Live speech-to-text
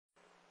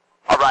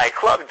right,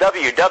 Club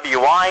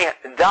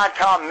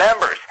WWI.com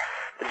members.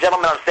 The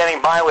gentleman I'm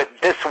standing by with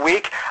this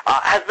week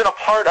has been a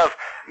part of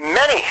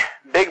many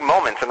big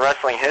moments in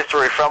wrestling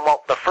history, from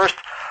the first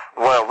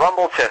Royal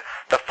Rumble to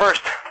the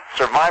first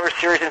Survivor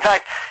Series. In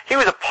fact, he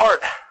was a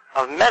part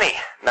of many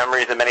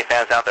memories that many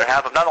fans out there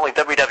have of not only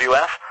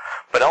WWF,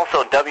 but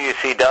also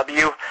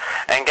WCW.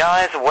 And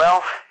guys,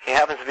 well, he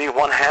happens to be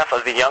one half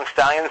of the Young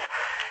Stallions.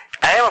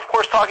 I am, of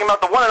course, talking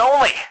about the one and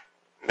only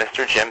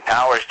Mr. Jim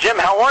Powers. Jim,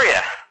 how are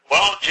you?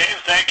 Well,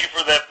 James, thank you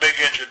for that big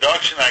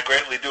introduction. I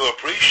greatly do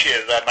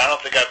appreciate it. I don't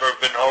think I've ever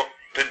been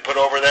put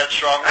over that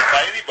strongly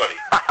by anybody.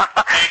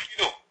 Thank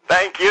you.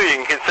 Thank you.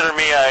 You can consider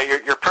me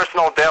your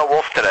personal Dale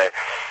Wolf today.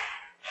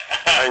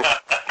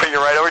 Put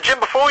you right over. Jim,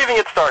 before we even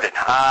get started,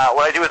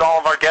 what I do with all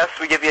of our guests,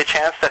 we give you a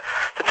chance to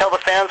tell the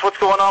fans what's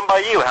going on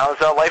by you.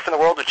 How's life in the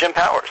world of Jim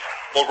Powers?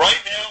 Well,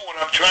 right now, what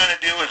I'm trying to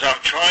do is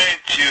I'm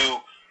trying to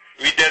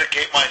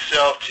rededicate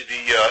myself to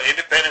the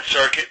independent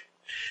circuit.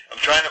 I'm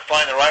trying to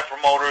find the right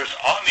promoters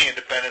on the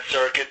independent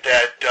circuit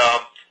that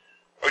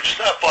are just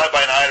not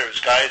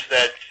fly-by-nighters, guys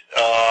that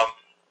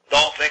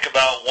don't think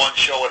about one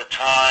show at a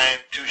time,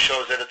 two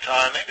shows at a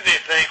time. Maybe they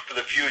think for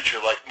the future,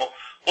 like,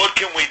 what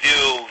can we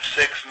do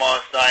 6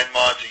 months, 9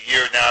 months, a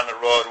year down the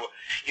road?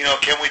 You know,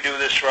 can we do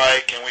this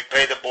right? Can we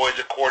pay the boys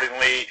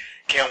accordingly?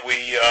 Can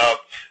we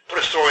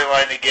put a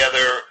storyline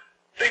together?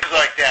 Things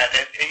like that.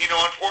 And you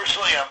know,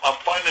 unfortunately,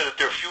 I'm finding that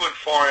they're few and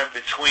far in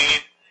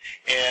between.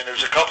 And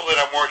there's a couple that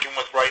I'm working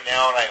with right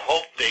now, and I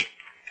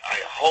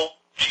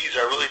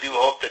really do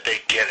hope that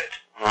they get it.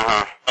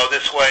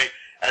 This way,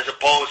 as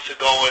opposed to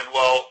going,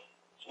 well,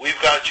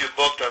 we've got you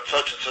booked on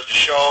such and such a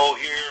show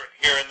here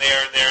and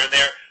there and there and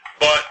there,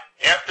 but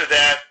after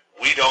that,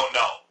 we don't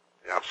know.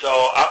 Yep.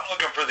 So I'm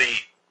looking for the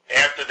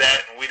after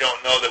that, and we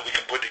don't know that we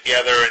can put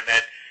together, and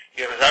that,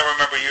 you know, as I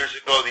remember years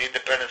ago, the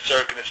independent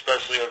circuit,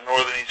 especially on the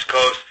northern East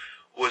Coast,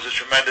 was a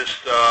tremendous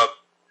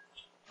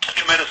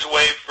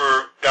way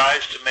for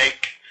guys to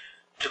make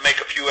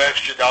a few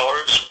extra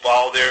dollars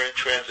while they're in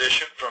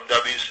transition from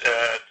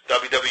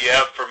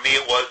WWF. For me,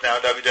 it was now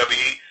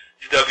WWE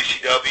to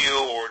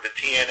WCW, or the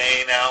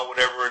TNA now,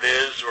 whatever it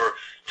is, or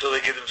until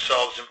they get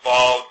themselves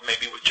involved,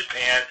 maybe with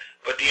Japan.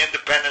 But the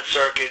independent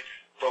circuit,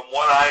 from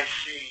what I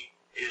see,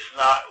 is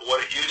not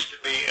what it used to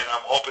be, and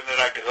I'm hoping that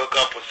I can hook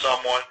up with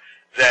someone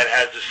that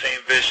has the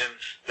same visions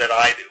that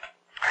I do.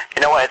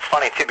 You know what, it's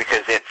funny, too,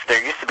 because there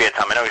used to be a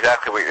time, I know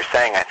exactly what you're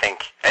saying. I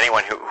think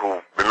anyone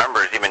who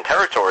remembers even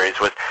territories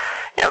was,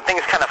 you know,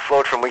 things kind of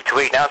flowed from week to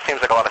week. Now it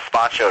seems like a lot of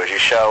spot shows. You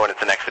show, and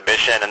it's an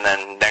exhibition, and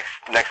then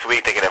next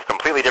week they could have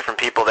completely different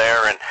people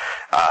there, and,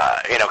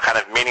 you know, kind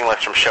of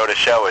meaningless from show to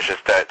show. It's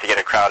just to get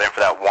a crowd in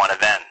for that one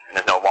event, and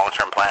there's no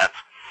long-term plans.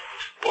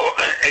 Well,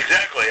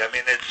 exactly. I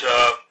mean, it's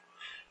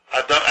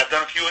I've done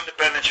a few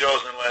independent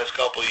shows in the last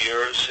couple of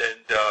years,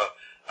 and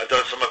I've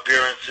done some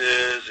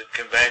appearances and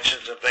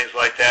conventions and things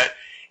like that,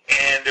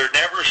 and there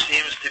never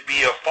seems to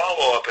be a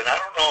follow-up. And I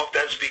don't know if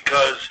that's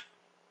because,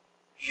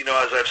 you know,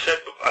 as I've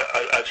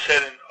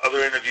said in other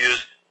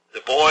interviews,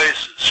 the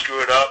boys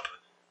screw it up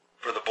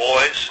for the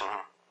boys,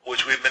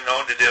 which we've been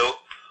known to do,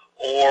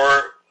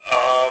 or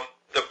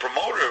the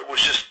promoter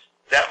was just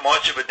that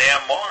much of a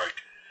damn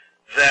mark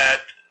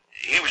that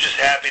he was just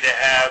happy to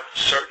have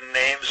certain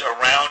names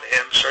around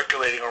him,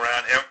 circulating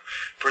around him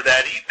for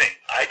that evening.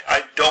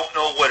 I don't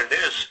know what it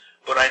is,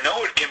 but I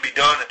know it can be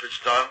done if it's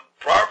done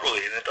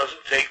properly, and it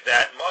doesn't take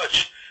that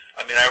much.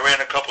 I mean, I ran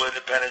a couple of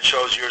independent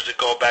shows years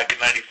ago, back in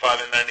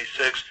 95 and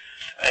 96,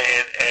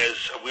 and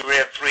as we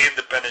ran 3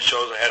 independent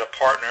shows, I had a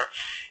partner,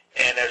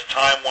 and as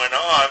time went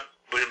on,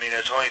 I mean,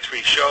 it's only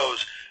 3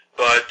 shows,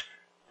 but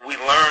we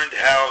learned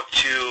how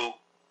to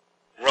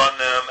run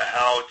them,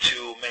 how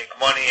to make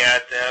money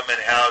at them,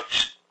 and how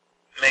to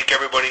make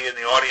everybody in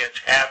the audience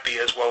happy,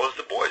 as well as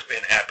the boys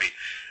being happy.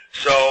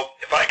 So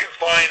if I can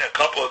find a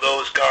couple of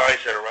those guys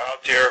that are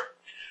out there,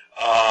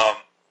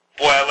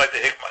 boy, I'd like to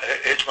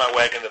hitch my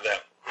wagon to them.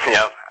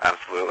 Yeah,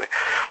 absolutely.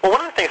 Well,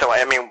 one of the things that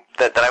I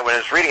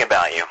was reading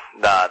about you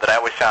that I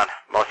always found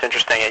most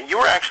interesting, and you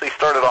were actually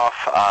started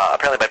off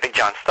apparently by Big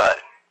John Studd.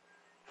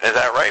 Is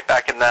that right?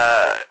 Back in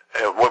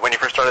when you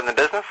first started in the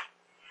business?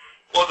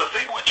 Well, the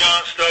thing with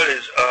John Studd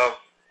is,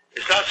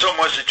 it's not so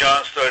much that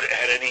John Studd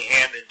had any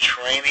hand in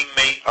training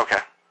me. Okay.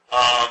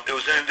 There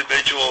was an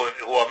individual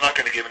who I'm not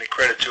going to give any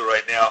credit to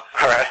right now,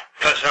 all right,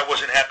 because I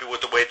wasn't happy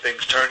with the way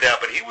things turned out.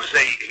 But he was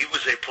a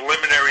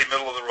preliminary,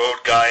 middle of the road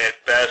guy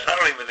at best. I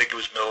don't even think it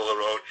was middle of the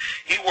road.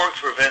 He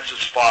worked for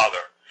Vince's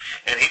father,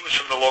 and he was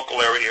from the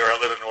local area here. I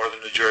live in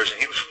northern New Jersey.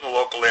 He was from the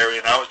local area,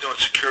 and I was doing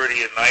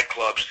security in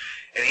nightclubs.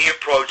 And he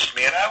approached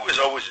me, and I was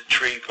always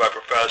intrigued by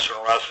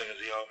professional wrestling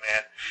as a young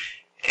man.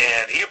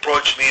 And he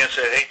approached me and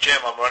said, "Hey, Jim,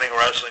 I'm running a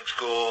wrestling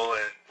school,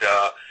 and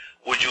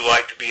would you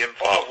like to be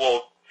involved?"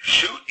 Well,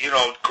 shoot, you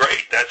know,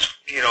 great. That's,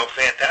 you know,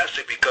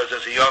 fantastic, because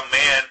as a young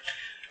man,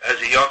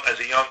 as a young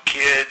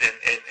kid,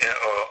 and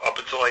up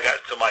until I got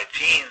into my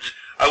teens,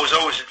 I was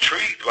always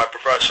intrigued by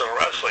professional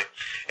wrestling.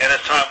 And as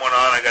time went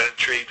on, I got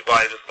intrigued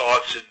by the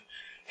thoughts and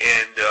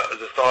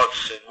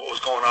what was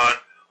going on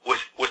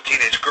with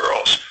teenage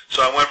girls.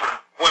 So I went from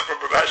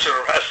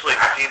professional wrestling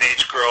with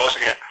teenage girls,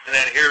 and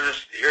then here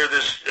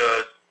this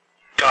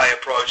guy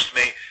approached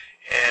me,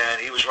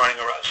 and he was running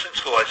a wrestling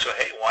school. I said,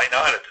 hey, why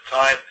not? At the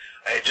time,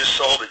 I had just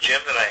sold a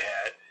gym that I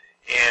had,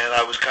 and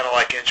I was kind of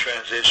like in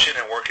transition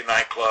and working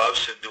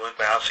nightclubs and doing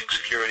bouncing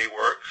security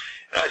work.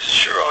 And I said,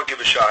 sure, I'll give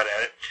a shot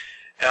at it.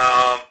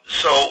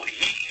 So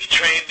he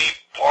trained me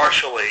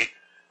partially.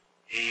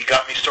 He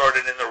got me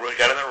started in the ring,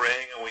 got in the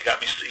ring, and he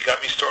got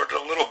me started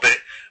a little bit.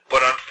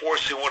 But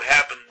unfortunately, what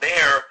happened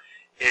there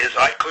is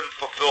I couldn't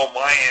fulfill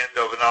my end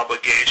of an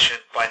obligation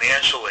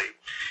financially.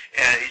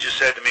 And he just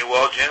said to me,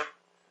 well, Jim,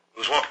 it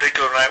was one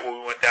particular night where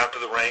we went down to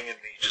the ring, and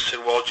he just said,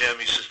 well, Jim,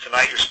 he says,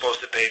 tonight you're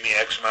supposed to pay me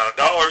X amount of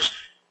dollars,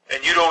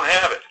 and you don't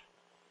have it.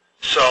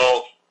 So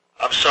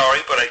I'm sorry,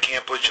 but I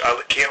can't let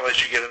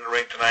you get in the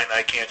ring tonight, and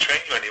I can't train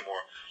you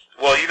anymore.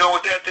 Well, you know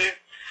what that did?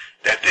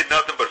 That did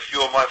nothing but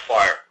fuel my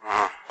fire.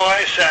 So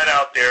I sat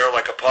out there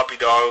like a puppy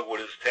dog with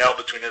his tail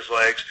between his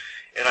legs,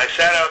 and I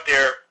sat out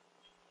there,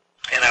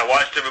 and I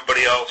watched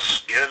everybody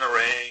else get in the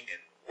ring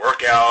and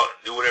work out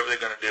and do whatever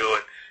they're going to do.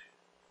 And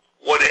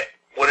what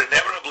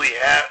inevitably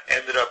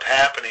ended up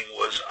happening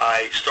was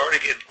I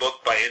started getting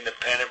booked by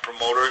independent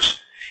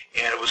promoters,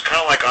 and it was kind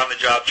of like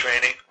on-the-job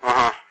training.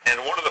 And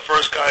one of the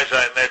first guys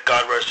I met,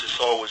 God rest his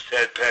soul, was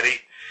Ted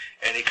Petty,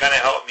 and he kind of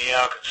helped me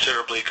out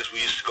considerably because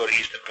we used to go to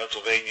Eastern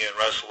Pennsylvania and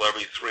wrestle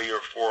every 3 or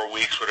 4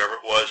 weeks, whatever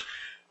it was.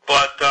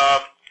 But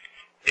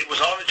it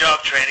was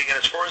on-the-job training, and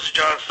as far as the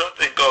John Studd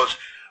thing goes,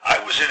 I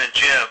was in a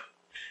gym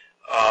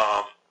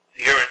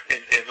here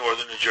in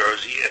northern New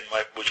Jersey,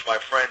 which my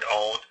friend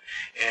owned,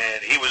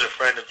 and he was a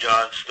friend of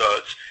John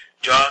Studd's.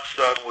 John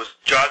Studd was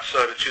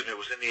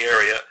in the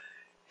area,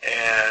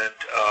 and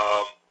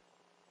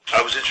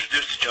I was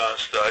introduced to John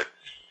Studd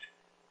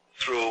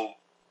through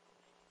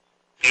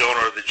the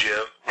owner of the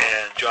gym,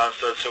 and John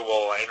Studd said,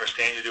 well, I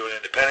understand you're doing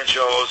independent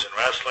shows and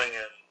wrestling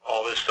and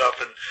all this stuff,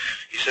 and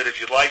he said, if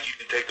you'd like, you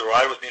can take the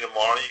ride with me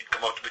tomorrow. You can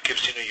come up to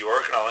Poughkeepsie, New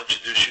York, and I'll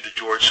introduce you to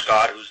George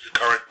Scott, who's the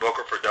current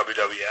booker for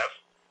WWF,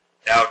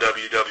 now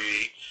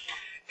WWE,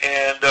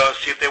 and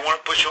see if they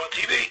want to push you on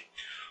TV.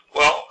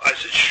 Well, I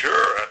said,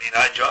 sure. I mean,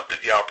 I jumped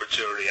at the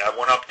opportunity. I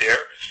went up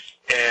there,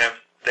 and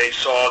they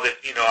saw that,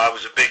 I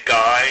was a big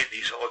guy,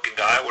 decent-looking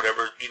guy,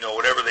 whatever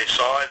they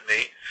saw in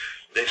me.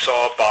 They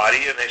saw a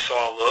body, and they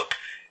saw a look,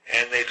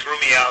 and they threw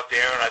me out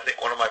there, and I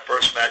think one of my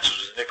first matches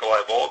was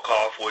Nikolai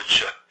Volkoff,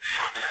 which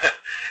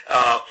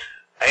I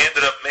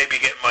ended up maybe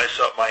getting my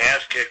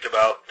ass kicked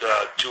about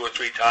 2 or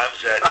 3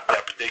 times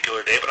that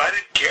particular day, but I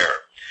didn't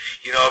care,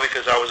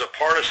 because I was a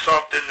part of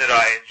something that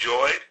I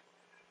enjoyed,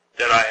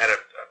 that I had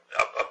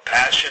a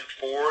passion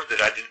for, that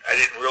I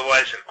didn't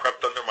realize had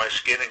crept under my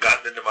skin and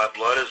gotten into my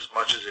blood as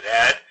much as it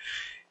had,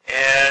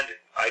 and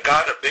I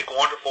got a big,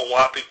 wonderful,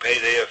 whopping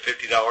payday of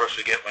 $50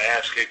 for getting my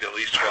ass kicked at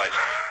least twice.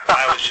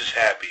 I was just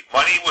happy.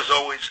 Money was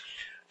always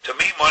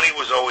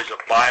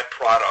a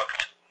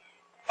byproduct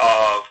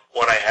of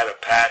what I had a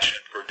passion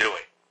for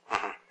doing.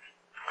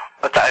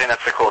 But I think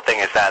that's the cool thing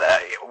is that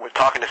we're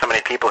talking to so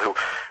many people who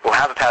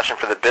have a passion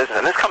for the business,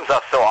 and this comes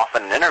up so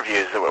often in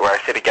interviews where I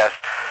say to guests,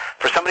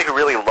 for somebody who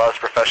really loves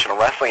professional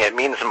wrestling, it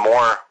means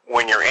more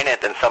when you're in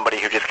it than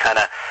somebody who just kind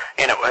of,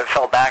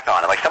 fell back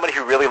on it. Like somebody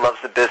who really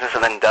loves the business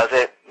and then does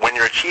it, when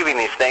you're achieving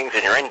these things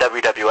and you're in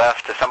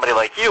WWF, to somebody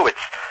like you,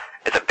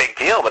 it's a big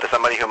deal, but to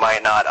somebody who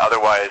might not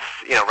otherwise,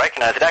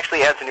 recognize it,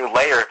 actually adds a new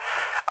layer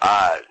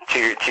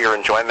to your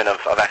enjoyment of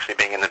actually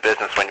being in the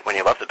business when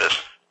you love the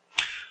business.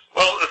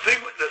 Well, the thing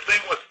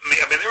with me,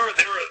 I mean,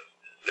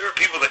 there are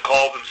people that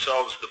call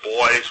themselves the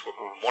boys.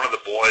 One of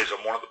the boys.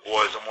 I'm one of the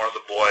boys. I'm one of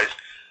the boys.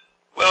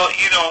 Well,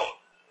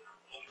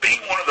 being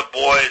one of the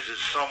boys is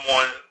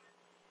someone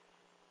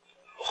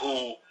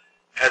who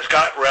has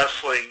got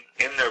wrestling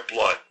in their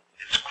blood.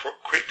 It's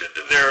creeped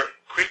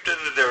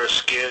into their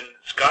skin.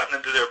 It's gotten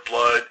into their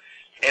blood,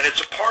 and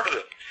it's a part of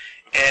them.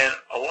 And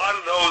a lot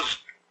of those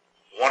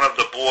one of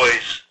the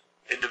boys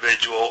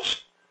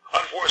individuals,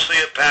 unfortunately,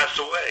 have passed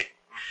away.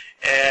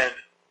 And,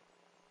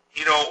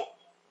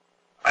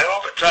 I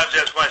oftentimes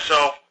ask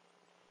myself,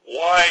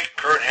 why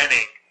Curt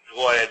Hennig,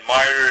 who I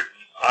admired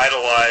and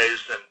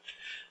idolized and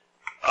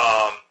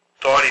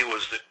thought he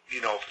was,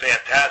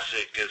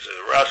 fantastic as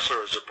a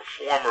wrestler, as a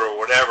performer, or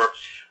whatever,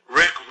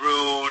 Rick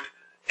Rude,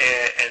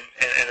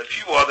 and a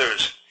few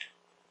others,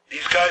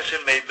 these guys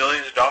have made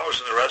millions of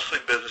dollars in the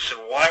wrestling business,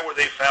 and why were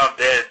they found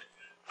dead?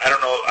 I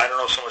don't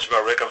know so much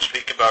about Rick. I'm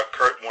speaking about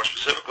Curt more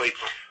specifically.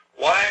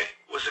 Why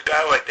was a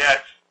guy like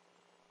that,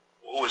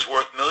 who was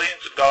worth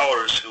millions of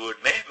dollars, who had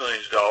made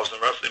millions of dollars in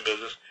the wrestling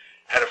business,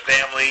 had a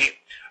family?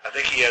 I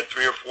think he had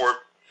 3 or 4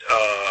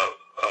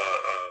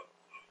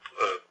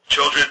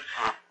 children.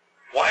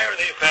 Why are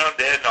they found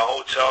dead in a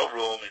hotel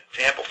room in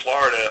Tampa,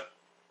 Florida,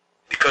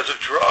 because of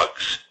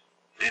drugs?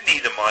 Didn't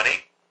need the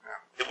money.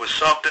 It was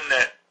something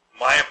that, in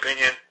my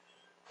opinion,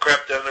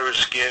 crept under his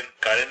skin,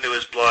 got into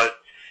his blood,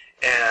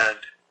 and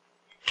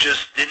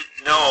just didn't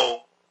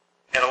know.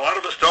 And a lot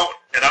of us don't,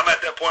 and I'm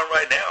at that point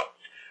right now,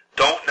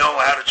 don't know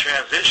how to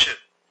transition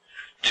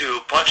to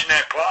punching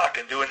that clock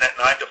and doing that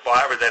 9 to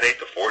 5 or that 8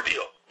 to 4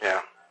 deal.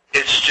 Yeah.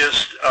 It's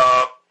just,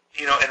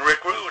 and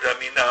Rick Rude. I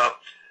mean,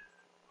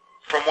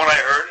 from what I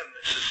heard, and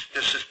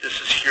this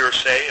is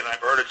hearsay, and I've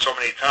heard it so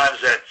many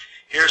times that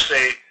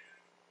hearsay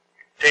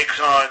takes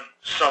on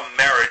some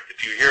merit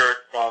if you hear it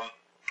from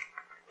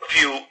a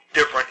few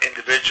different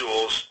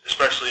individuals,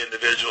 especially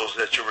individuals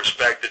that you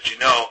respect, that you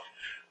know,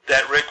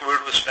 that Rick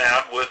Rude was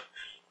found with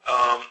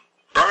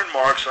burn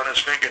marks on his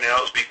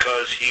fingernails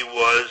because he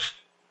was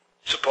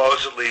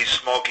supposedly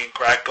smoking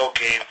crack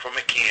cocaine from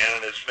a can,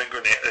 and his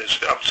fingertips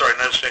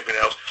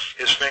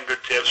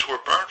were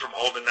burned from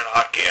holding that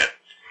hot can.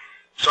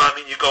 So, I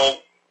mean, you go,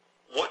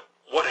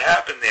 what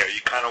happened there?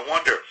 You kind of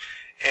wonder.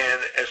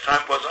 And as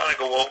time goes on, I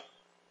go, well,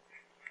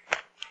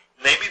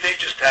 maybe they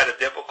just had a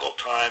difficult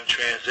time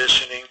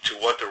transitioning to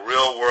what the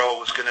real world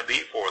was going to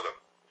be for them.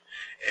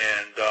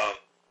 And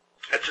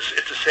it's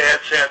a sad,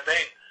 sad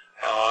thing.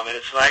 And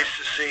it's nice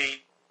to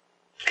see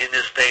in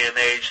this day and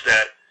age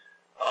that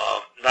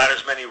not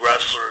as many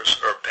wrestlers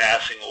are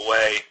passing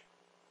away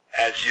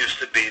as used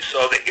to be.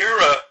 So the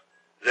era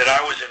that I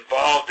was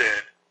involved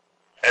in,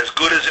 as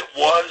good as it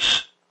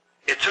was,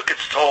 it took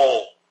its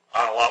toll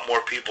on a lot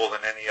more people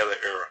than any other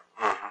era.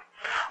 Mm-hmm.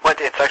 Well,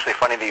 it's actually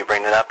funny that you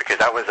bring that up, because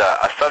that was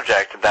a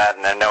subject that,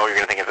 and I know you're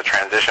going to think it's a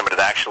transition, but it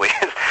actually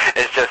is.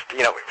 It's just,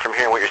 from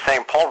hearing what you're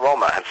saying, Paul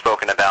Roma had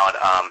spoken about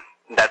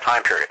that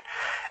time period.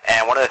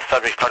 And one of the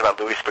subjects talked about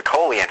Louie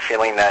Spicolli and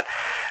feeling that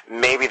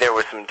maybe there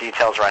was some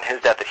details around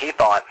his death that he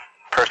thought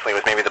personally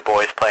was maybe the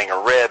boys playing a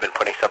rib and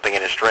putting something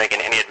in his drink.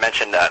 And he had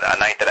mentioned a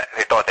night that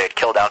they thought they had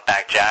killed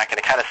Outback Jack, and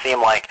it kind of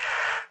seemed like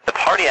the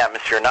party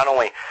atmosphere, not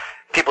only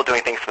people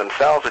doing things to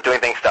themselves, but doing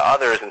things to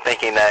others, and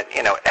thinking that,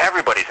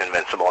 everybody's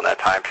invincible in that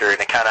time period,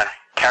 and it kind of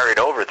carried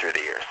over through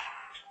the years.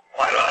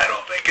 Well, I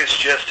don't think it's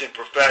just in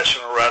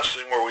professional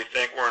wrestling where we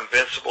think we're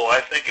invincible.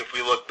 I think if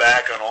we look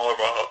back on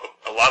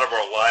a lot of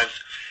our lives,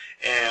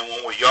 and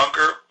when we're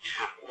younger,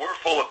 we're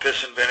full of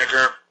piss and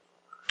vinegar,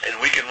 and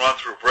we can run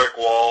through brick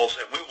walls,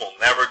 and we will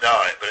never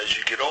die. But as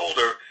you get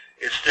older,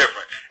 it's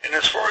different. And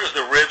as far as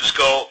the ribs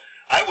go,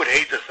 I would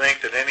hate to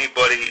think that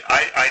anybody,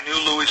 I knew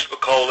Louie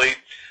Spicolli.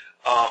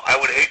 I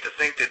would hate to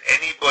think that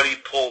anybody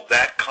pulled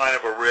that kind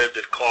of a rib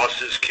that cost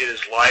this kid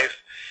his life.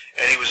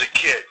 And he was a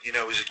kid. He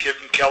was a kid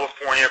from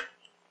California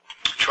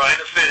trying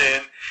to fit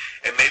in,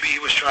 and maybe he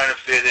was trying to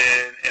fit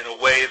in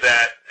a way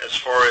that, as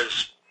far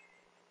as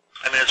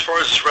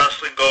his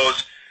wrestling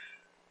goes,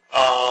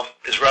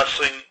 his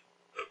wrestling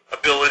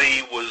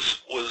ability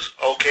was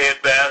okay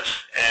at best,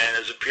 and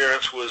his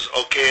appearance was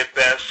okay at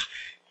best,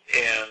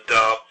 and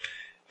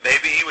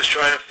maybe he was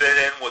trying to fit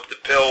in with the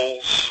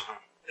pills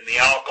and the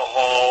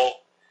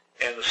alcohol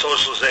and the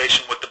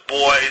socialization with the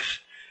boys,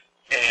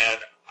 and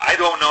I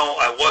don't know.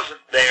 I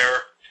wasn't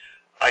there.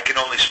 I can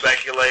only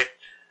speculate,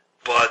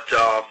 but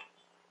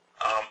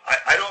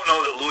I don't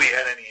know that Louie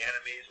had any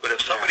enemies, but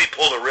if somebody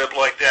pulled a rib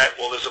like that,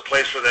 well, there's a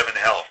place for them in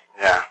hell.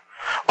 Yeah.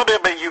 Well,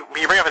 but you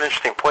bring up an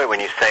interesting point when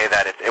you say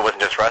that it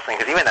wasn't just wrestling,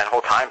 because even that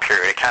whole time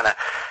period, it kind of,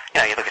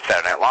 you look at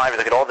Saturday Night Live, you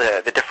look at all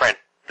the different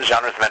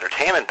genres of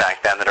entertainment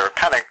back then that are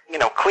kind of,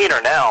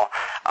 cleaner now.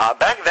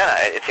 Back then,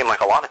 it seemed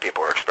like a lot of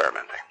people were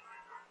experimenting.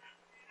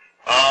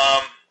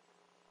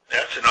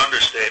 That's an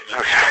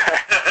understatement.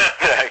 Okay.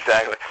 Yeah,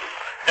 exactly.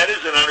 That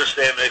is an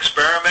understatement.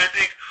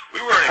 Experimenting?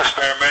 We weren't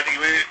experimenting.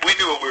 We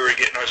knew what we were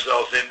getting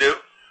ourselves into.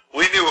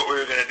 We knew what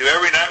we were going to do.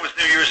 Every night was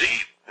New Year's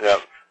Eve.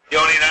 Yep. The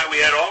only night we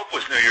had off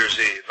was New Year's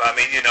Eve. I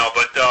mean,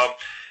 but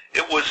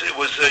it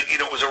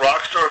was a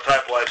rock star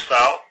type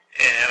lifestyle,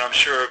 and I'm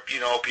sure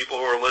people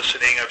who are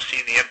listening. I've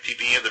seen the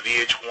MTV and the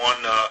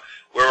VH1.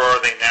 Where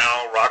are they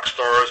now? Rock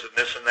stars and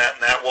this and that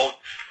and that. Well,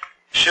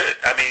 shit.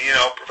 I mean,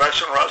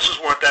 professional wrestlers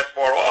weren't that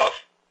far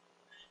off.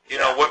 We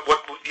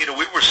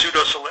were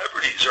pseudo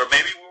celebrities, or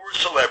maybe we were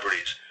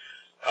celebrities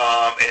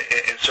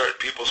in certain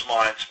people's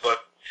minds,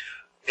 but.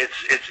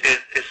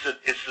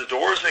 It's the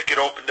doors that get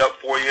opened up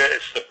for you.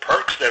 It's the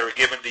perks that are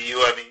given to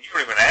you. I mean, you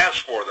don't even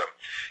ask for them,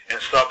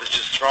 and stuff is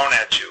just thrown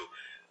at you,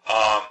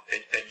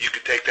 and you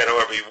can take that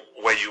however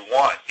way you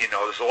want.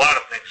 There's a lot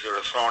of things that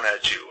are thrown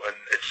at you, and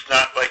it's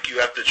not like you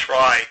have to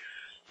try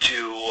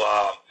to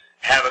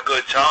have a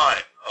good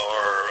time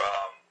or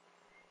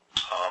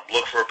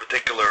look for a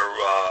particular.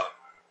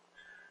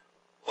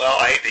 Well,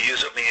 I hate to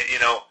use it. I mean,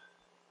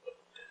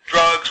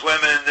 drugs,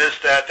 women, this,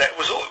 that. It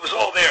was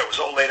all there. It was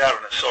all laid out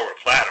on a silver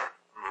platter.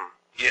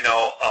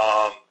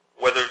 Mm-hmm.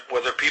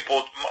 Whether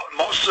people,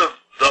 most of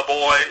the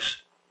boys,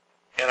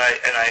 and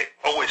I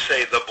always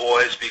say the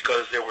boys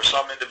because there were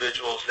some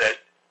individuals that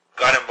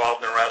got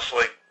involved in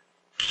wrestling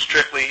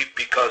strictly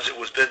because it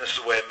was business,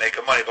 a way of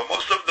making money. But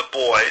most of the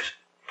boys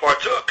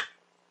partook.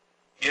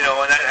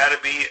 And that had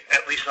to be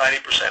at least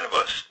 90% of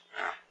us.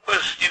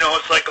 Because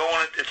it's like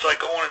going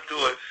into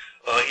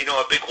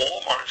a big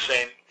Walmart and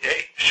saying,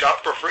 hey,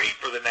 shop for free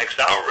for the next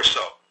hour or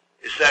so.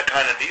 It's that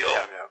kind of deal.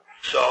 Yeah, yeah.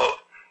 So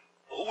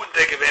who wouldn't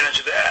take advantage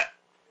of that?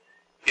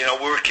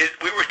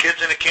 We were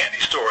kids in a candy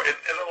store, and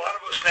a lot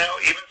of us now,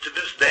 even to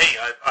this day,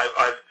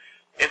 I've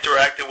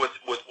interacted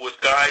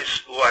with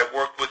guys who I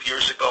worked with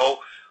years ago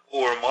who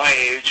are my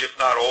age, if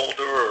not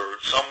older, or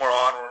somewhere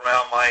on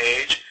around my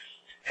age,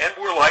 and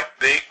we're like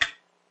big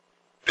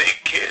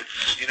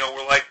kids.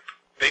 We're like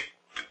big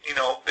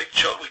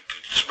children.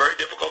 It's very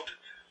difficult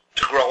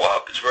to grow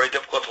up. It's very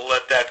difficult to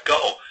let that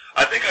go.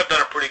 I think I've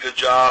done a pretty good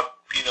job,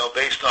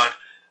 based on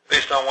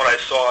what I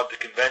saw at the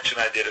convention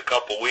I did a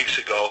couple weeks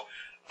ago,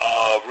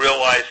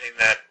 realizing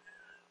that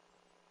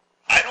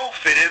I don't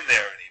fit in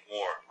there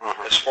anymore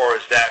as far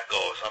as that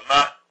goes. I'm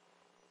not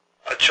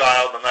a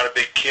child. I'm not a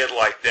big kid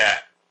like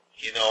that,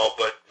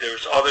 but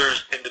there's other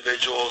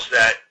individuals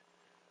that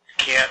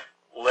can't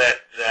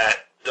let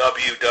that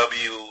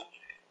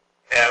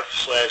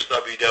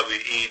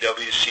WWF/WWE,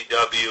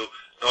 WCW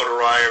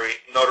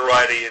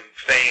notoriety and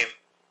fame,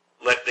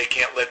 they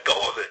can't let go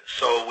of it.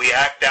 So we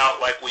act out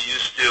like we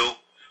used to.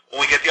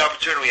 When we get the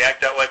opportunity, we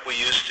act out like we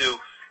used to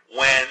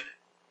when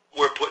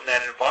we're put in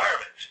that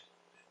environment.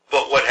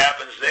 But what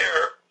happens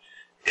there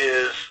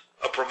is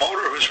a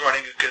promoter who's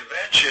running a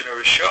convention or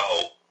a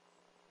show,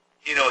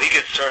 he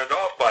gets turned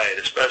off by it,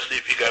 especially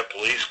if you got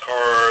police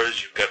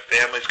cars, you've got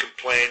families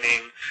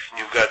complaining,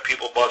 you've got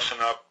people busting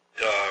up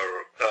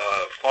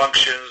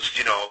functions, /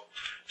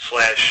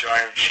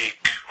 Iron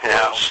Sheik.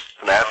 Yeah, I was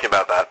going to ask you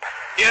about that.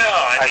 Yeah,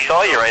 I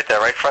saw you right there,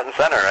 right front and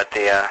center at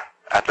the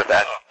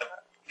bat.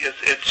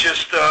 It's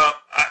just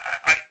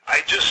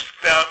I just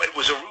found it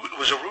was a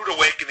rude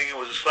awakening. It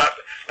was a slap,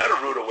 not a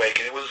rude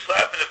awakening. It was a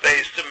slap in the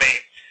face to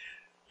me,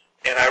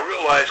 and I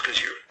realized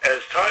because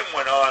as time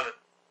went on,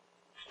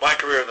 my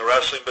career in the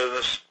wrestling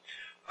business,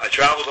 I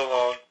traveled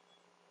alone.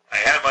 I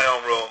had my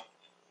own room,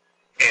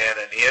 and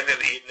at the end of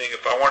the evening,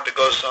 if I wanted to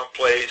go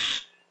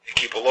someplace and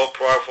keep a low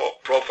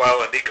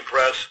profile and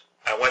decompress,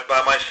 I went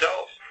by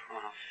myself.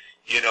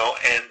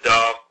 And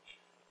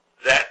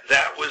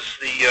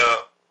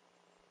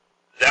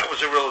that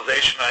was a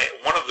realization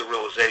one of the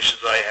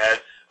realizations I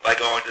had by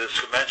going to this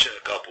convention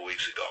a couple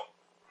weeks ago.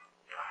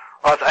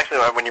 Well, it's actually,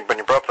 when you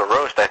brought up the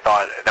roast, I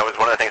thought that was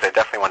one of the things I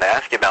definitely wanted to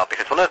ask you about,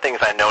 because one of the things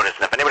I noticed,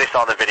 and if anybody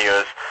saw the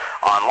videos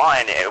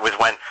online, it was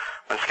when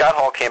Scott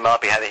Hall came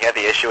up, he had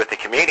the issue with the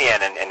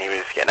comedian, and he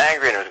was getting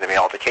angry, and there was going to be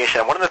an altercation.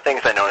 And one of the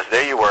things I noticed,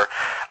 there you were,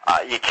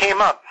 you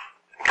came up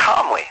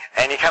calmly,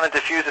 and you kind of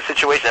diffused the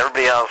situation.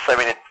 Everybody else,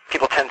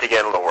 people tend to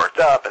get a little worked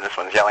up, and this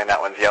one's yelling, that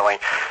one's yelling,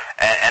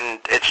 and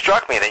it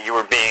struck me that you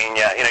were being,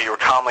 you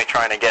were calmly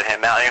trying to get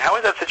him out. How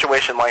was that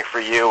situation like for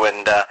you?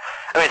 And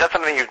is that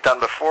something you've done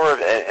before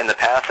in the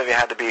past? Have you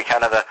had to be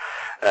kind of the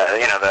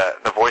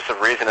voice of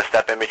reason to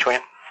step in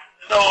between?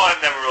 No, I've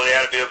never really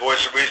had to be a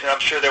voice of reason.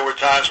 I'm sure there were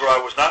times where I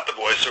was not the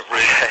voice of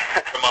reason,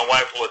 and my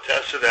wife will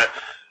attest to that.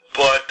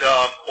 But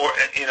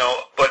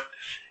but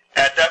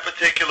at that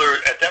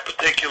particular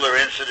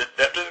incident,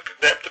 that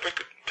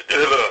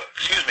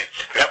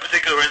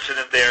particular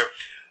incident there,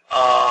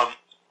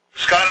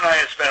 Scott and I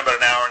had spent about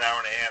an hour and a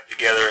half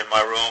together in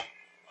my room,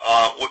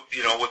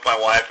 with my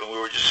wife, and we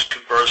were just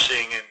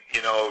conversing and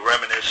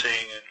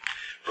reminiscing and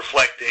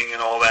reflecting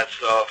and all that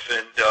stuff.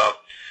 And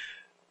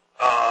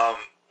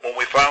when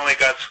we finally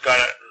got Scott,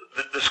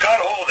 the Scott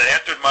Hall that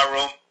entered my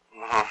room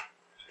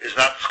is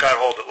not the Scott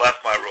Hall that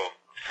left my room.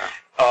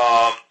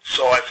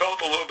 So I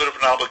felt a little bit of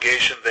an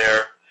obligation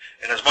there.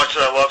 And as much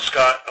as I love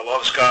Scott,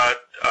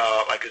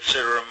 I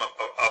consider him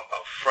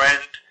a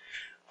friend.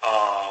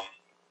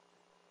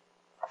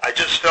 I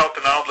just felt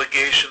an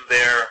obligation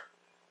there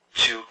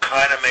to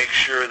kind of make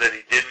sure that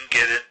he didn't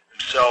get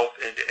himself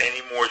into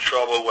any more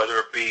trouble, whether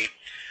it be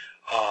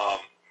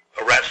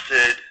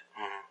arrested,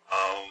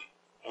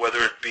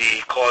 whether it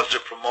be cause the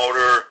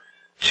promoter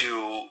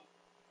to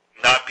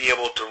not be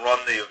able to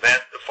run the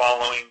event the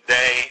following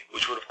day,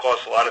 which would have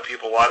cost a lot of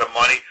people a lot of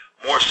money,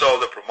 more so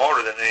the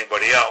promoter than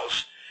anybody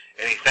else.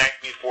 And he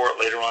thanked me for it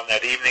later on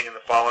that evening and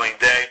the following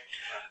day.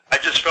 I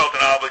just felt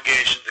an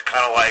obligation to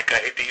kind of I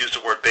hate to use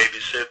the word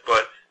babysit,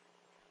 but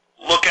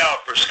look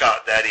out for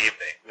Scott that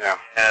evening. Yeah.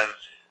 And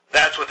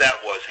that's what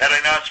that was. Had I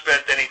not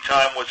spent any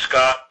time with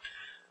Scott,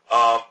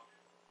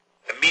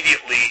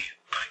 immediately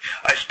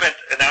I spent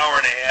an hour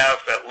and a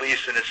half at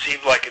least, and it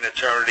seemed like an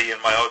eternity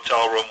in my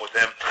hotel room with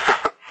him.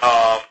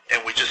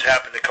 And we just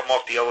happened to come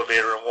off the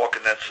elevator and walk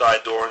in that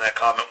side door, and that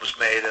comment was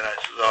made, and I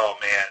said, oh,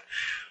 man.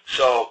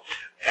 So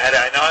had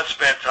I not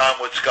spent time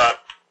with Scott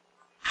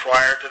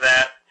prior to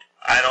that,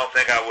 I don't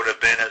think I would have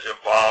been as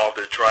involved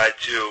or tried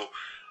to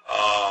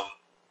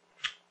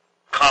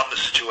calm the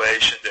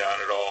situation down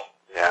at all.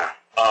 Yeah.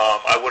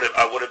 I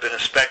would have been a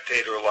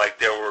spectator, like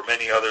there were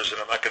many others,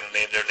 and I'm not going to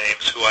name their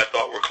names, who I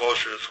thought were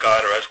closer to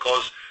Scott or as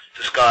close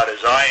to Scott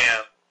as I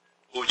am,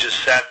 who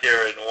just sat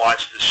there and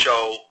watched the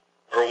show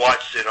or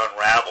watched it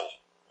unravel,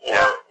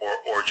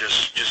 or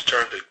just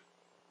turned to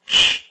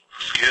shit.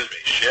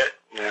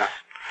 Yeah.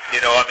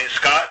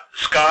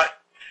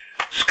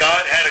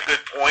 Scott had a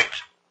good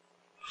point.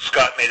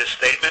 Scott made a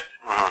statement,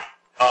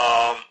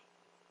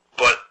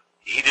 but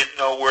he didn't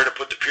know where to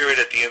put the period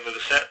at the end of the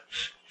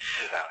sentence.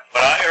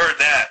 But I heard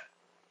that.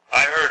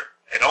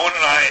 And Owen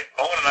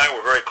and I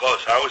were very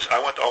close. I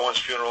went to Owen's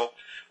funeral,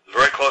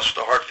 very close to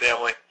the Hart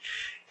family,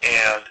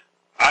 and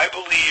I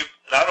believe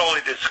not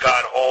only did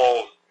Scott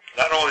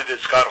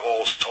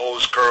Hall's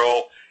toes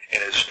curl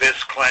and his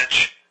fists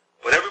clench,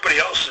 but everybody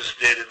else's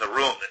did in the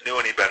room that knew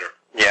any better.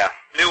 Yeah.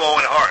 Knew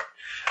Owen Hart.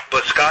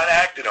 But Scott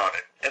acted on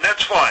it, and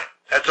that's fine.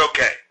 That's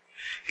okay.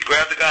 He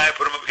grabbed the guy,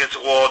 put him up against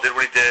the wall, did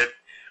what he did,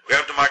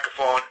 grabbed the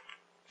microphone,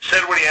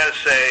 said what he had to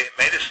say,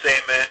 made his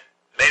statement,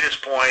 made his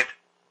point,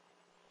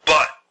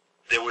 but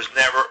there was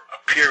never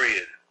a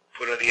period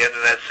put at the end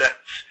of that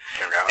sentence.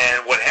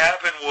 And what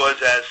happened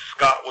was, as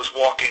Scott was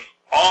walking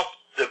off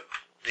the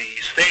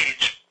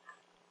stage,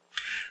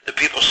 the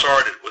people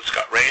started with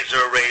Scott,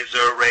 razor,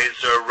 razor,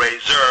 razor,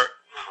 razor,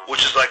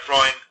 which is like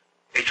throwing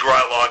a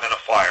dry log on a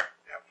fire.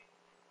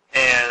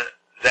 And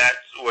that's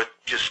what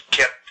just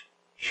kept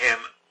him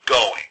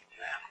going.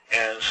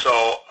 And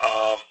so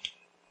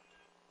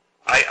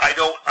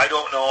I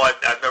don't know.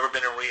 I've never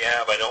been in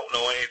rehab. I don't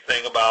know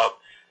anything about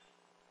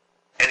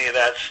any of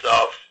that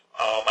stuff.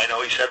 I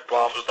know he's had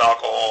problems with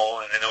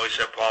alcohol, and I know he's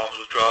had problems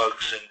with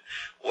drugs and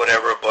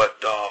whatever, but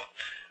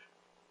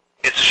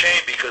it's a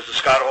shame because the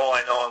Scott Hall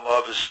I know and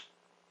love is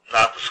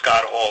not the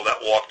Scott Hall that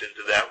walked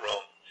into that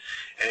room.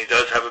 And he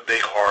does have a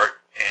big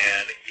heart,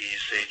 and he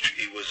is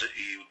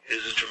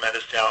a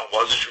tremendous talent,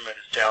 was a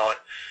tremendous talent,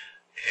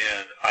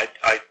 and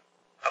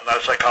I'm not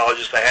a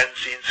psychologist. I hadn't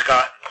seen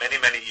Scott in many,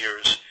 many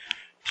years,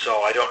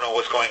 so I don't know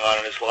what's going on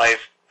in his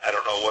life. I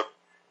don't know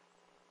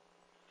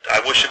I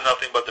wish him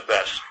nothing but the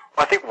best.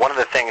 Well, I think one of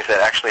the things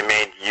that actually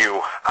made you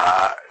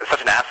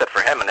such an asset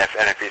for him, and if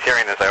he's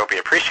hearing this, I hope he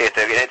appreciates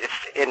it. It's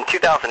in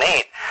 2008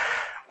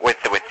 with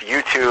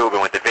YouTube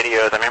and with the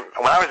videos. I mean,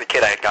 when I was a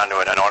kid, I had gone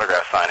to an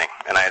autograph signing,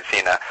 and I had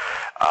seen a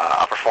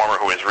performer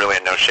who was really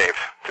in no shape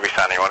to be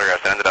signing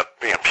autographs and ended up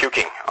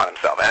puking on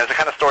himself. And it's the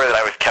kind of story that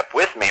I always kept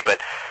with me.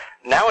 But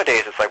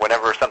nowadays, it's like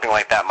whenever something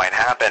like that might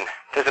happen,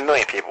 there's a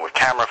million people with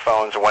camera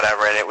phones or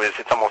whatever, and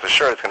it's almost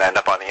assured it's going to end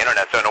up on the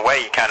internet. So in a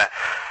way, you kind of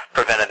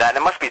prevented that. And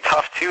it must be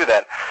tough too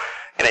that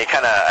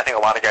I think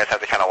a lot of guys have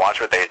to kind of watch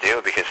what they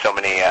do because so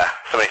many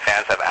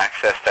fans have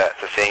access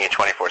to seeing you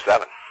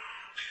 24/7.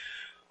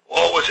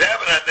 Well, what's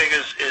happened, I think,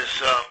 is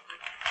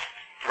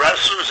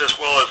wrestlers as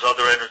well as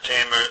other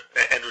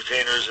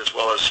entertainers as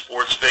well as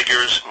sports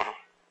figures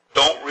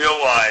don't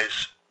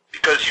realize,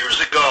 because years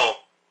ago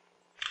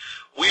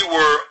we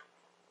were,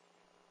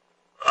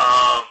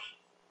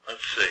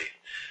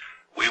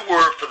 we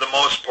were for the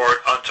most part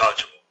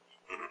untouchable.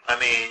 I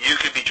mean, you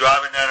could be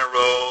driving down a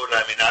road.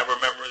 I mean, I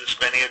remember this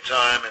many a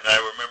time, and I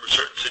remember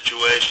certain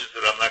situations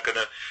that I'm not going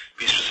to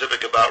be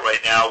specific about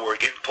right now, where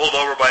getting pulled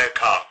over by a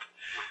cop.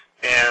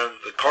 And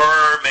the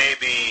car may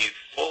be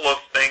full of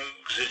things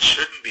it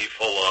shouldn't be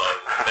full of,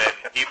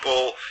 and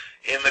people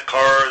in the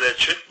car that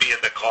shouldn't be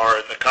in the car,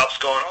 and the cop's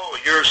going, oh,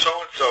 you're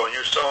so-and-so, and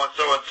you're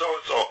so-and-so, and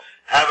so-and-so.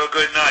 Have a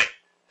good night.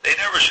 They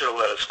never should have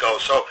let us go.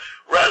 So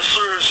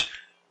wrestlers,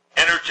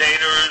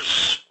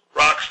 entertainers,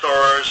 rock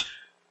stars,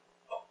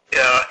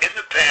 in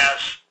the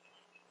past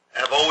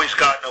have always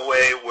gotten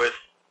away with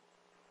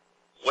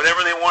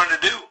whatever they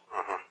wanted to do.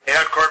 They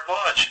had carte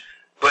blanche.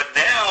 But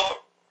now,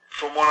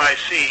 from what I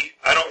see,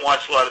 I don't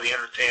watch a lot of the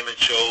entertainment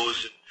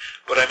shows,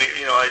 but I mean,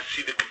 I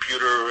see the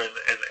computer and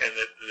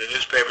the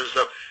newspapers and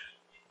stuff.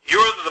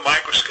 You're under the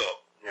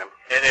microscope. Yep.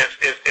 And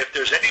if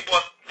there's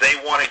anyone they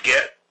want to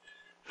get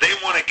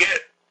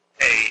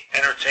a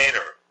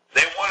entertainer.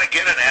 They want to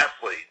get an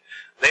athlete.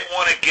 They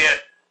want to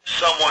get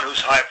someone who's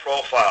high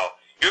profile.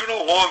 You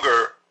no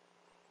longer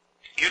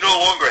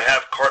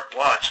have carte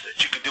blanche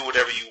that you can do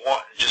whatever you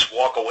want and just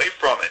walk away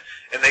from it.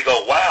 And they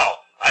go, wow,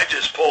 I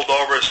just pulled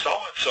over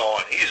so-and-so,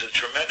 and he's a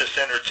tremendous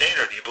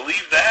entertainer. Do you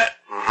believe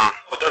that?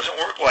 Well, it doesn't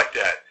work like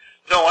that.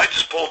 No, I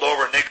just pulled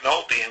over Nick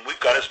Nolte, and we've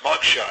got his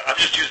mugshot. I'm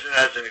just using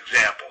that as an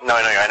example. No,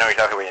 I know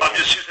exactly what you mean. I'm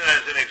just using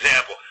that as an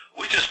example.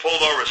 We just pulled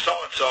over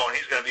so-and-so, and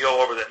he's going to be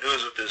all over the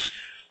news with this,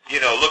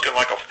 looking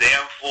like a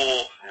damn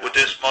fool with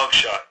this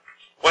mugshot.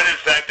 When, in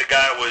fact, the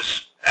guy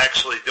was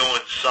actually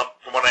doing some,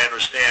 from what I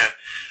understand,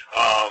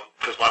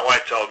 because my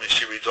wife tells me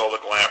she reads all the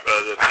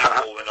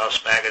People in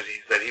Us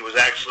magazines, that he was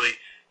actually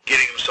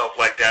getting himself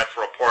like that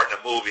for a part in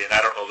a movie, and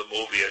I don't know the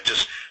movie.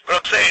 But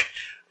I'm saying,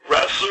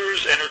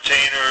 wrestlers,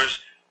 entertainers,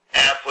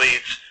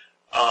 athletes,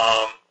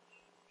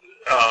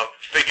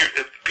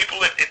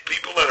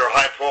 people that are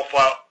high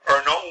profile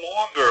are no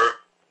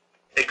longer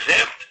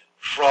exempt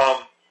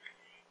from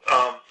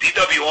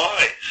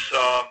DWIs,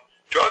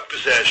 drug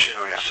possessions.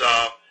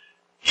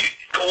 You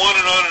go on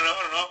and on and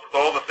on and on with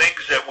all the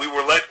things that we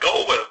were let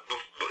go with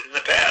in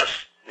the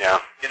past. Yeah.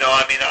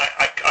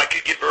 I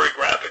could get very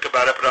graphic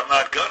about it, but I'm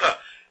not gonna.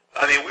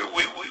 I mean,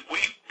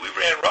 we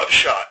ran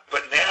roughshod,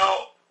 but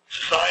now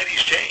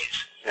society's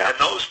changed, and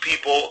those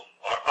people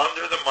are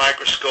under the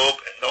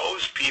microscope, and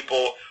those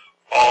people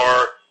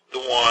are the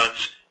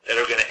ones that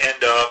are going to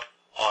end up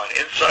on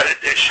Inside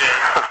Edition,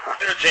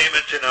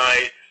 Entertainment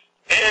Tonight,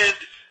 and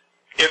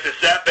if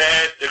it's that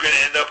bad, they're going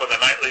to end up on the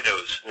nightly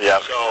news.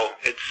 Yeah. So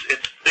it's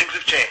things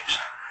have changed.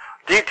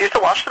 Do you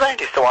still watch today?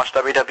 Do you still watch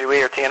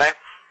WWE or TNA?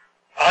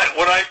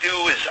 What I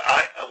do is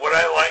what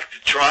I like to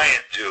try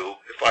and do,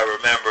 if I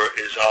remember,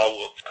 is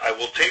I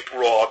will tape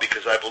Raw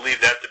because I believe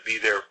that to be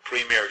their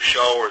premier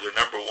show or their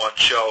number one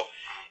show,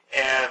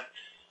 and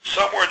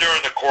somewhere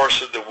during the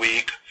course of the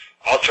week,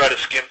 I'll try to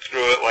skim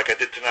through it like I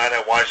did tonight.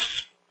 I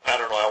watched I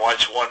don't know, I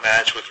watched one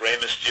match with Rey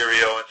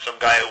Mysterio and some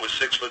guy who was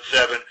 6'7",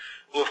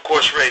 who of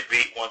course Rey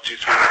beat 1, 2,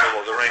 3 in the middle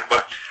of the ring.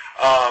 But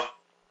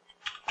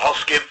I'll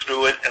skim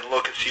through it and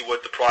look and see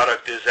what the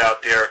product is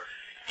out there.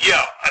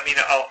 Yeah, I mean,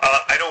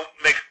 I don't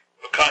make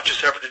a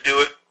conscious effort to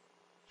do it,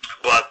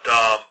 but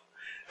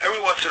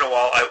every once in a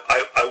while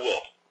I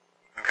will.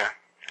 Okay.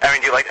 I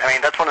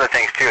mean, that's one of the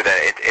things too, that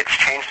it's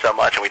changed so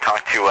much, and we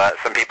talked to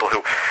some people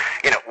who,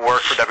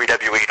 work for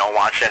WWE, don't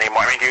watch it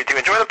anymore. I mean, do you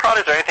enjoy the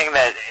product, or anything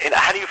that?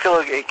 How do you feel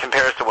it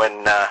compares to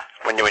when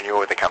you were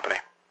with the company?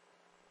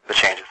 The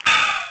changes.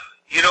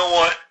 You know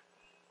what?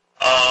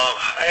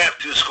 I have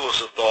two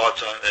schools of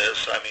thoughts on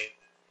this. I mean,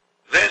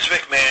 Vince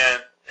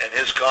McMahon and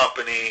his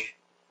company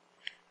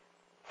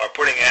are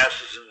putting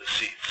asses in the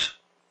seats.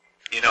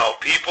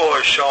 People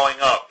are showing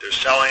up. They're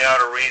selling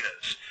out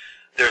arenas.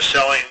 They're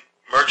selling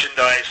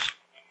merchandise.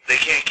 They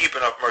can't keep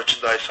enough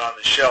merchandise on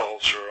the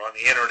shelves or on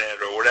the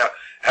internet or whatever.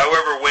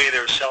 However way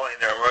they're selling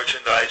their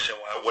merchandise and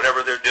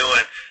whatever they're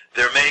doing,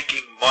 they're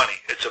making money.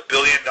 It's $1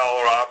 billion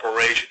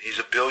operation. He's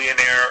a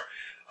billionaire.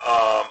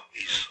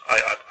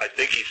 I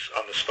think he's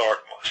on the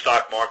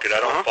stock market. I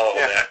don't follow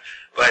that,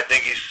 but I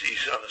think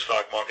he's on the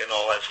stock market and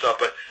all that stuff.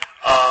 But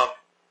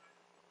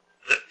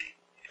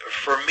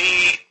for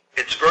me,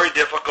 it's very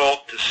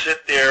difficult to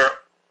sit there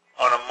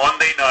on a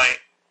Monday night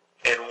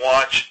and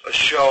watch a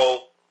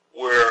show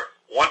where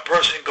one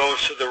person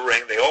goes to the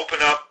ring. They open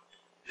up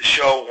the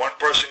show. One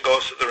person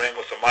goes to the ring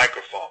with a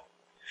microphone.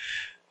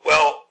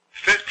 Well,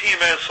 15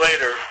 minutes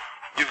later,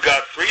 you've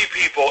got 3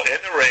 people in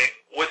the ring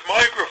with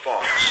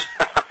microphones.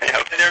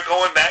 And they're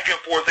going back and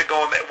forth and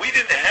going back. We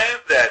didn't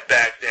have that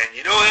back then.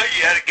 You know how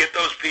you had to get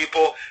those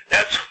people?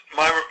 That's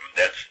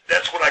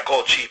what I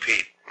call cheap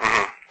heat.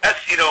 Mm-hmm. That's,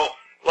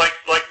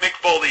 like Mick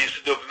Foley used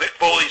to do. Mick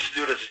Foley used to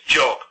do it as a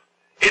joke.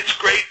 It's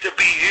great to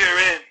be here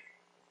in.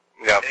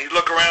 Yep. And he'd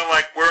look around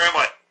like, where am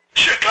I?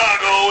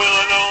 Chicago,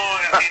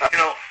 Illinois. I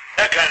mean,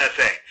 that kind of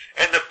thing.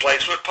 And the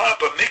place would pop.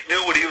 But Mick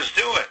knew what he was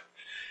doing.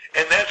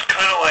 And that's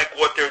kind of like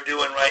what they're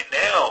doing right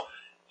now.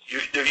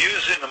 They're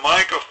using the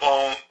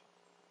microphone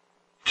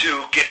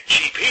to get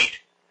cheap heat.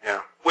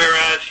 Yeah.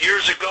 Whereas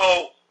years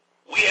ago,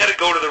 we had to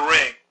go to the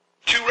ring,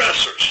 2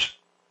 wrestlers,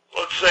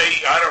 let's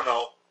say, I don't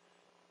know,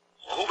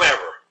 whomever,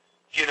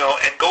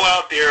 and go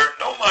out there,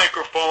 no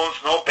microphones,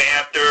 no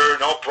banter,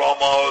 no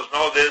promos,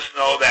 no this,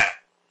 no that.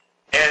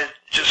 And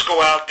just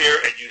go out there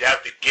and you'd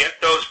have to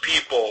get those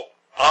people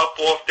up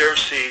off their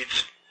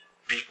seats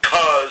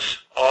because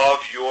of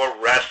your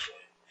wrestling.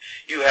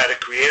 You had to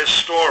create a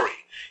story.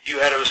 You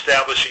had to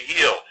establish a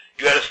heel.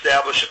 You had to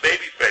establish a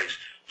baby face.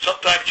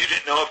 Sometimes you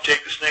didn't know if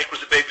Jake the Snake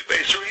was a baby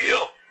face or a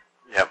heel.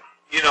 Yep.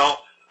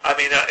 I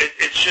mean,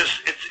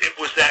 it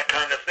was that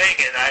kind of thing,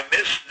 and I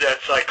miss that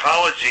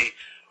psychology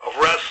of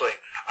wrestling.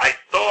 I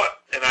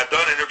thought, and I've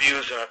done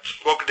interviews and I've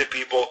spoken to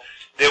people,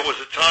 there was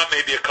a time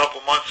maybe a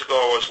couple months ago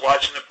I was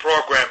watching the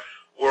program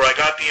where I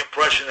got the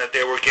impression that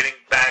they were getting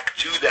back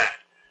to that.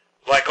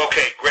 Like,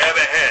 okay, grab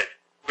a head,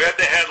 grab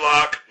the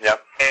headlock,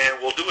 yep, and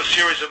we'll do a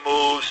series of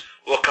moves.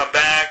 We'll come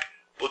back.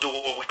 We'll do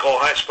what we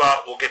call high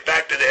spot. We'll get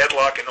back to the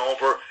headlock and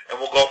over, and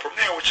we'll go from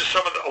there, which is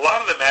a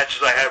lot of the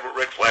matches I had with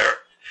Ric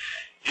Flair.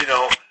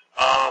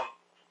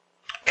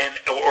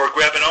 Or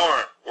grab an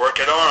arm, work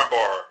an arm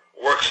bar,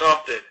 work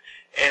something.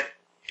 And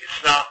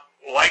it's not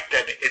like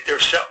that.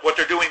 What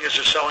they're doing is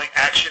they're selling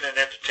action and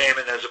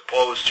entertainment as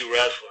opposed to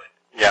wrestling.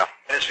 Yeah.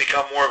 And it's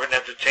become more of an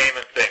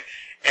entertainment thing.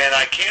 And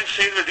I can't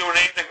say they're doing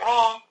anything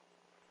wrong.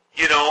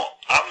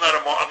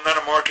 I'm not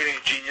a marketing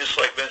genius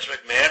like Vince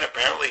McMahon.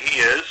 Apparently he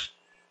is.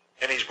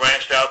 And he's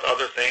branched out to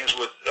other things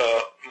with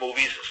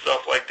movies and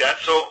stuff like that.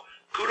 So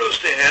kudos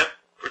to him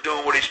for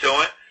doing what he's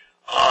doing.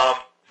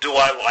 Do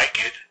I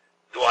like it?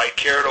 Do I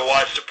care to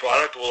watch the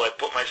product? Will I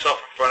put myself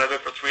in front of it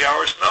for 3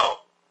 hours? No.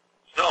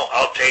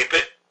 I'll tape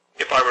it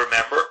if I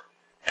remember,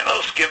 and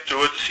I'll skim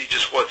through it to see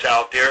just what's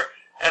out there,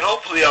 and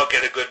hopefully I'll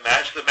get a good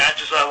match. The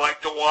matches I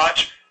like to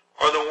watch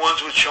are the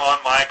ones with Shawn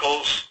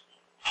Michaels,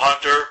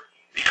 Hunter,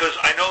 because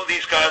I know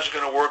these guys are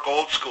going to work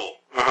old school.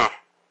 Uh-huh.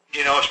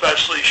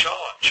 Especially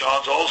Shawn.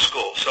 Shawn's old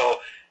school. So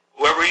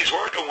whoever he's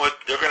working with,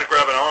 they're going to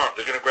grab an arm,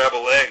 they're going to grab a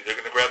leg, they're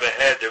going to grab a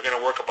head, they're going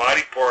to work a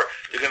body part,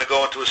 they're going to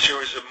go into a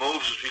series of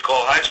moves, which we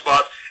call high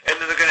spots, and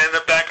then they're going to end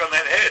up back on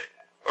that head,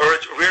 or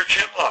it's rear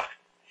chin lock.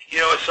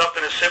 It's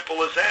something as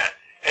simple as that.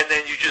 And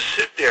then you just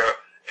sit there,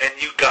 and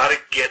you got to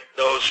get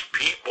those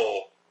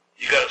people,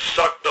 you got to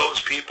suck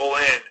those people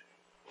in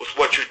with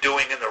what you're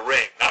doing in the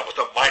ring, not with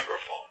a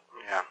microphone.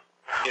 Yeah.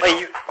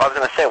 I was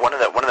going to say, one of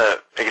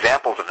the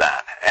examples of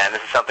that, and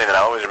this is something that I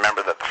always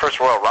remember, that the first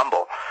Royal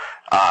Rumble,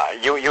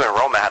 you and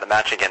Roma had a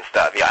match against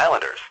the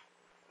Islanders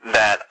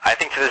that I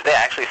think to this day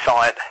I actually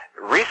saw it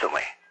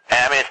recently. And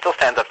I mean, it still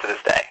stands up to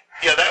this day.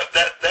 Yeah,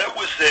 that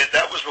was it.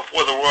 That was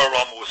before the Royal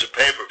Rumble was a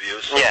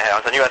pay-per-view. So yeah,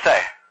 it was on USA.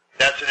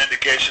 That's an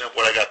indication of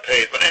what I got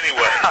paid. But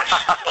anyway,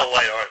 it's a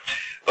lighthearted.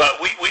 But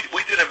we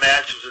did a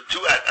match. It was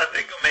I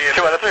think it may have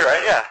 2 out of 3,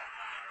 right? Yeah.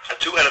 A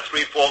 2 out of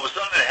 3 fall. It was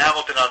done in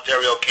Hamilton,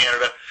 Ontario,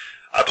 Canada.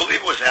 I believe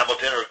it was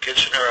Hamilton or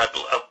Kitchener. I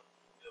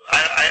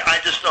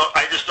just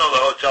know the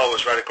hotel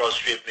was right across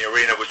the street from the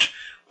arena, which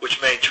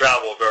which made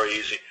travel very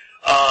easy.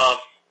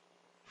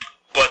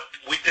 But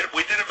we did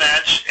a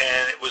match,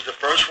 and it was the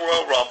first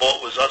Royal Rumble.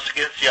 It was us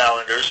against the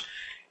Islanders,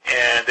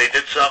 and they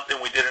did something.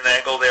 We did an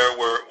angle there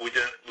where we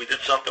did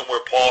something where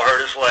Paul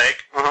hurt his leg,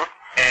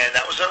 and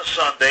that was on a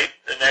Sunday.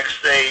 The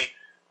next day,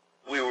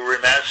 we were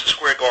in Madison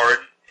Square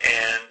Garden,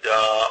 and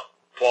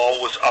Paul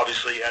was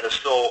obviously had to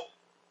still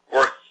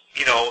work,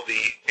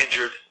 the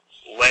injured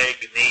leg,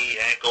 knee,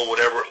 ankle,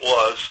 whatever it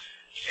was,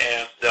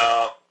 and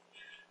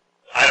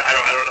I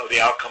don't know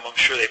the outcome. I'm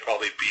sure they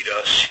probably beat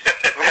us.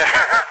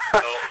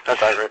 That's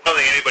right. I don't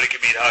think anybody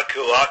can beat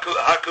Haku.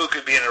 Haku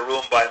could be in a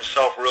room by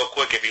himself real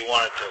quick if he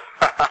wanted to.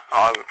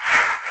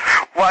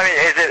 Well, I mean,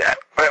 is it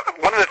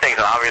one of the things?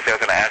 And obviously, I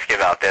was going to ask you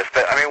about this,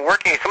 but I mean,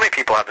 so many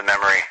people have the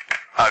memory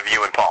of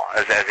you and Paul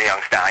as the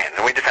Young Stallions,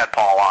 and we just had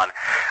Paul on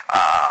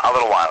a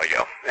little while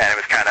ago, and it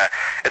was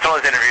it's one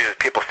of those interviews that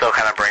people still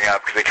kind of bring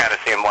up because it kind of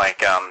seemed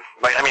like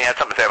he had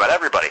something to say about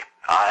everybody,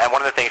 and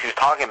one of the things he was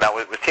talking about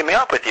was teaming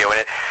up with you,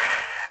 and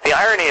the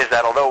irony is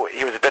that although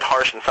he was a bit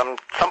harsh in some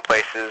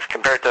places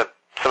compared to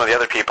some of the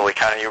other people, you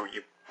were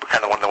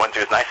kind of one of the ones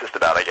he was nicest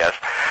about, I guess.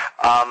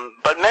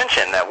 But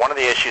mentioned that one of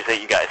the issues that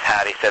you guys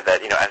had, he said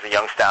that, as the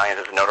Young Stallions,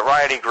 as the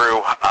notoriety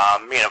grew,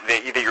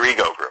 your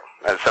ego grew,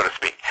 so to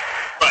speak.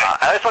 Right.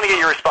 I just want to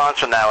get your response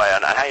from that way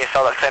on how you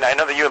felt. I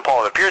know that you and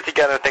Paul have appeared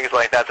together and things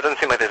like that, so it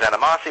doesn't seem like there's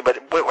animosity, but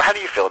how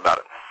do you feel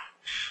about it?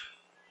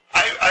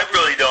 I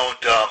really don't.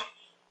 I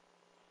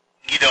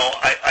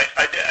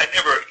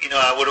never.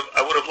 I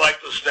would have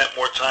liked to have spent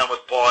more time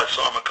with Paul. I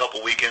saw him a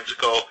couple weekends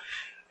ago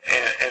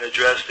and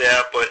addressed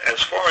that. But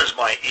as far as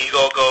my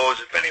ego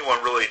goes, if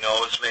anyone really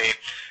knows me,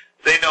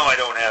 they know I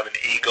don't have an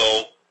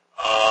ego.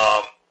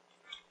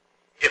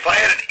 If I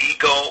had an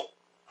ego,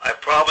 I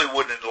probably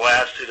wouldn't have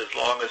lasted as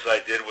long as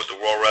I did with the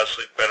World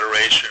Wrestling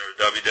Federation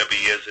or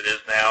WWE as it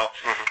is now,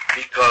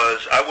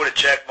 because I would have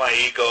checked my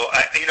ego.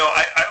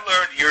 I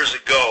learned years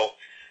ago,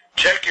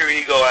 check your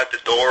ego at the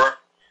door,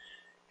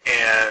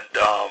 and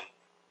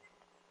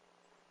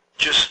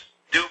just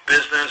do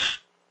business.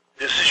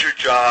 This is your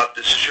job.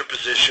 This is your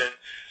position.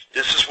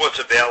 This is what's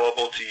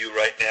available to you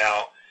right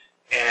now,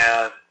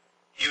 and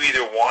you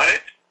either want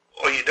it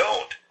or you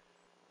don't.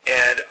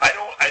 And I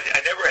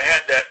never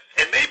had that,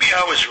 and maybe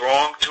I was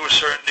wrong to a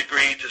certain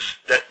degree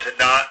to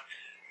not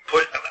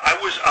put.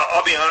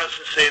 I'll be honest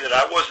and say that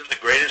I wasn't the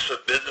greatest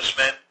of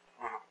businessmen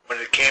when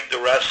it came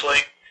to wrestling,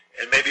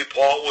 and maybe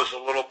Paul was a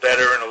little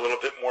better and a little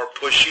bit more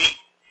pushy,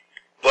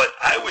 but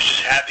I was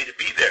just happy to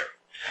be there.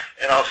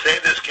 And I'll say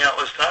this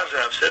countless times,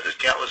 and I've said this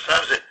countless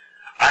times, that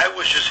I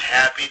was just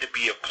happy to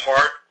be a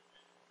part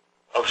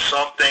of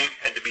something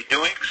and to be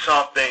doing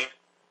something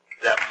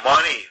that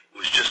money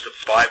was just a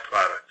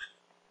byproduct.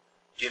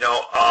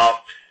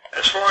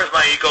 As far as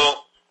my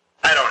ego,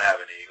 I don't have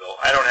an ego.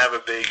 I don't have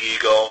a big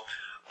ego.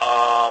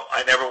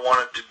 I never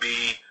wanted to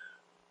be.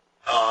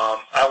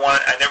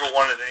 I never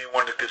wanted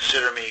anyone to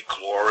consider me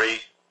glory.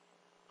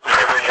 I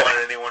never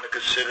wanted anyone to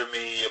consider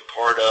me a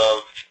part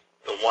of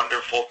the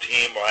wonderful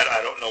team, or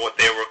I don't know what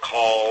they were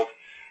called.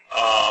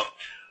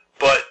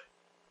 But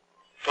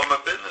from a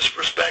business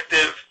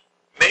perspective,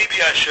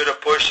 maybe I should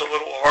have pushed a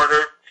little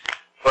harder.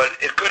 But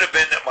it could have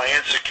been that my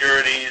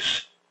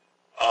insecurities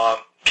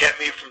kept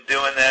me from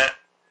doing that.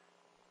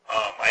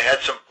 I had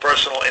some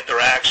personal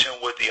interaction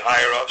with the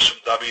higher-ups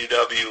from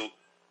WWF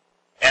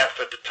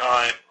at the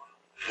time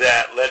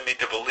that led me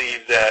to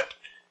believe that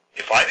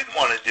if I didn't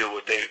want to do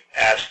what they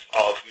asked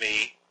of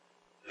me,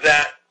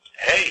 that,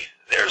 hey,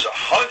 there's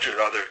 100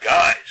 other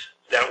guys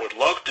that would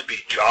love to be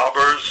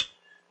jobbers,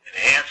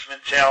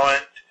 enhancement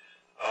talent,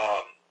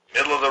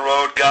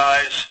 middle-of-the-road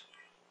guys.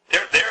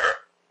 They're there.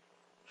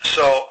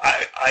 So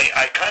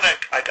I kind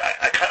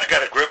of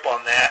got a grip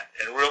on that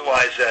and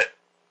realized that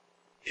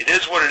it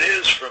is what it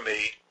is for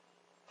me.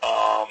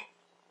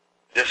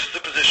 This is the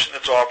position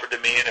that's offered to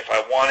me, and if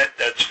I want it,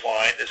 that's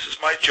fine. This is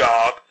my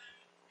job.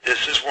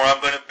 This is where I'm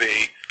going to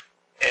be,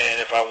 and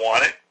if I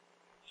want it,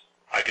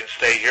 I can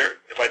stay here.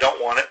 If I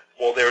don't want it,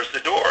 well, there's the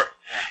door.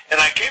 And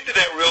I came to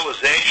that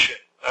realization.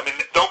 I mean,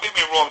 don't get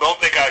me wrong. Don't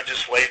think I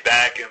just laid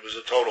back and was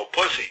a total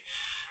pussy.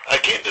 I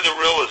came to the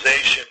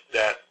realization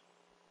that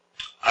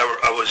I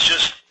was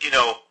just,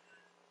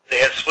 they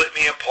had split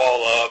me and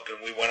Paul up, and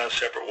we went our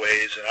separate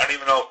ways. And I don't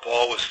even know if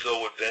Paul was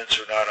still with Vince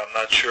or not. I'm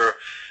not sure.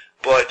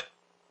 But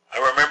I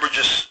remember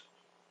just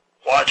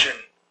watching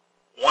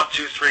 1,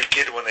 2, 3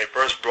 Kid when they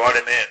first brought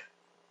him in.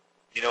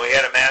 He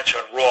had a match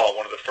on Raw,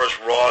 one of the first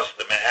Raws at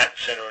the Manhattan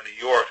Center in New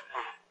York.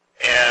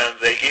 And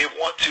they gave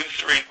 1, 2,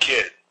 3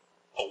 Kid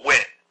a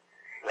win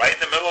right in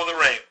the middle of the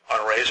ring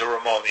on Razor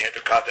Ramon, the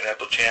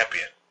Intercontinental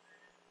Champion.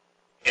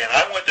 And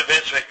I went to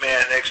Vince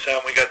McMahon next time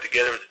we got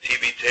together at the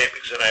TV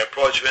tapings, and I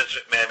approached Vince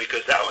McMahon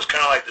because that was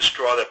kind of like the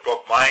straw that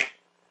broke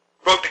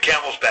the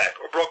camel's back,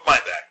 or broke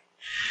my back.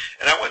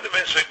 And I went to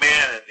Vince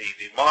McMahon, and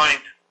the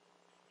mind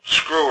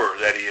screwer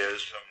that he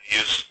is,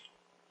 use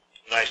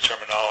nice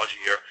terminology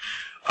here.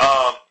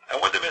 I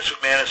went to Vince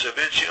McMahon and said,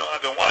 Vince,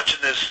 I've been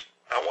watching this.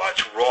 I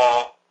watch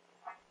Raw,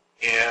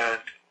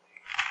 and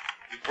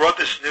you brought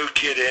this new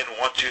kid in,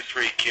 1, 2,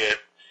 3 Kid,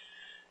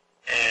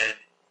 and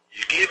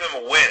You gave him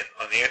a win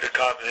on the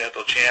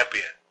Intercontinental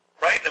Champion,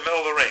 right in the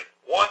middle of the ring.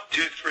 1,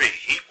 2, 3.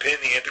 He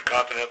pinned the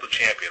Intercontinental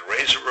Champion,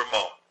 Razor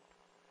Ramon.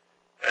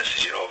 I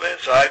said, you know,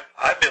 Vince,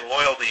 I've been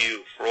loyal to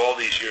you for all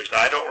these years.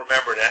 Now, I don't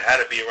remember, that had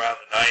to be around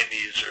the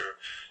 90s or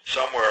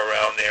somewhere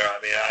around there.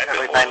 I mean, I've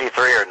been like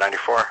 93 or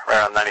 94,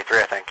 right around 93,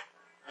 I think.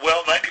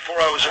 Well,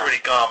 94 I was already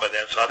gone by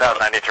then, so I thought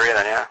 93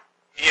 then, yeah.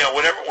 Yeah,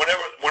 whenever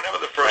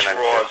the first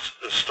Raws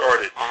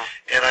started.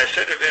 And I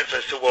said to Vince,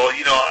 I said, well,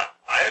 you know,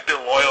 I have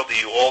been loyal to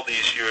you all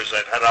these years.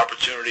 I've had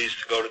opportunities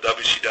to go to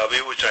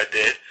WCW, which I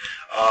did.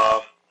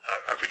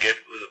 I forget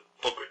who the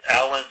booker,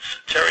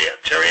 Terry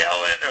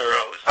Allen,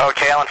 or...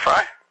 K. Allen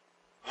Fry?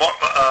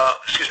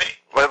 Excuse me?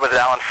 Was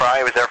it Allen Fry?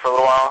 He was there for a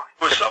little while?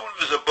 It was someone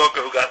who was a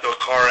booker who got into a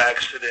car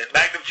accident.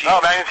 Magnum T. Oh,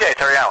 Magnum T.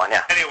 Terry Allen,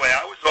 yeah. Anyway,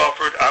 I was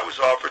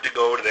offered to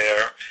go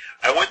there.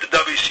 I went to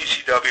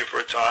WCCW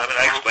for a time, and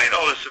I explained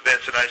all this to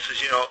Vince, and I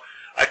says, you know,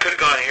 I could have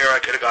gone here, I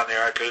could have gone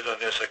there, I could have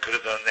done this, I could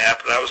have done that,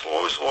 but I was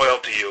always loyal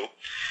to you.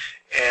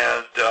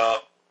 And,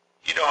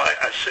 you know,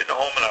 I'm sitting at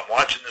home, and I'm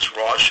watching this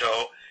Raw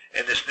show,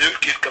 and this new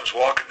kid comes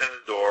walking in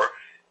the door,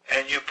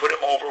 and you put him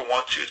over 1,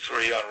 2,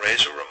 3 on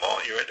Razor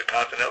Ramon. You're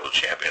Intercontinental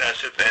Champion. I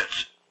said,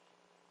 Vince,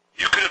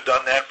 you could have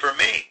done that for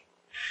me.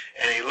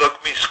 And he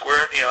looked me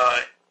square in the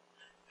eye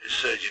and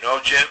said, you know,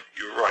 Jim,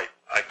 you're right.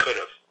 I could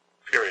have,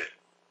 period.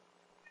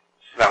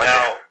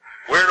 Now,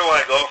 where do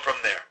I go from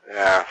there?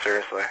 Yeah,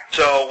 seriously.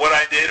 So what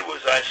I did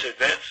was I said,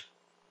 Vince,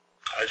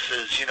 I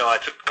says, you know, I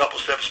took a couple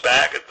steps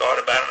back and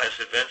thought about it, and I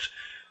said, Vince,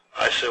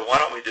 I said, why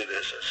don't we do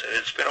this? I said,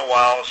 it's been a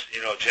while.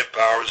 You know, Jim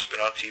Powers has been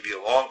on TV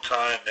a long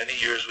time, many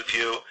years with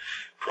you,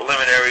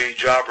 preliminary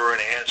jobber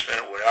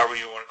enhancement, whatever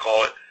you want to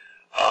call it.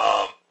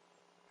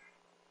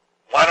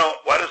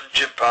 Why doesn't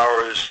Jim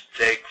Powers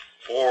take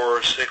 4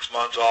 or 6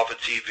 months off of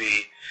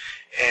TV,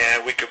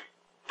 and we could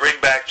bring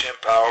back Jim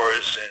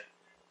Powers and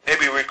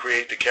maybe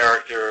recreate the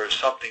character,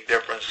 something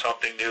different,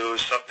 something new,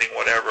 something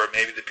whatever,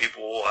 maybe the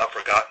people will have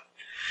forgotten,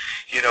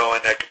 you know,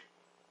 and that could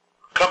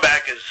come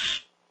back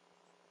as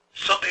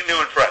something new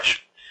and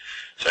fresh.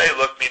 So he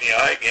looked me in the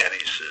eye again.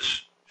 He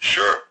says,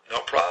 sure, no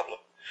problem.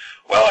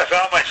 Well, I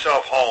found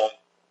myself home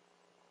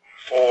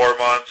 4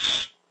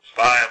 months,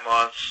 5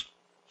 months,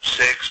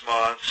 6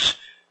 months,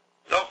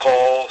 no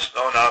calls,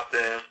 no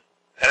nothing.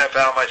 And I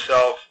found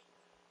myself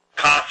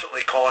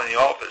constantly calling the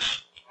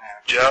office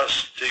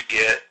just to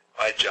get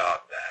my job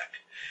back,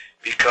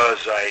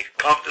 because I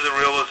come to the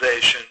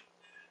realization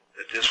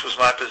that this was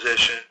my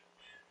position,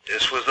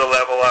 this was the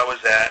level I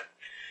was at,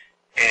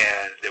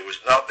 and there was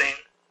nothing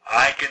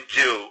I can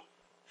do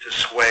to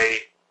sway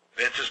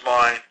Vince's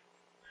mind,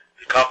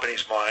 the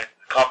company's mind,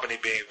 the company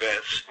being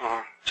Vince.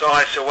 So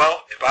I said,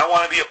 well, if I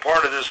want to be a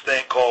part of this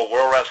thing called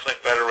World Wrestling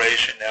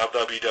Federation, now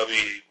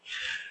WWE,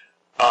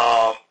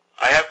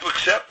 I have to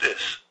accept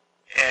this.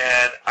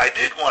 And I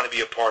did want to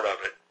be a part of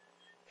it.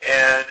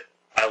 And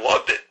I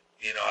loved it.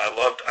 You know,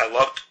 I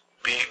loved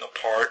being a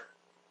part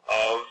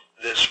of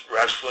this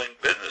wrestling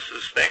business,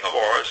 this thing of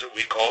ours that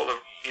we call the,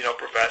 you know,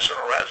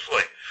 professional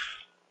wrestling.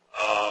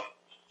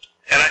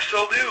 And I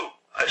still do.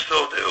 I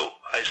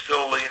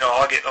still, you know,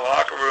 I'll get in the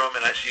locker room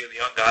and I see the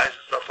young guys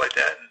and stuff like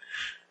that, and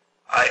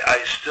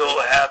I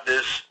still have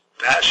this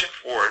passion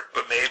for it.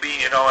 But maybe,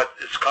 you know,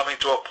 it's coming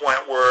to a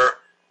point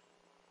where,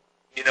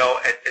 you know,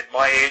 at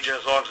my age and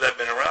as long as I've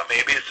been around,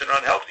 maybe it's an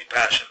unhealthy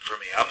passion for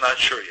me. I'm not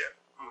sure yet.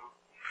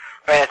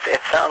 I mean,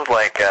 it sounds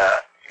like,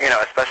 you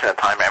know, especially in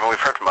the time, I mean, we've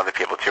heard from other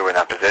people, too, in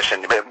that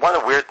position, but one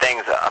of the weird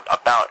things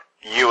about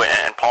you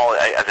and Paul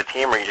as a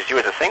team, or just you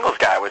as a singles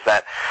guy, was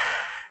that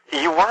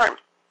you weren't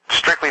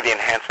strictly the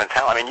enhancement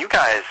talent. I mean, you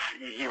guys,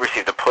 you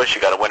received a push,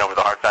 you got a win over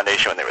the Hart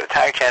Foundation when they were the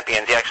tag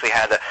champions, you actually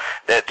had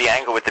the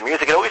angle with the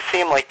music. It always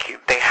seemed like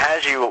they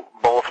had you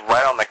both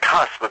right on the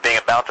cusp of being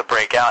about to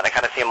break out, and it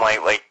kind of seemed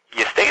like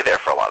you stayed there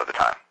for a lot of the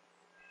time.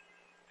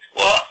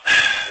 Well,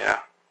 yeah.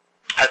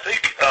 I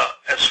think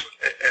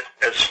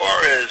as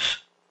far as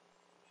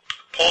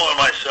Paul and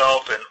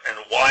myself and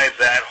why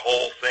that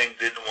whole thing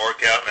didn't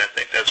work out, and I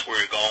think that's where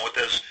you're going with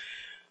this.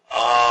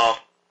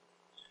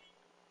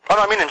 Oh,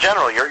 no, I mean, in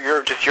general,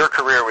 your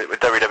career with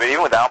WWE,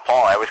 even without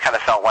Paul, I always kind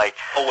of felt like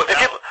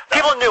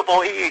people knew,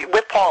 well,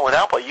 with Paul and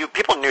without Paul,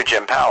 people knew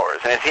Jim Powers,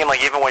 and it seemed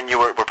like even when you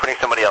were putting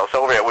somebody else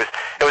over, it was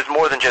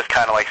more than just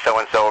kind of like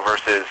so-and-so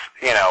versus,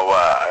 you know,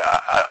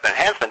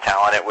 enhancement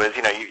talent. It was,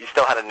 you know, you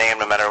still had a name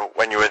no matter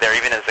when you were there,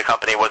 even as the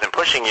company wasn't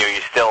pushing you,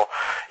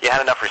 you had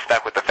enough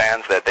respect with the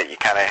fans that you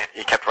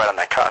kept right on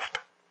that cusp.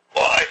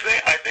 Well, I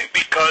think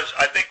because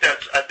I think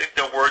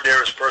the word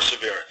there is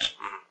perseverance.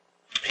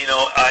 You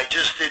know, I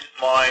just didn't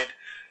mind,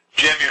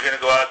 Jim, you're going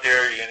to go out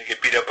there, you're going to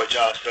get beat up by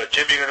John Studd.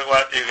 Jim, you're going to go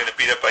out there, you're going to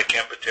beat up by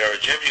Ken Patera.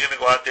 Jim, you're going to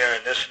go out there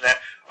and this and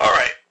that. All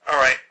right. I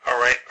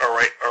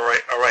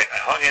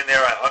hung in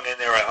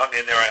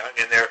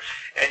there.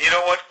 And you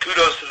know what?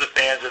 Kudos to the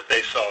fans that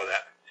they saw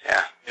that.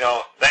 Yeah. You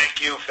know, thank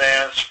you,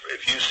 fans,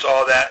 if you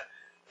saw that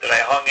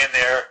I hung in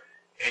there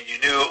and you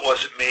knew it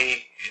wasn't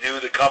me. You knew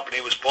the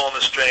company was pulling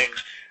the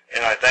strings,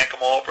 and I thank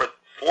them all for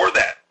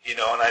that. You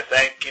know, and I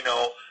thank, you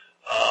know,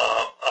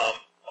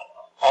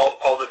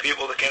 all the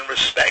people that can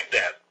respect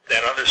that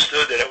that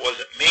understood that it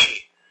wasn't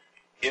me.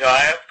 You know,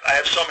 I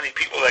have so many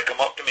people that come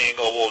up to me and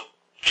go, well,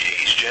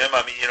 geez, Jim,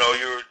 I mean, you know,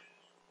 you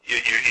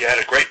had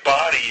a great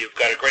body, you've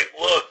got a great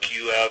look,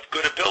 you have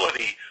good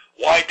ability.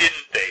 Why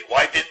didn't they?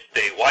 Why didn't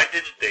they? Why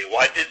didn't they?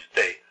 Why didn't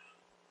they?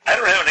 I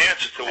don't have an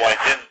answer to why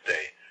didn't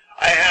they.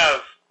 I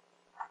have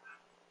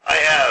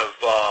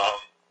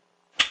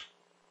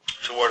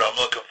what's the word I'm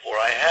looking for?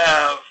 I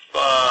have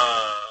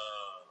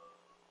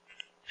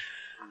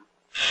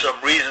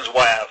some reasons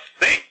why I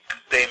think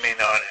they may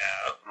not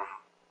have,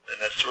 and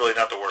that's really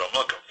not the word I'm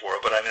looking for.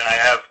 But I mean, I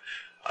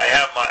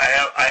have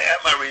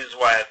my reasons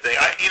why I think.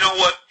 You know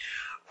what?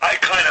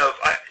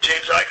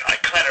 James, I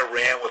kind of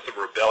ran with the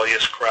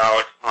rebellious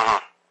crowd.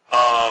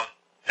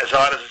 As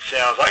odd as it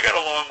sounds, I got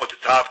along with the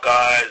top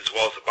guys as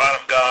well as the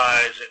bottom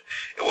guys, and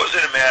it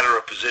wasn't a matter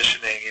of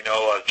positioning. You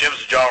know,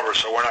 Jim's a jobber,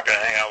 so we're not going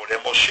to hang out with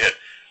him. Well, shit,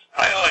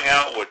 I hung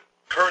out with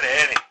Curt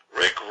Hennig,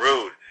 Rick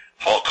Rude,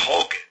 Hulk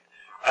Hogan.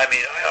 I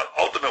mean,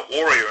 Ultimate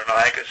Warrior, and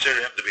I consider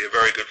him to be a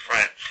very good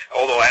friend.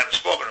 Although I haven't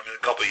spoken to him in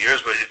a couple of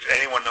years, but if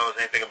anyone knows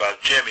anything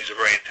about Jim, he's a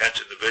very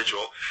intense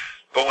individual.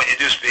 But when you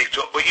do speak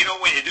to him, but you know,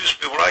 when you do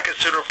speak, what I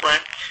consider a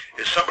friend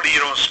is somebody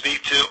you don't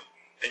speak to,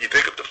 and you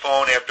pick up the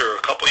phone after a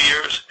couple of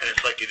years, and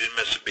it's like you didn't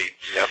miss a beat.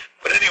 Yep.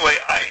 But anyway,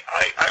 I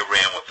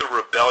ran with the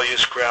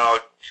rebellious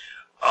crowd,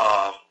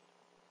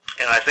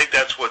 and I think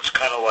that's what's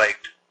kind of like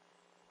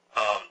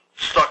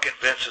stuck in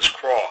Vince's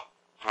craw.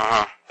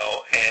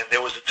 And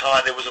there was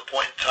a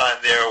point in time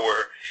there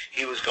where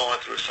he was going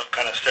through some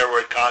kind of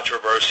steroid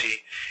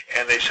controversy,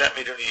 and they sent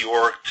me to New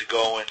York to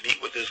go and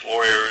meet with his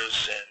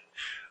lawyers, and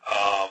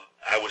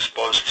I was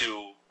supposed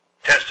to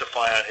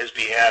testify on his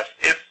behalf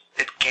if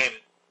it came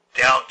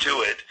down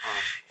to it,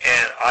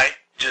 and I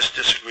just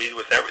disagreed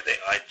with everything.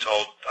 I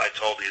told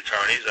the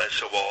attorneys, I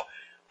said, well,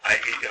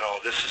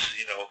 this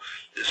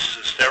is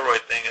a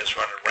steroid thing that's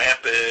running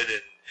rampant,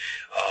 and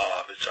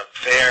it's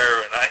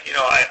unfair, and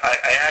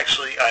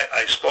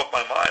I spoke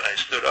my mind. I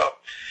stood up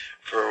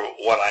for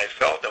what I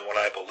felt and what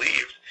I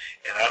believed,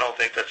 and I don't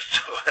think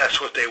that's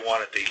what they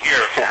wanted to hear.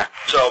 Yeah.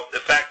 So the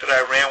fact that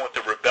I ran with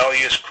the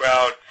rebellious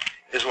crowd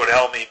is what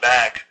held me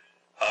back.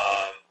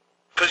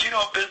 Because, you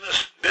know,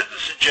 business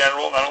in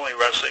general, not only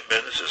wrestling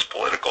business, is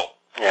political.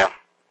 Yeah.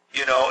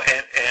 You know,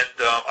 and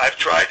I've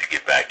tried to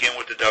get back in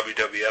with the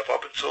WWF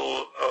up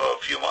until a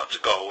few months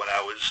ago when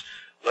I was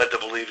led to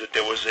believe that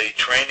there was a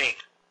training,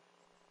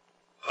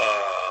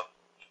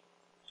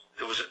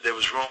 there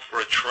was room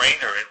for a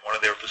trainer in one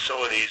of their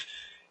facilities,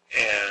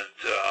 and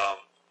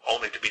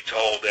only to be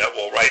told that,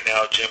 well, right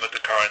now, Jim, at the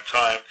current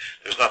time,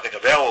 there's nothing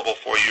available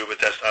for you, but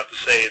that's not to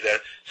say that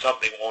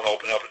something won't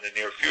open up in the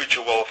near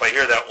future. Well, if I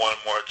hear that one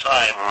more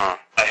time,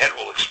 my head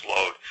will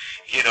explode.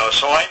 You know,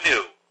 so I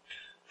knew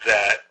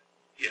that,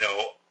 you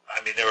know,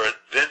 I mean,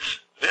 Vince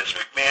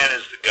McMahon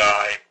is the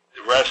guy.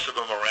 The rest of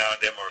them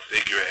around him are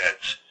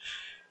figureheads.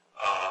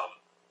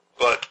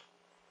 But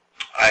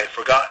I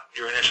forgot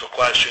your initial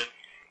question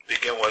to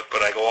begin with,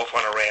 but I go off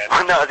on a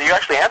rant. No, you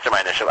actually answered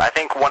my initial. I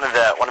think one of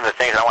the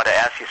things I wanted to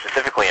ask you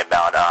specifically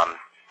about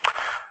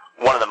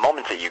one of the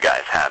moments that you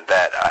guys had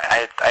that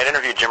I had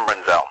interviewed Jim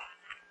Brunzell,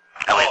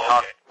 and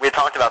we had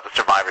talked about the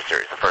Survivor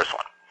Series, the first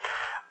one.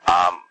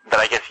 That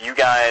I guess you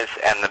guys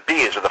and the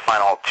Bees were the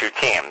final two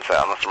teams,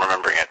 unless I'm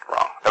remembering it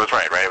wrong. That was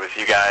right? It was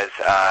you guys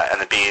and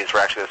the Bees were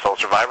actually the sole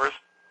survivors?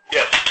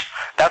 Yes.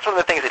 That's one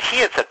of the things that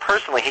he had said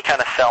personally. He kind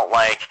of felt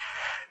like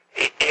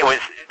it was,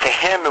 to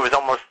him, it was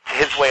almost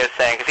his way of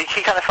saying, because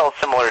he kind of felt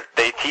similar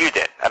to you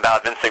did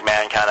about Vince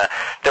McMahon. Kind of,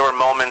 there were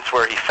moments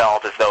where he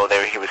felt as though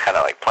he was kind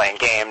of like playing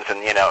games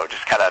and, you know,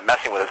 just kind of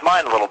messing with his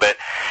mind a little bit.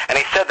 And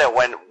he said that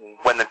when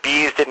the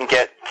Bees didn't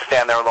get to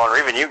stand there alone, or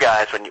even you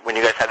guys, when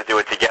you guys had to do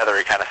it together,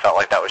 he kind of felt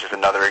like that was just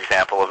another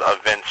example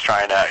of Vince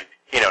trying to,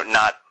 you know,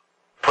 not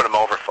put him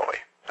over fully.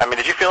 I mean,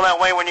 did you feel that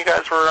way when you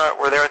guys were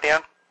there at the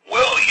end?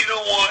 Well, you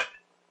know what?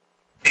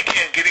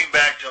 Again, getting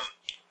back to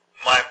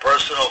my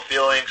personal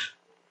feelings,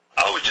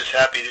 I was just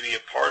happy to be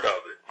a part of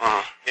it.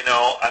 You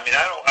know, I mean,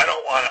 I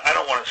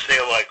don't want to say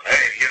like,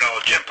 hey, you know,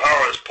 Jim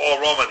Powers, Paul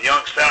Roma, the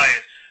Young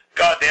Stallions.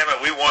 God damn it,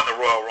 we won the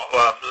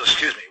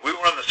we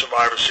won the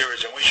Survivor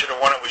Series, and we should have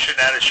won it. We shouldn't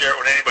have had to share it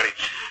with anybody.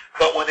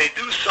 But when they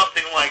do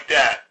something like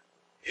that,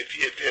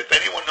 if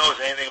anyone knows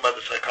anything about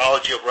the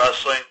psychology of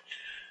wrestling,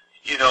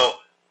 you know,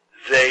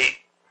 they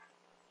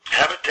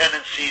have a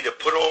tendency to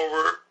put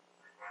over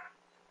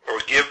or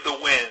give the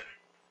win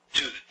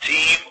to the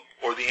team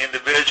or the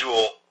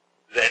individual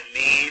that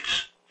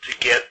needs to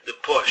get the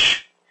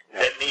push,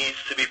 that needs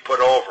to be put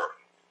over.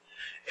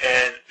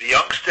 And the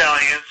Young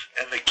Stallions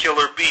and the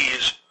Killer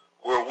Bees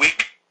were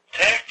weak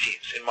tag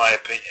teams, in my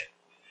opinion.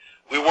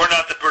 We were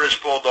not the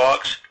British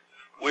Bulldogs.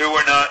 We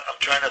were not, I'm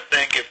trying to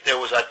think if there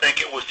was, I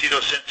think it was Tito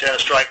Santana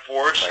Strike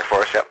Force. Strike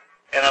Force, yep.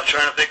 And I'm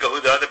trying to think of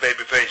who the other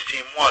babyface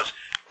team was.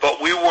 But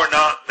we were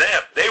not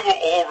them. They were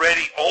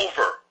already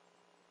over.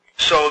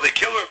 So the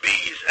Killer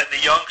Bees and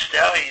the Young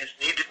Stallions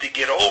needed to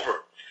get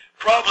over,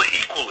 probably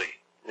equally.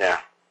 Yeah.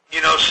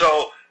 You know,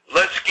 so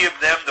let's give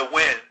them the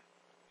win.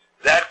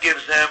 That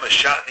gives them a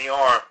shot in the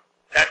arm.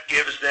 That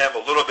gives them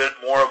a little bit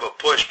more of a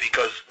push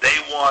because they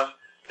won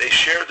they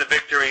shared the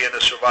victory in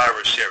the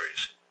Survivor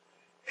Series.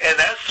 And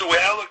that's the way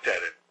I looked at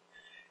it.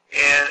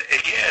 And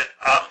again,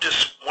 I'm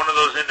just one of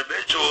those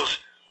individuals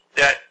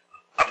that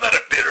I'm not a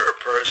bitter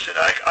person.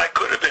 I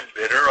could have been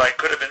bitter.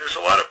 There's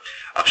a lot of,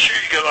 I'm sure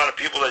you get a lot of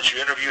people that you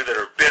interview that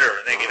are bitter,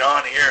 and they get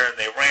on here and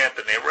they rant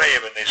and they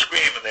rave and they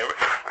scream and they,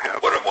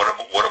 what am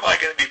I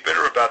going to be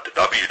bitter about? The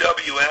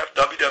WWF,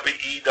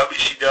 WWE,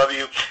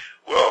 WCW,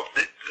 well,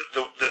 the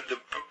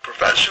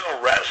professional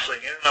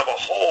wrestling in and of a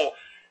whole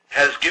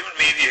has given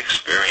me the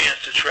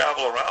experience to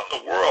travel around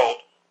the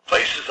world,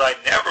 places I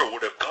never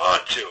would have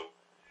gone to,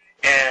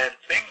 and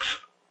things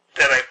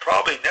that I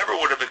probably never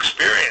would have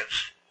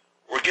experienced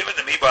were given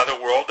to me by the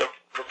world of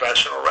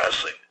professional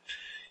wrestling.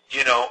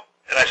 You know,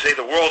 and I say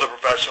the world of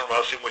professional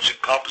wrestling, which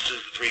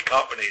encompasses the three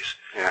companies.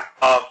 Yeah.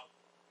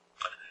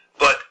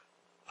 But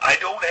I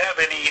don't have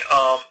any,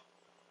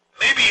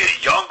 maybe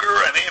younger,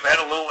 I may have had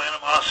a little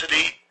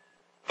animosity,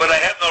 but I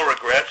have no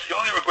regrets. The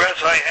only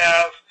regrets I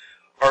have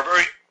are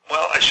very,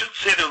 well, I shouldn't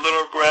say they're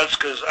little regrets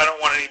because I don't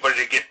want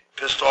anybody to get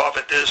pissed off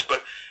at this,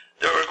 but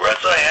the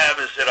regrets I have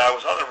is that I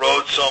was on the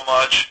road so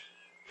much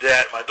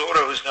that my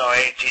daughter, who's now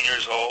 18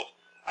 years old,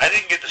 I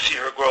didn't get to see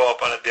her grow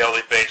up on a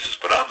daily basis,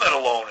 but I'm not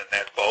alone in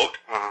that boat.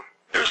 Uh-huh.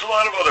 There's a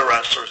lot of other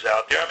wrestlers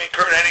out there. I mean,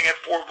 Curt Hennig had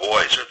 4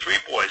 boys or 3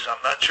 boys,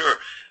 I'm not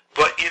sure.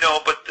 But, you know,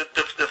 but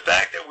the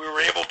fact that we were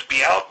able to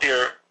be out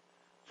there,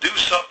 do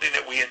something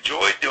that we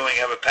enjoyed doing,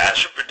 have a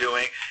passion for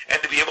doing,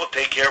 and to be able to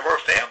take care of our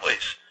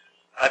families.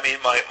 I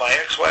mean, my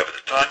ex-wife at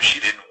the time,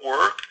 she didn't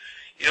work.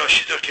 You know,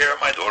 she took care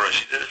of my daughter.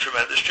 She did a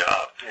tremendous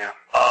job. Yeah.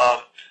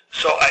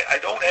 So I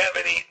don't have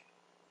any,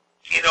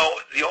 you know,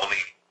 the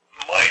only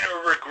minor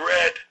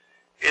regret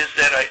is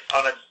that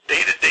on a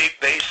day-to-day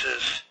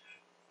basis,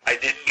 I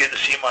didn't get to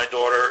see my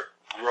daughter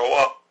grow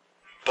up.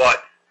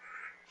 But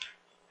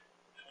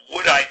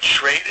would I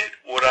trade it?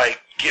 Would I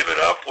give it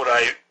up? Would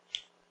I?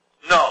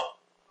 No,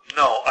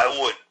 I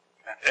wouldn't.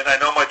 And I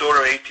know my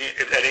daughter at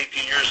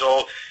 18 years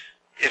old,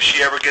 if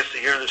she ever gets to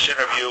hear this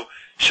interview,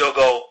 she'll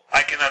go,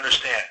 I can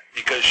understand,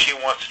 because she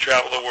wants to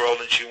travel the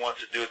world and she wants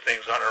to do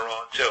things on her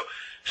own too.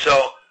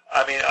 So,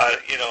 I mean,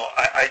 you know,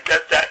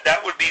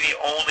 that would be the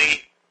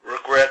only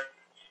regret,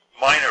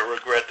 minor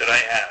regret that I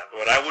have.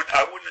 But I wouldn't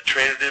have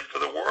traded it for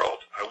the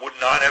world. I would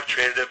not have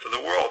traded it for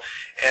the world.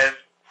 And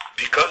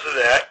because of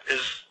that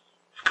is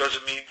because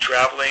of me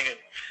traveling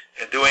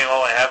and doing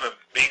all I have and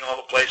being all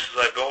the places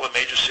I go, all the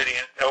major cities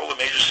in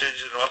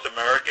North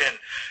America and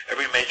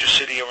every major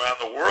city around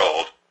the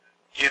world.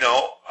 You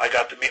know, I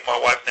got to meet my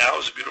wife now,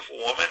 who's a beautiful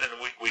woman, and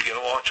we get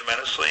along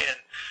tremendously. And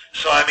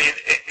so, I mean,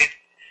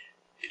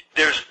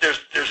 there's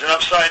an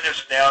upside and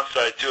there's a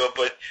downside to it.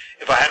 But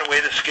if I had to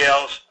weigh the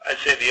scales, I'd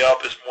say the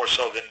up is more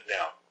so than the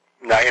down.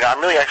 No, you know,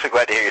 I'm really actually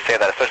glad to hear you say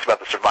that, especially about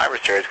the Survivor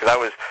Series, because I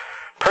was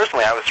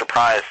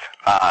surprised,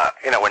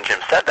 you know, when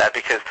Jim said that,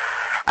 because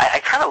I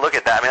kind of look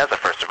at that. I mean, that's the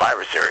first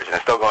Survivor Series, and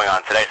it's still going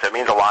on today, so it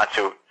means a lot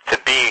to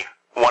be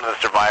one of the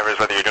survivors,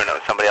 whether you're doing it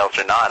with somebody else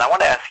or not. And I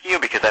want to ask you,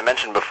 because I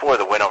mentioned before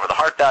the win over the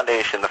Hart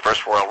Foundation, the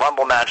first Royal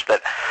Rumble match,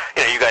 that,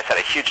 you know, you guys had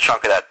a huge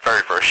chunk of that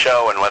very first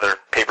show, and whether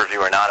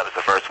pay-per-view or not, it was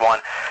the first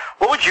one.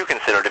 What would you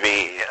consider to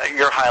be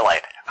your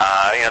highlight?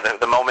 You know,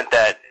 the moment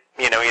that,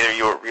 you know, either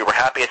you were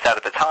happiest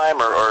at the time,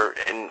 or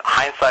in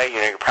hindsight, you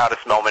know, your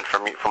proudest moment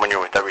from when you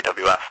were with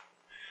WWF?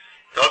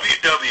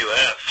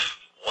 WWF,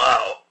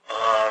 wow.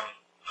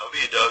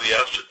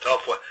 WWF's a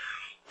tough one.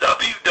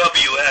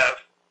 WWF,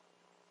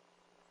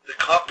 the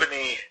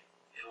company,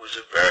 it was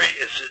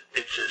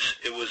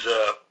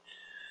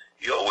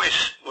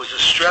a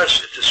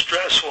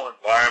stressful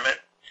environment.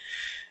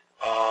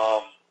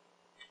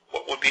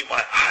 What would be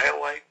my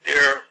highlight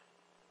there?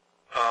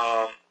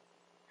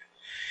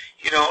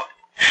 You know,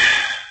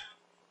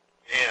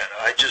 man,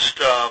 I just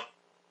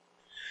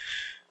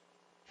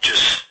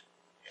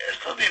it has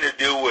nothing to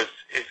do with,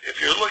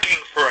 if you're looking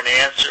for an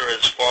answer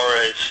as far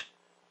as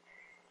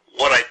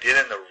what I did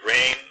in the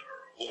ring,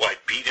 or who I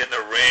beat in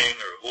the ring,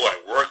 or who I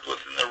worked with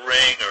in the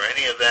ring, or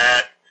any of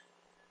that,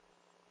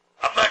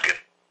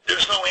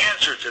 there's no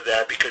answer to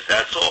that, because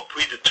that's all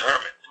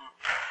predetermined.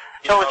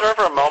 So was there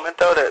ever a moment,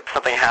 though, that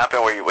something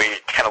happened where you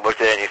kind of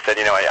looked at it and you said,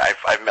 you know,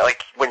 I've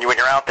like when you're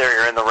out there,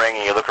 you're in the ring,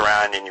 and you look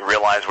around and you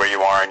realize where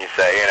you are, and you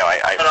say, you know,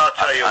 I'll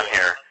tell you I'm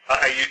here.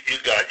 You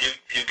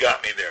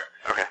got me there.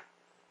 Okay.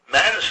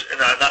 Madison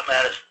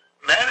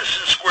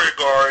Square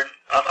Garden.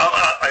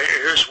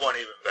 Here's one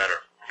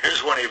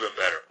even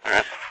better. All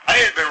right. I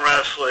had been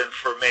wrestling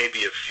for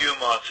maybe a few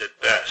months at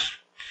best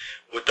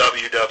with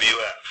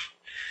WWF,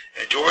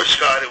 and George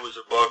Scott, who was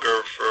a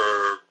booker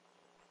for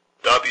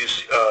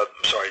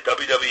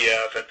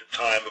WWF at the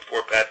time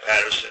before Pat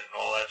Patterson and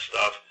all that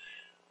stuff,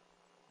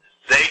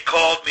 they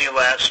called me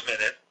last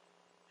minute,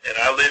 and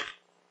I live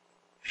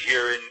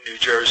here in New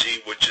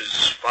Jersey, which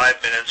is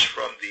 5 minutes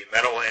from the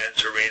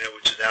Meadowlands Arena,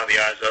 which is now the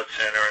Izod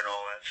Center and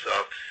all that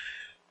stuff.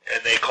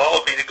 And they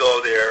called me to go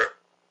there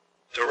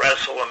to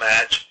wrestle a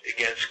match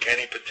against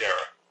Kenny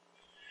Patera.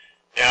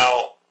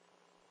 Now,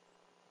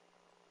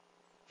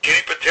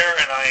 Kenny Patera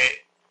and I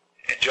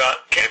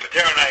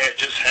had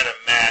just had a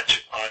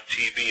match on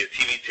TV, a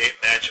TV tape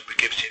match in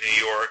Poughkeepsie,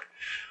 New York,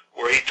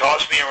 where he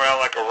tossed me around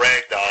like a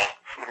rag doll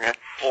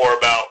for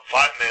about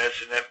 5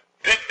 minutes and then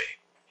pinned me.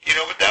 You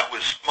know, but that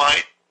was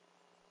my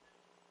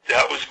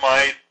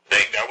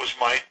thing. That was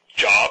my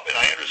job, and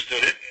I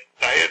understood it.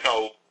 And I had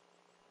no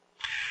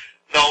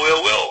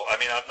ill will. I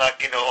mean, I'm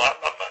not, you know,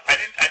 I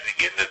didn't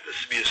get into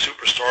this to be a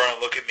superstar and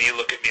look at me. I'm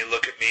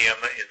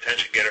the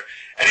attention getter.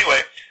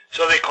 Anyway,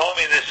 so they called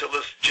me and they said,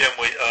 listen, Jim,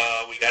 we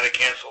got a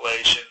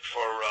cancellation for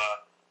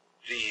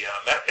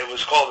it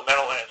was called the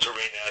Meadowlands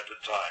Arena at the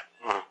time.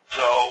 Mm-hmm.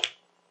 So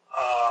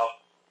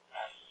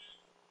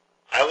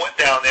I went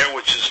down there,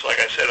 which is, like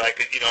I said, I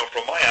could, you know,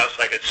 from my house,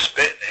 I could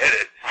spit and hit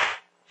it.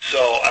 So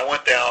I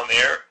went down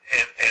there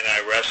and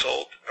I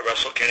wrestled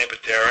Kenny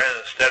Patera, and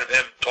instead of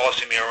him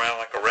tossing me around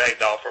like a rag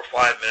doll for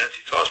 5 minutes,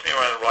 he tossed me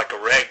around like a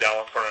rag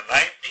doll in front of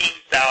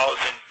 19,000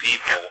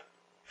 people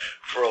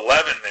for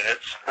 11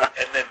 minutes,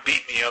 and then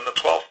beat me on the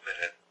 12th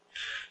minute.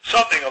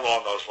 Something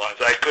along those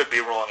lines. I could be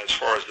wrong as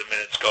far as the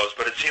minutes goes,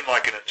 but it seemed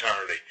like an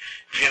eternity,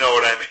 if you know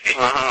what I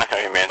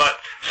mean. Amen. But,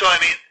 so, I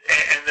mean,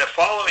 and the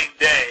following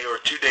day, or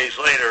 2 days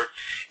later,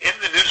 in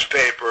the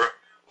newspaper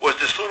was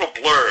this little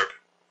blurb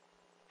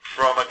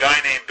from a guy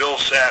named Bill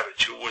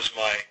Savage, who was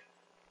my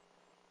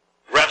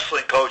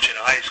wrestling coach in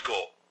high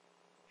school.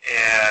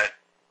 And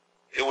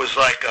it was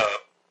like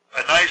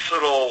a nice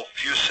little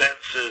few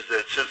sentences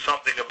that said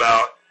something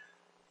about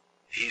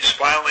he's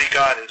finally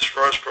got his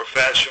first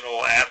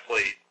professional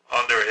athlete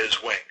under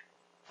his wing.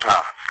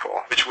 Oh,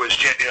 cool. Which was,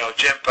 you know,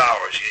 Jim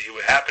Powers. He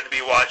would happen to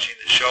be watching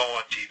the show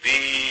on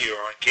TV or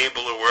on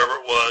cable or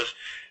wherever it was,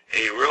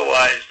 and he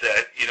realized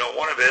that, you know,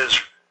 one of his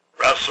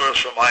wrestlers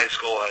from high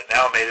school had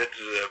now made it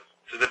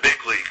to the big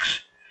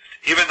leagues.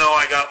 Even though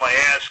I got my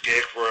ass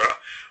kicked for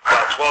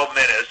about 12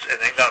 minutes and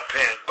then got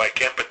pinned by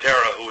Ken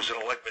Patera, who was an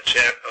Olympic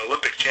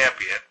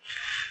champion,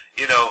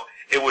 you know,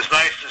 it was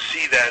nice to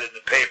see that in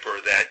the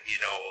paper that, you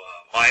know,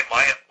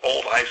 my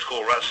old high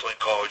school wrestling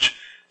coach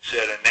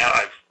said, and now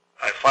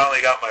I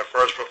finally got my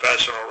first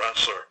professional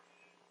wrestler,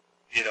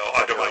 you know,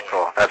 under my wing.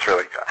 Cool. That's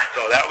really good.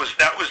 So that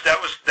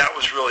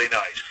was really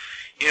nice.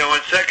 You know,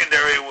 and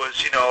secondary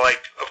was, you know,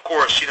 like, of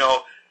course, you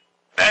know,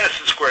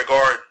 Madison Square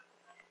Garden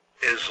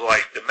is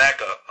like the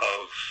mecca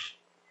of,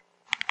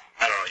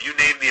 I don't know, you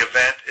name the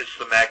event, it's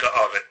the mecca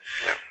of it.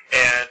 Yeah.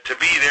 And to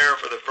be there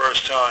for the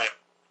first time,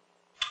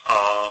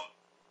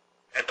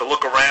 and to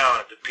look around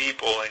at the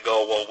people and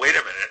go, well, wait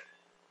a minute.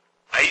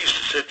 I used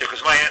to sit there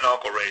because my aunt and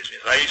uncle raised me.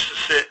 I used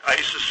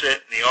to sit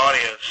in the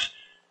audience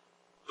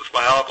with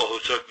my uncle, who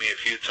took me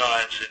a few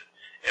times,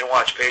 and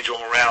watch Pedro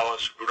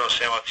Morales, Bruno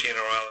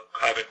Sammartino,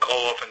 Ivan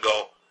Koloff, and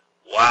go,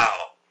 wow.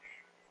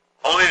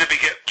 Only to be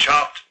get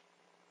chopped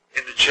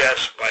in the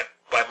chest by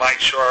Mike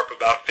Sharp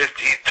about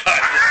 15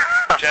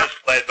 times chest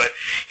blade, but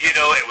you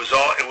know, it was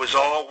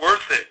all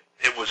worth it.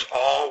 It was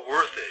all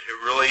worth it.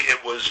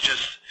 It was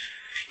just,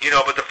 you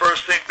know, but the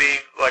first thing being,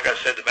 like I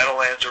said, the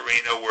Meadowlands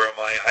Arena, where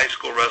my high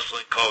school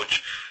wrestling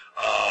coach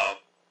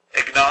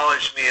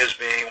acknowledged me as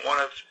being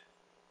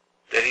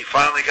that he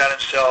finally got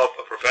himself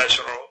a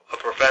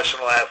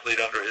professional athlete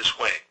under his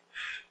wing.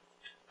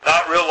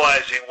 Not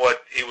realizing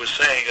what he was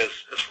saying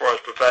as far as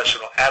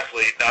professional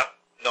athlete, not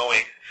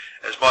knowing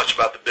as much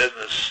about the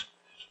business,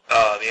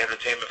 the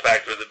entertainment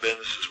factor of the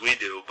business as we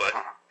do. But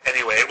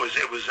anyway,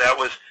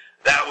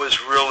 that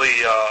was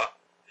really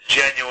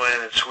genuine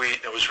and sweet,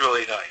 and it was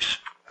really nice.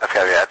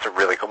 Okay, yeah, that's a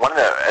really cool one.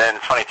 And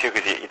it's funny too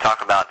because you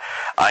talk about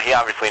he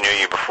obviously knew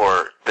you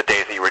before the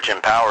days that you were Jim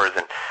Powers,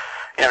 and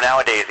you know,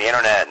 nowadays the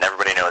internet and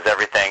everybody knows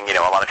everything. You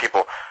know, a lot of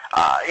people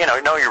you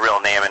know your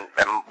real name, and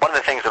one of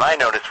the things that I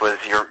noticed was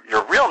your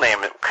real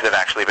name could have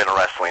actually been a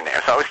wrestling name.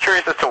 So I was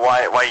curious as to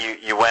why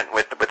you went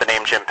with the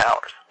name Jim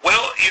Powers.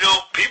 Well, you know,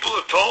 people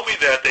have told me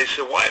that. They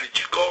said, why did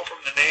you go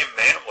from the name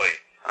Manley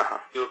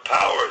to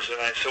Powers? And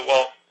I said,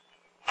 well,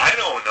 I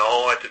don't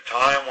know. At the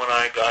time when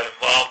I got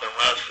involved in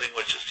wrestling,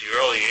 which is the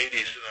early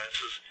 80s, and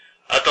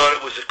I thought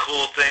it was a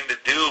cool thing to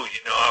do.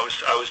 You know, I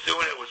was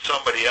doing it with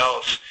somebody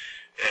else,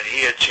 and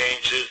he had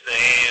changed his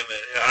name,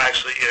 and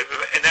actually,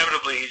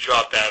 inevitably, he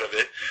dropped out of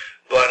it.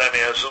 But, I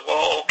mean, I said,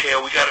 well, okay,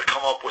 we got to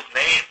come up with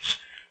names.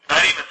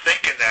 Not even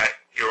thinking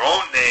that your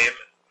own name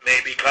may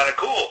be kind of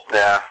cool.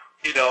 Yeah.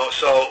 You know,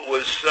 so it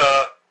was,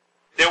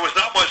 there was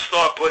not much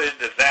thought put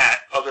into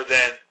that other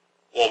than,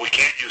 well, we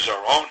can't use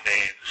our own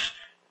names,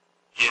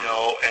 you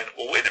know, and,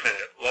 well, wait a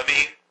minute, let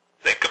me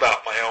think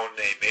about my own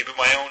name. Maybe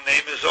my own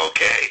name is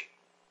okay.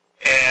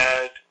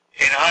 And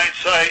in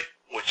hindsight,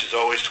 which is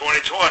always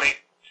 20/20,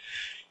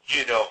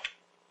 you know,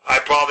 I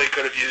probably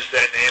could have used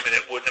that name and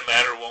it wouldn't have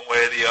mattered one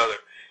way or the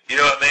other. You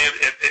know, it may have,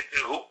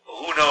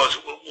 who knows?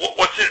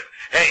 What's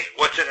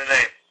in a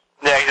name?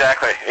 Yeah,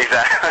 exactly.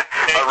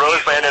 A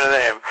rose band in a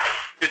name.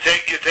 You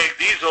take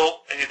Diesel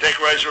and you take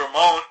Razor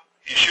Ramon.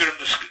 You shoot him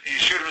to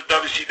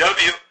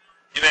WCW.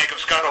 You make him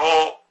Scott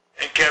Hall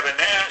and Kevin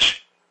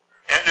Nash,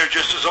 and they're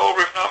just as over,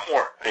 if not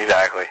more.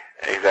 Exactly.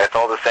 It's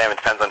all the same. It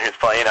depends on who's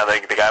playing. You know,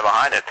 the guy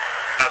behind it.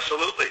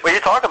 Absolutely. Well,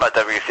 you talk about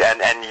WC,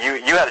 and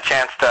you had a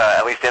chance to,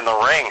 at least in the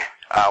ring,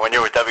 when you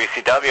were with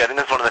WCW. I think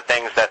that's one of the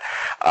things that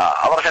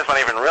a lot of fans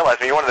might even realize.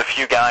 I mean, you're one of the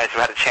few guys who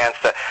had a chance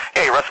to,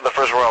 you wrestled the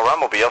first Royal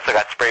Rumble, but you also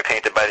got spray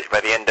painted by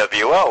the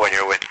NWO when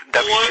you were with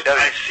WCW.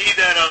 I see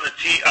that on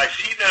I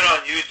see that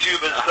on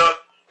YouTube and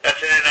stuff.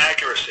 That's an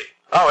inaccuracy.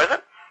 Oh, is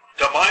it?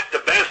 To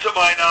the best of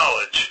my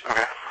knowledge,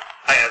 okay.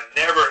 I have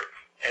never,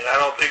 and I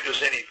don't think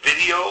there's any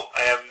video,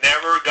 I have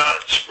never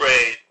gotten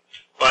sprayed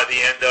by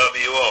the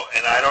NWO,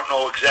 and I don't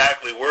know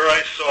exactly where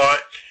I saw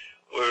it.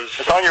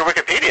 It's on your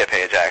Wikipedia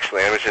page,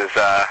 actually, which is...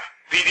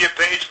 Wikipedia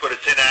page, but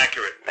it's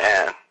inaccurate.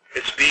 Man.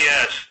 It's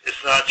BS.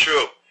 It's not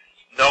true.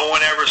 No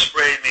one ever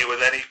sprayed me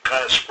with any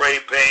kind of spray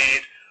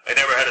paint. I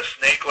never had a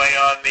snake lay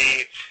on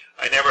me.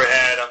 I never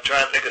had, I'm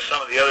trying to think of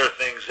some of the other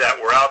things that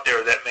were out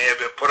there that may have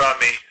been put on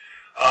me.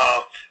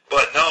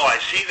 But no, I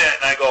see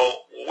that and I go,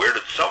 well, where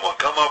did someone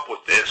come up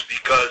with this?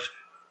 Because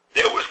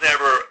there was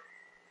never,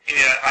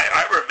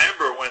 I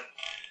remember when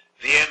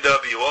the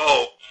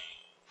NWO,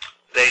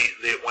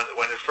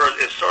 when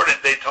it started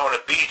in Daytona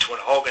Beach when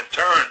Hogan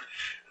turned,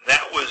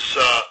 that was,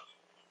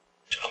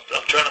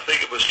 I'm trying to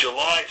think, it was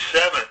July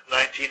 7th,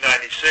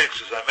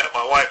 1996, as I met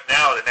my wife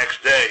now the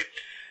next day.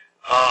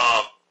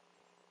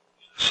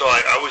 So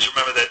I always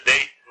remember that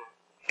date.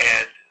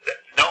 And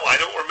no, I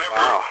don't remember.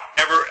 Wow.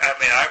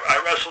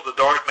 I wrestled a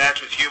dark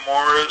match with Hugh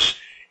Morris,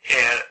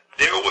 and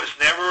there was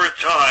never a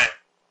time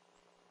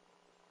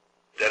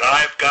that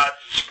I've got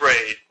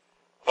sprayed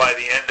by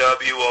the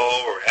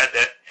NWO or had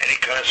that any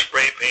kind of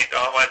spray paint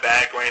on my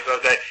back or anything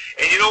like that.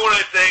 And you know what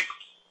I think?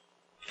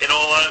 In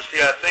all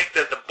honesty, I think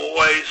that the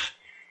boys,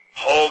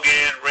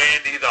 Hogan,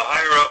 Randy, the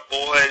higher-up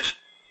boys,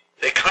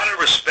 they kind of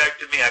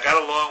respected me. I got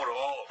along with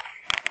all of them.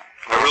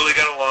 I really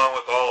got along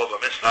with all of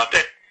them. It's not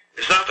that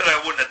I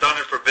wouldn't have done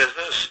it for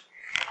business.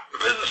 For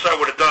business, I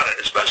would have done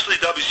it,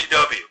 especially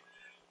WCW.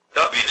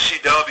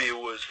 WCW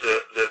was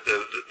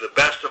the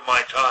best of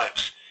my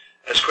times,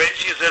 as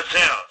crazy as that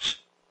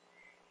sounds.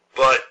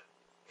 But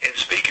in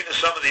speaking to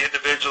some of the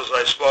individuals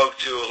I spoke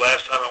to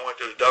last time I went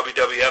to a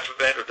WWF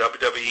event or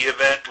WWE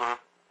event,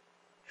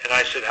 and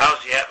I said,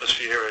 how's the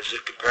atmosphere? Is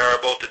it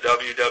comparable to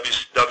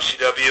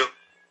WCW?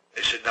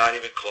 They said, not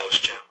even close,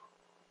 Jim.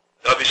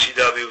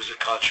 WCW was a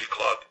country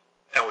club,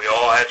 and we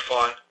all had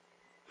fun.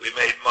 We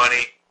made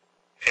money,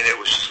 and it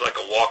was just like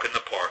a walk in the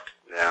park.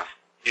 Yeah.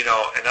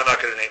 And I'm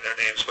not going to name their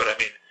names, but I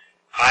mean,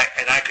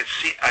 I could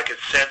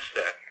sense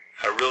that.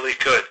 I really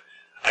could.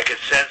 I could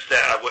sense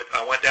that.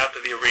 I went down to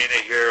the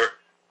arena here,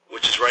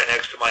 which is right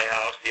next to my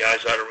house, the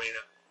Eyes Out Arena,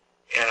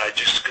 and I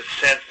just could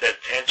sense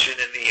that tension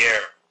in the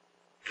air,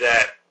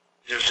 that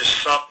there's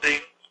just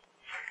something,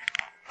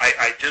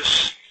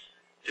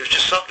 there's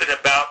just something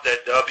about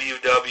that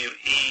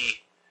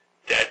WWE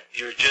that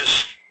you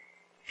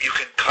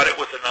can cut it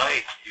with a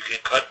knife. You can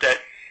cut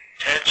that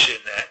tension,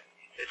 that,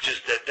 it's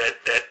just that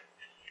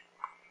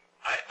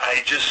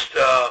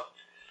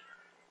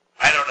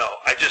I don't know.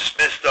 I just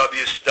miss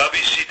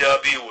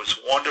WCW was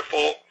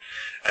wonderful.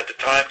 At the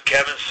time,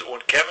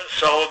 when Kevin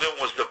Sullivan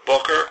was the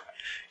booker,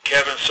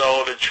 Kevin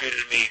Sullivan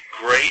treated me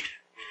great.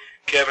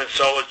 Kevin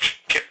Sullivan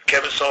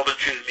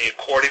treated me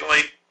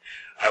accordingly.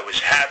 I was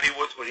happy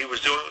with what he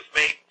was doing with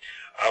me.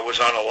 I was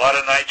on a lot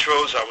of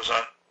nitros.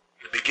 In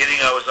the beginning,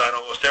 I was on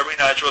almost every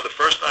nitro. The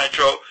first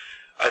nitro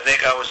I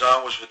think I was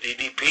on was with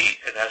DDP,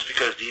 and that's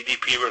because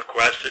DDP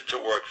requested to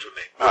work for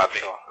me. Oh, that's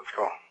cool. That's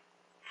cool.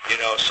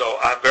 So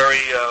I'm very,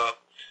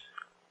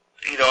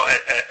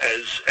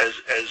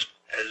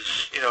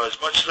 as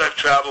much as I've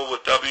traveled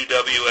with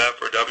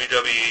WWF or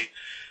WWE,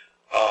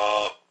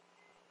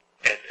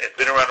 and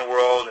been around the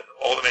world and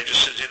all the major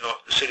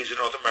cities in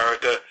North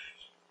America,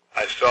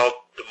 I felt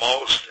the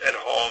most at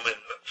home and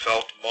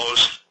felt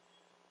most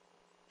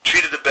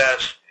treated the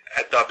best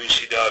at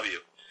WCW.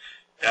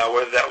 Now,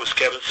 whether that was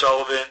Kevin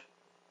Sullivan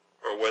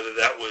or whether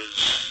that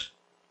was,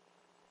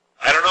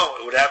 I don't know,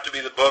 it would have to be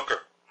the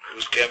booker. It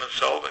was Kevin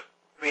Sullivan.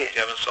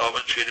 Kevin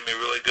Sullivan treated me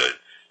really good.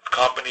 The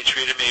company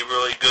treated me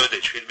really good.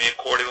 They treated me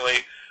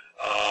accordingly.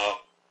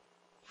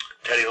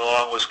 Teddy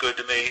Long was good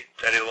to me.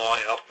 Teddy Long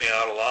helped me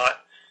out a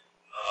lot.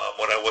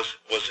 What I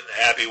wasn't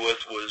happy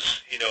with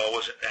was, I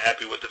wasn't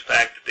happy with the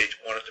fact that they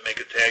wanted to make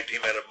a tag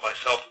team out of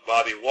myself and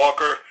Bobby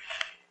Walker.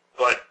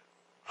 But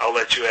I'll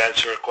let you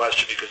answer a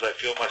question because I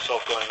feel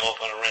myself going off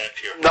on a rant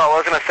here. No, I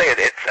was going to say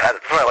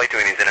that's what I like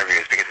doing these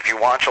interviews, because if you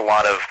watch a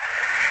lot of,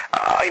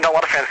 a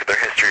lot of fans get their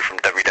history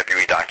from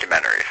WWE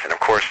documentaries, and of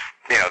course,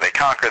 they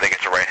conquer, they get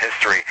to write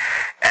history.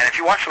 And if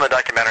you watch some of the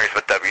documentaries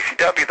with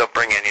WCW, they'll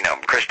bring in,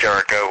 Chris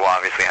Jericho, who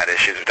obviously had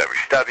issues with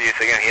WCW,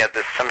 so, he had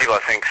some people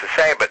have things to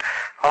say, but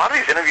a lot of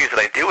these interviews that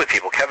I do with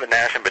people, Kevin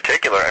Nash in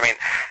particular,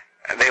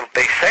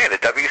 they say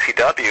that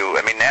WCW,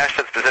 Nash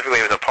said specifically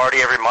it was a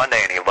party every Monday,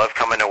 and he loved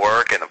coming to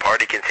work, and the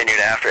party continued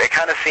after. It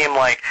kind of seemed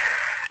like,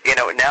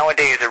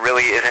 nowadays there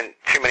really isn't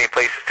too many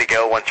places to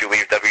go. Once you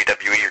leave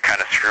WWE, you're kind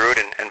of screwed,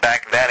 and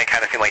back then it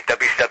kind of seemed like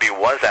WCW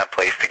was that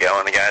place to go,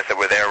 and the guys that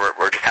were there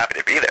were just happy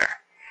to be there.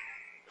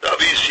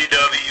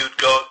 WCW,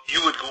 you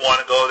would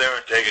want to go there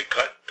and take a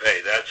cut and pay.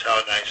 That's how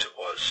nice it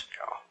was.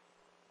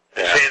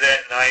 Yeah. I say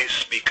that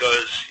nice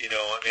because, I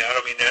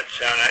don't mean that to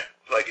sound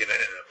like in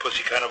a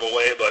pussy kind of a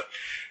way, but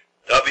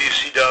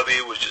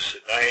WCW was just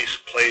a nice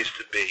place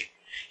to be.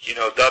 You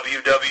know,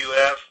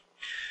 WWF,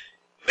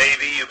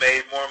 maybe you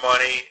made more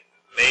money,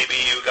 maybe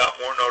you got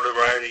more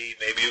notoriety,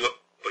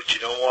 but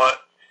you know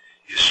what?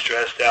 You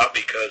stressed out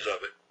because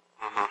of it.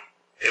 Mm-hmm.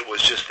 It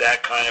was just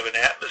that kind of an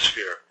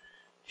atmosphere.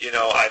 You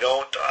know, I'm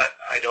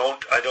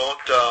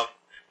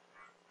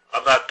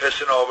not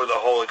pissing over the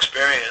whole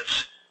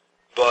experience,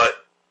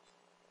 but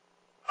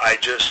I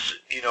just,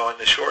 you know, in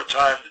the short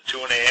time, the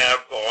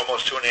 2.5 or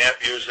almost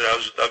 2.5 years that I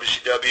was with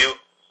WCW,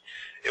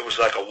 it was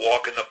like a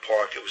walk in the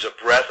park. It was a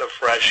breath of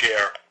fresh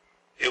air.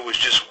 It was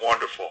just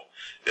wonderful.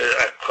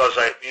 Because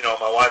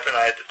my wife and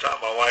I at the time,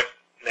 my wife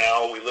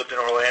now, we lived in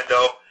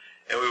Orlando,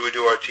 and we would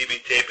do our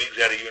TV tapings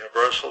at a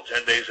Universal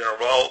 10 days in a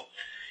row.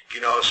 You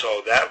know,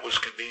 so that was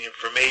convenient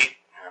for me.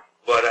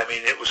 But, I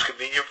mean, it was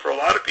convenient for a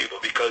lot of people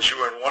because you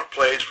were in one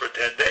place for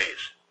 10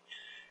 days.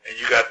 And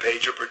you got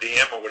paid your per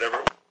diem or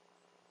whatever.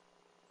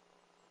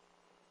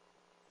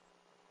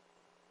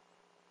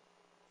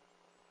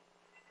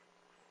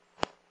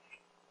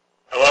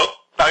 Hello?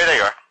 Oh, there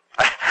you are.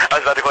 I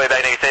was about to call you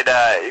back, and you said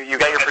you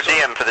got your per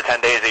diem for the 10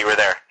 days that you were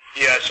there.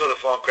 Yeah, I saw the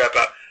phone crap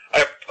out.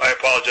 I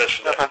apologize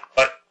for that.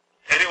 But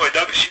anyway,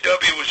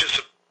 WCW was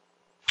just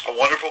a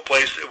wonderful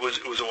place. It was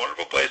a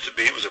wonderful place to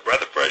be. It was a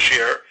breath of fresh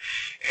air.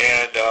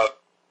 And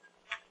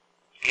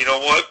you know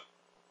what?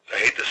 I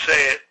hate to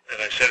say it,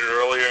 and I said it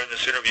earlier in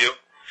this interview,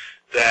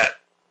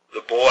 that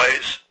the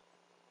boys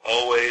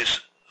always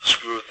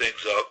screw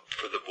things up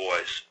for the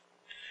boys.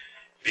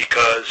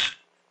 Because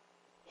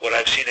what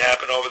I've seen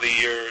happen over the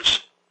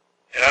years,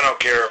 and I don't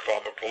care if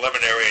I'm a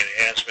preliminary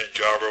enhancement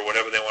job or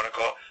whatever they want to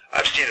call it,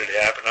 I've seen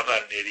it happen. I'm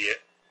not an idiot.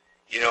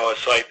 You know,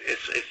 it's like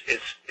it's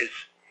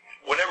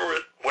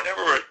whenever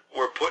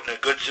we're put in a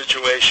good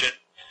situation,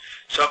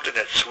 something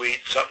that's sweet,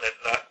 something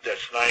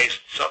that's nice,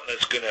 something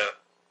that's gonna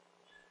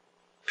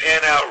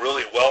pan out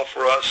really well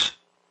for us,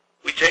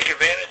 we take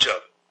advantage of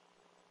it.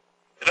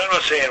 And I'm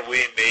not saying me.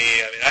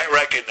 I mean, I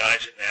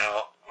recognize it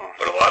now,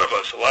 but a lot of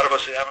us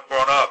that haven't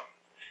grown up.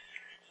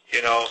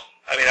 You know,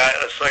 I mean,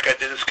 it's like I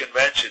did this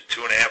convention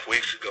 2.5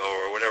 weeks ago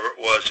or whatever it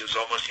was. It was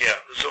almost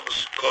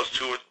close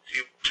to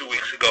 2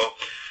 weeks ago.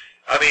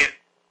 I mean,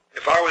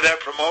 if I were that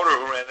promoter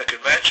who ran the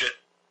convention,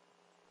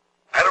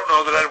 I don't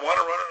know that I'd want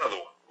to run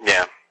another one.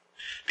 Yeah.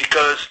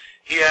 Because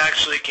he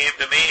actually came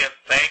to me and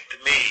thanked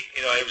me.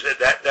 You know, it was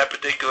that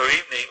particular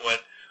evening when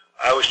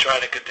I was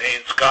trying to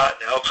contain Scott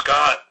and help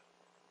Scott.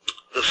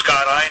 The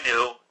Scott I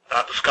knew,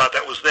 not the Scott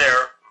that was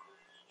there,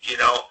 you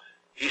know,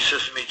 he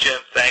says to me, Jim,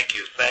 thank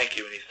you.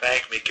 And he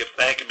thanked me, kept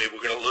thanking me.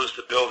 We're going to lose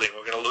the building.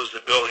 They're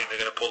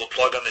going to pull the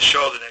plug on the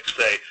show the next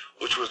day,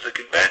 which was the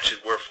convention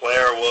where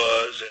Flair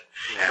was, and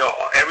you know,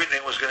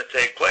 everything was going to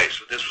take place.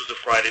 But this was the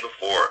Friday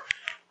before.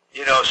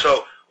 You know,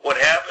 so what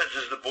happens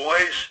is the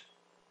boys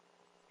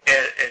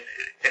and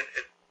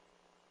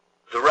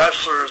the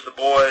wrestlers, the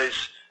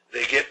boys,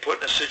 they get put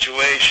in a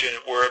situation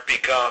where it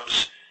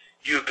becomes,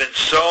 you've been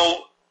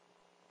so,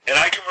 and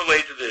I can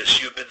relate to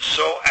this, you've been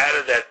so out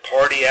of that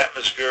party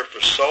atmosphere for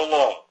so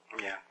long.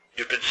 Yeah.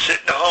 You've been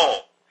sitting at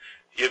home.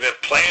 You've been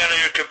playing on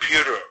your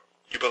computer.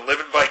 You've been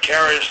living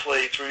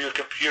vicariously through your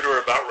computer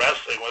about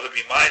wrestling, whether it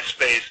be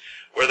MySpace,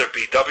 whether it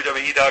be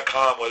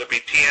WWE.com, whether it be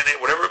TNA,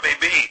 whatever it may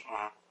be.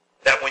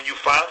 That when you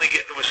finally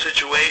get into a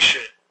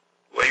situation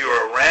where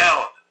you're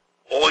around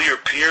all your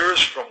peers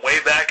from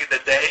way back in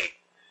the day,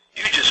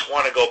 you just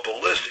want to go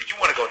ballistic. You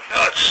want to go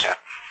nuts. Yeah.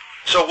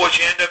 So what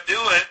you end up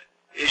doing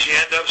is you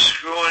end up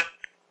screwing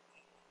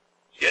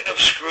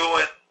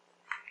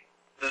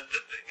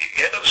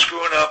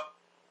up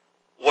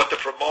what the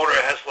promoter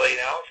has laid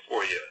out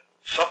for you.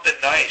 Something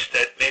nice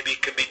that maybe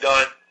can be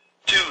done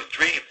 2,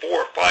 3,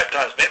 4, 5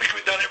 times. Maybe it can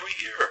be done every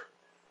year.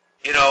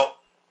 You know,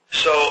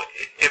 so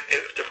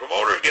if the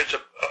promoter gets a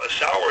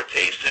sour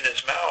taste in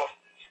his mouth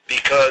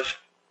because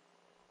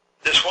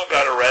this one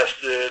got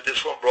arrested,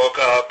 this one broke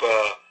up,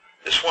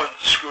 this one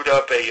screwed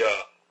up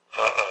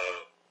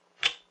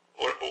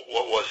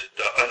what was it?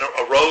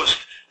 A roast.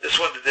 This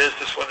one did this.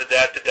 This one did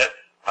that.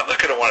 I'm not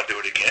going to want to do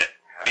it again.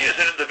 Me as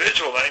an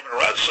individual, not even a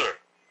wrestler.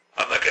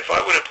 I'm like, if I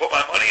would have put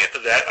my money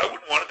into that, I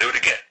wouldn't want to do it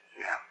again.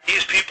 Yeah.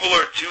 These people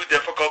are too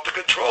difficult to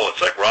control.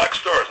 It's like rock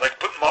stars, like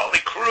putting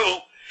Motley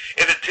Crue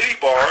in a titty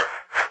bar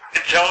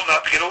and tell them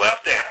not to get a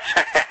lap dance.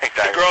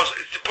 Exactly. The girls,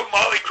 to put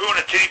Motley Crue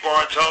in a titty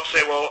bar and tell them,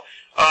 say, well,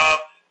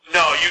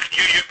 no, you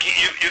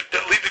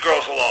leave the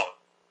girls alone.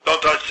 Don't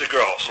touch the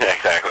girls. Yeah,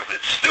 exactly.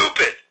 It's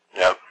stupid.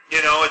 Yep.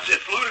 You know, it's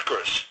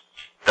ludicrous.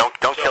 Don't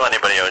kill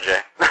anybody,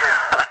 OJ.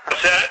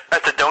 What's that? I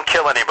said don't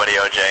kill anybody,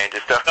 OJ.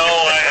 Just don't. No,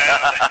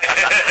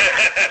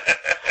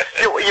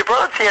 You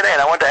brought up TNA,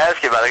 and I wanted to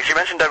ask you about it because you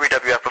mentioned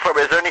WWF before.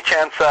 But is there any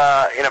chance,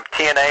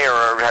 TNA,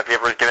 or have you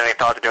ever given any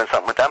thought to doing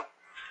something with them?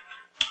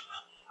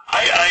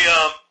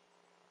 I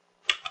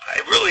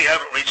really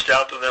haven't reached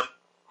out to them.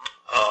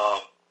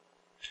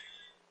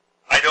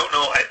 I don't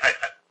know. I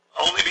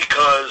only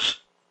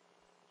because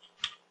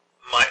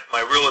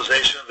my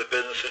realization of the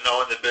business and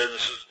knowing the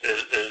business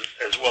is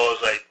as well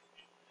as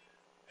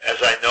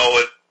I know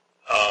it,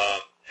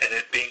 and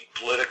it being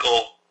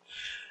political,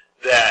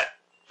 that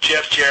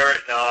Jeff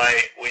Jarrett and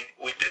I, we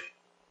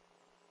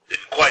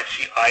didn't quite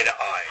see eye to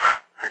eye.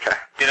 Okay.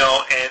 You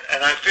know,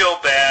 and I feel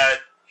bad,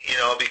 you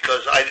know,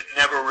 because I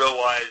never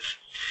realized,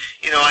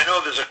 you know, I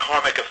know there's a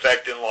karmic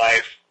effect in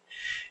life,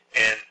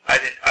 and I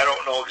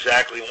don't know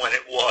exactly when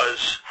it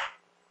was.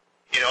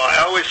 You know,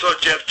 I always saw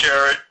Jeff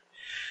Jarrett,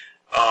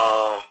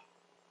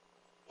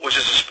 was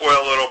just a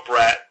spoiled little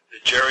brat.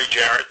 Jerry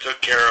Jarrett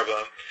took care of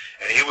him,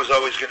 and he was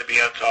always going to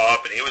be on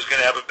top, and he was going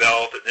to have a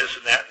belt, and this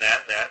and that and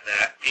that and that and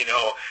that, you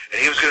know,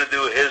 and he was going to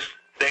do his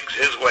things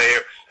his way,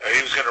 or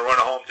he was going to run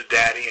home to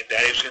Daddy, and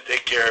Daddy was going to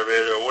take care of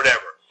it, or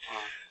whatever.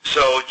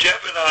 So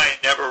Jeff and I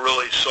never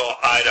really saw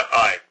eye to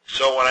eye.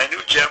 So when I knew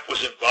Jeff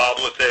was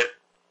involved with it,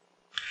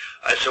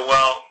 I said,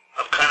 well,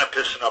 I'm kind of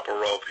pissing up a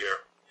rope here.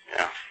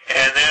 Yeah.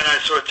 And then I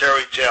saw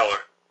Terry Taylor.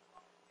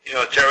 You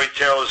know, Terry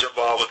Taylor's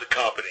involved with the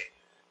company.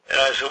 And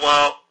I said,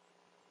 well,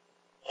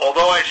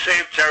 although I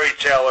saved Terry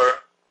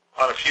Taylor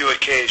on a few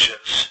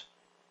occasions,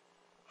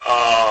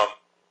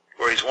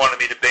 where he's wanted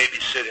me to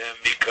babysit him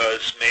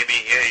because maybe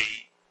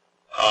he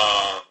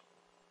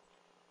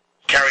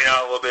carried on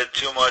a little bit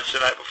too much the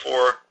night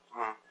before.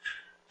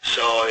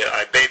 So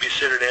I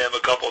babysitted him a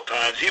couple of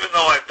times. Even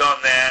though I've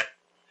done that,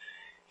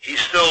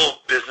 he's still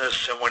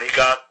business. And when he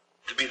got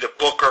to be the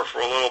booker for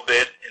a little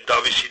bit in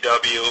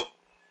WCW,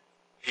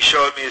 he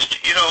showed me his,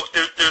 you know,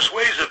 there's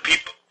ways of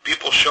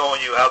people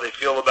showing you how they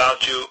feel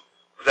about you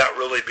without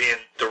really being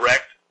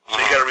direct. So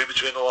you got to read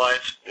between the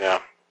lines.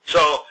 Yeah.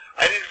 So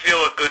I didn't feel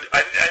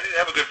I didn't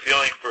have a good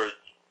feeling for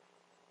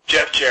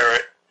Jeff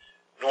Jarrett,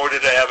 nor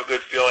did I have a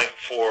good feeling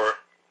for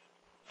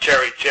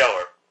Terry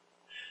Taylor.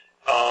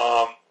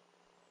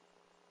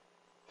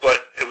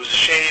 But it was a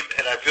shame,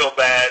 and I feel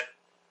bad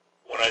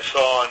when I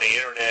saw on the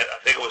internet, I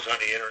think it was on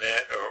the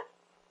internet, or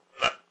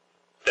not,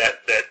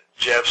 that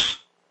Jeff's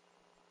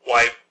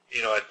wife,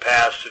 you know, had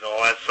passed and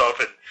all that stuff,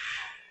 and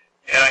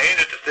I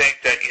hated to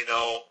think that, you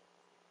know,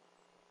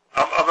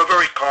 I'm a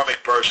very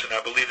karmic person.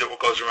 I believe that what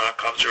goes around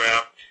comes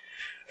around,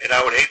 and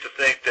I would hate to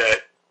think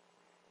that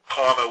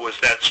karma was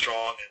that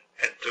strong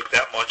and took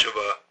that much of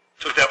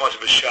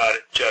a shot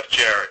at Jeff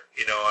Jarrett.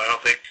 You know, I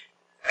don't think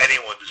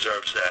anyone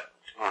deserves that.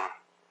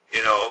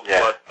 You know,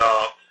 yeah. But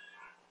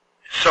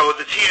so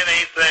the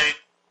TNA thing,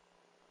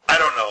 I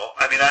don't know.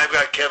 I mean, I've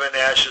got Kevin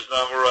Nash's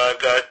number. I've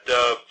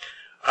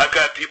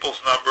got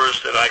people's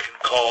numbers that I can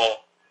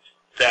call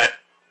that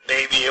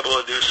may be able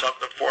to do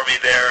something for me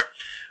there.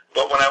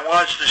 But when I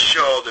watch the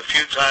show, the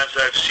few times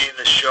I've seen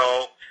the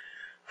show,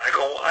 I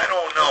go, I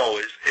don't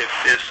know if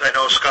this. I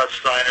know Scott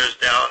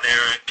Steiner's down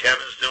there and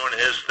Kevin's doing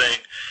his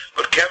thing,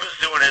 but Kevin's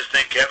doing his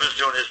thing. Kevin's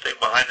doing his thing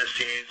behind the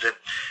scenes, and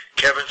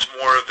Kevin's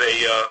more of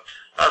a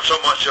not so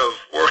much of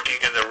working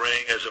in the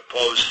ring as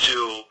opposed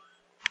to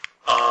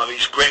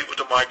he's great with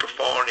the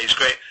microphone. He's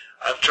great.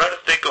 I'm trying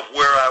to think of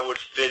where I would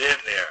fit in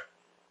there.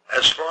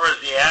 As far as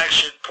the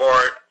action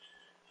part,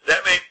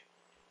 that may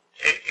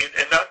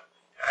and not.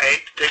 I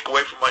hate to take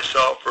away from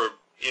myself, or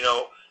you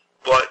know,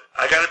 but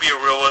I got to be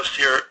a realist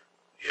here.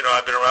 You know,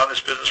 I've been around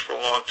this business for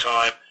a long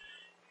time.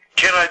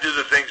 Can I do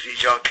the things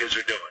these young kids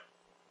are doing?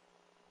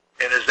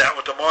 And is that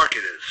what the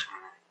market is?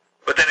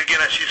 But then again,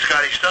 I see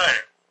Scotty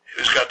Steiner,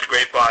 who's got the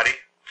great body,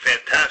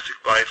 fantastic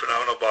body,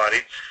 phenomenal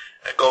body,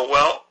 and go,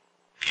 well,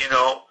 you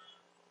know,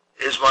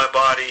 is my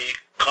body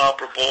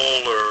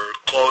comparable or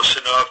close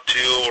enough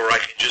to, or I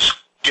can just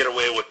get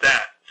away with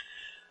that?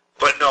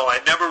 But no, I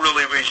never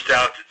really reached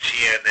out to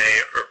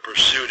TNA or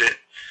pursued it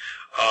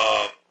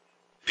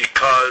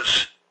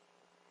because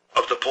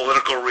of the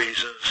political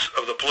reasons,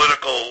 of the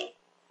political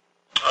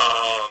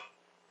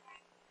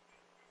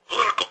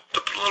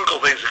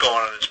things that go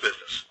on in this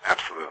business.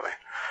 Absolutely.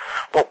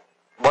 Well,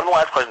 one of the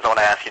last questions I want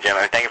to ask you, Jim,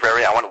 and thank you for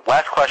everything.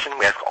 Last question,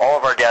 we ask all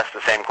of our guests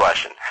the same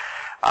question.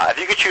 If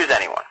you could choose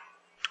anyone,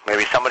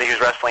 maybe somebody who's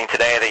wrestling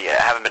today that you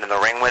haven't been in the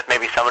ring with,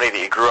 maybe somebody that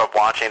you grew up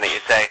watching that you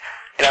say,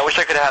 you know, I wish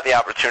I could have the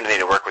opportunity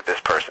to work with this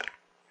person.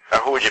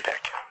 Who would you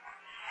pick?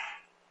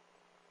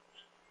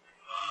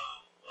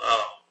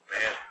 Oh,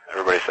 man.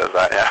 Everybody says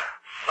that, yeah.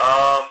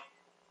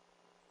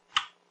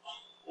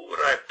 Who would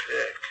I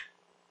pick?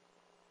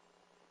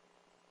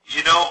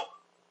 You know,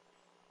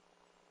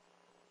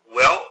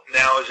 well,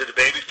 now is it a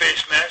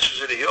babyface match or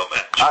is it a heel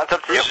match? It's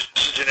up to you.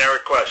 This is a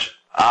generic question.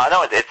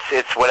 No,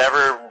 it's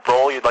whatever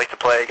role you'd like to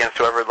play against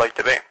whoever you'd like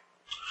to be.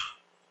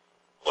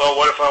 Well,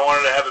 what if I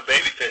wanted to have a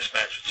babyface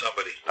match with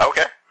somebody?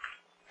 Okay.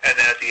 And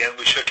then at the end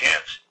we shook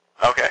hands.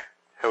 Okay.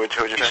 Who would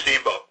you pick?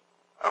 Steamboat.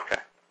 Okay.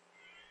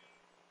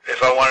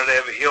 If I wanted to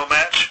have a heel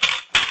match,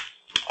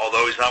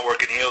 although he's not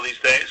working heel these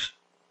days,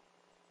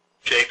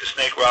 Jake the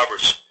Snake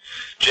Roberts.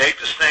 Jake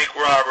the Snake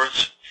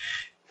Roberts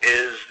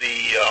is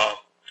the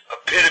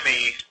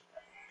epitome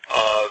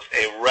of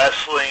a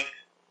wrestling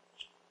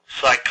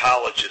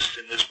psychologist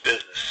in this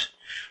business.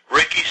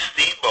 Ricky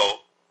Steamboat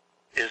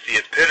is the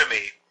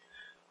epitome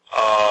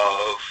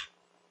of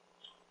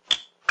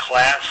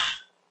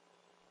class,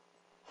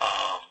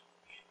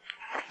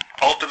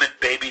 ultimate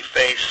baby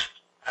face.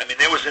 I mean,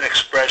 there was an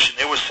expression,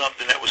 there was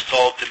something that was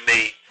told to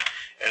me,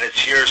 and it's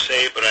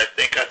hearsay, but I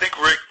think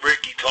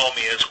Ricky told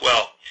me as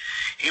well.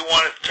 he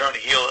wanted to turn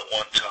heel at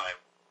one time.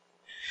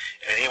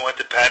 And he went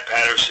to Pat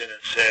Patterson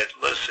and said,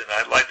 listen,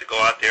 I'd like to go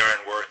out there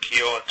and work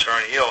heel and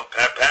turn heel. And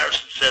Pat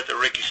Patterson said to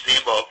Ricky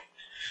Steamboat,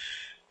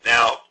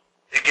 now,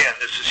 again,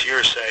 this is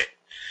hearsay,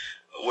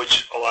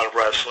 which a lot of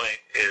wrestling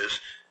is,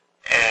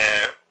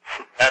 and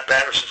Pat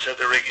Patterson said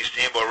to Ricky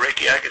Steamboat,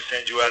 Ricky, I can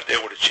send you out there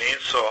with a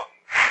chainsaw.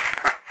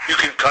 You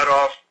can cut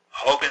off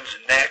Hogan's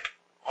neck,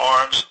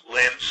 arms,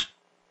 limbs,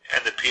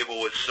 and the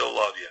people would still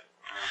love you.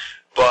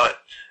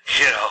 But,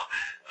 you know,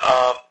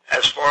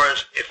 as far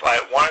as if I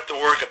wanted to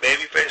work a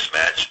babyface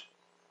match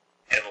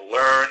and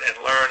learn, the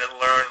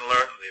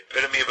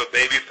epitome of a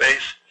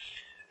babyface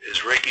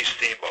is Ricky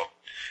Steamboat.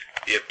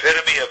 The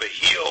epitome of a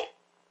heel,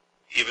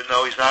 even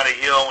though he's not a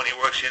heel when he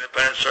works the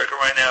independent circuit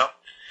right now,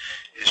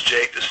 is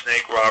Jake the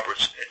Snake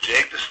Roberts. And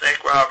Jake the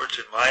Snake Roberts,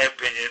 in my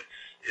opinion,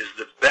 is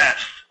the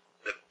best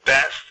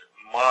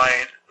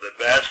mind, the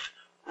best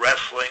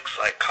wrestling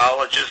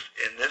psychologist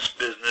in this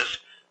business,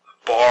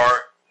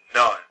 bar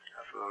none.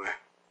 Absolutely.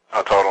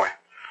 Oh, totally.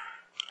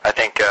 I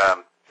think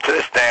to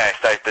this day, I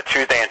started the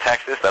Tuesday in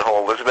Texas, that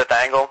whole Elizabeth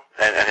angle,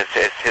 and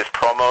his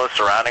promos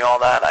surrounding all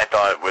that. I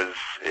thought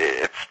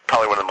it's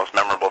probably one of the most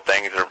memorable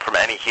things from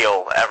any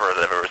heel ever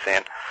that I've ever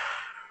seen.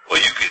 Well,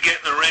 you could get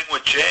in the ring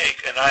with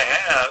Jake, and I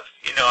have.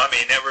 You know, I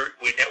mean,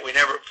 we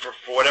never for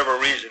whatever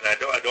reason. I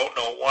don't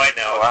know why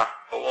now.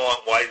 Oh,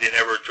 wow. Why they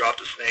never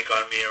dropped a snake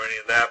on me or any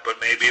of that. But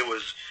maybe it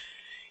was,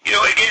 you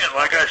know, again,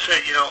 like I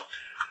said, you know,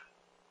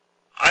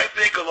 I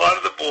think a lot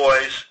of the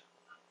boys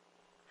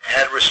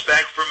had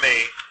respect for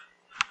me,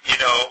 you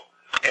know,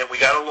 and we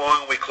got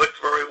along and we clicked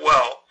very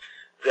well,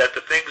 that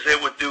the things they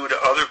would do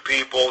to other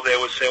people, they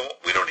would say, well,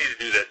 we don't need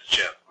to do that to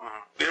Jim.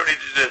 We don't need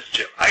to do that to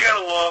Jim. I got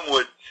along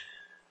with,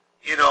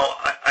 you know,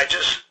 I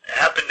just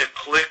happened to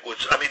click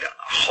with, I mean,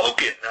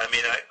 Hogan,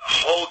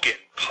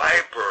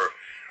 Piper.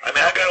 I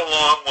mean, I got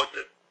along with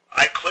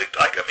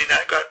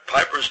I got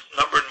Piper's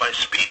number in my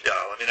speed dial.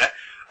 I mean,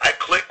 I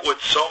click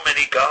with so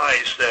many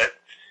guys that,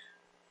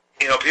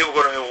 you know, people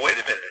go to me, well, wait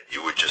a minute,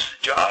 you were just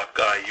a job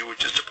guy, you were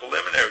just a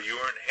preliminary, you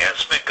were an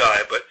enhancement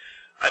guy, but,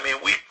 I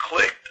mean, we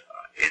clicked.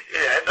 It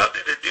had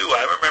nothing to do.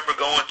 I remember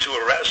going to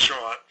a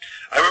restaurant.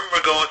 I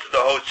remember going to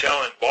the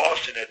hotel in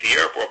Boston at the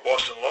airport,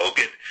 Boston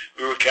Logan.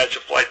 We would catch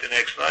a flight the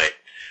next night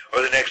or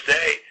the next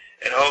day,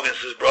 and Hogan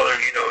says, brother,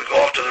 you know,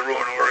 go off to the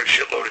room and order a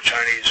shitload of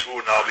Chinese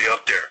food, and I'll be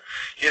up there.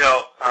 You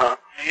know,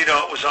 it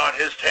was on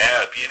his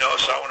tab, you know,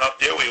 so I went up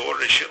there. We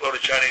ordered a shitload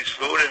of Chinese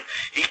food, and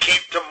he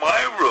came to my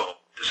room.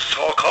 This is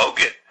Hulk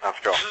Hogan.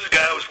 This is a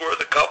guy who was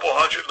worth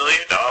 $200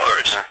 million.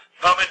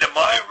 Come into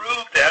my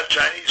room to have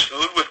Chinese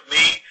food with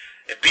me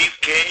and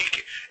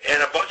beefcake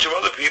and a bunch of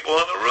other people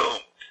in the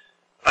room.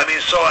 I mean,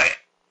 so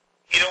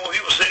you know, when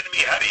people say to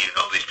me, how do you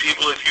know these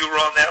people if you were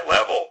on that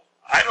level?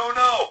 I don't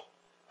know.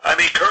 I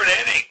mean, Curt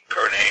Hennig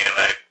and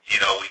I, you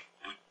know,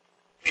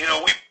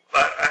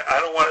 I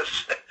don't want to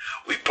say,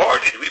 we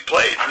partied, we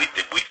played, we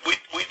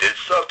did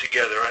stuff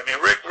together. I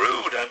mean, Rick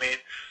Rude, I mean,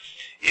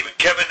 even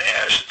Kevin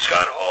Nash and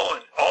Scott Hall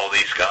and all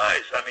these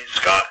guys. I mean,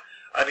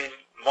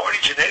 Marty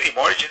Jannetty,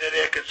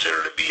 I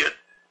consider to be a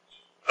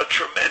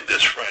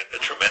tremendous friend.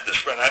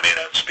 I may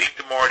not speak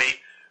to Marty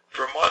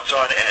for months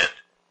on end,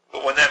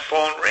 but when that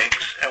phone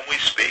rings and we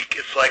speak,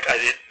 it's like I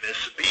didn't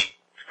miss a beat.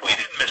 We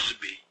didn't miss a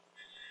beat.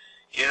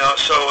 You know,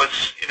 so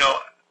it's, you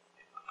know,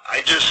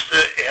 I just,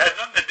 it had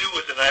nothing to do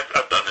with it. And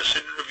I've done this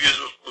in interviews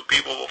with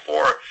people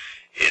before.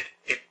 It,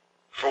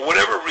 for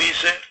whatever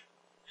reason,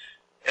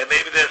 and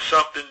maybe that's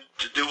something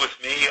to do with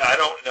me, I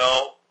don't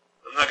know.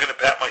 I'm not going to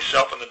pat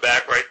myself on the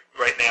back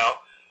right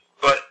now,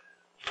 but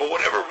for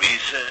whatever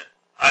reason,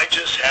 I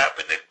just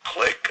happened to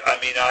click. I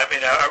mean, I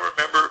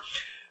remember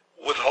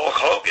with Hulk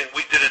Hogan,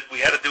 we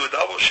had to do a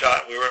double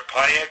shot. We were in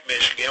Pontiac,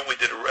 Michigan. We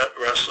did a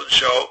wrestling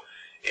show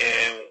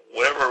in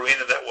whatever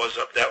arena that was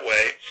up that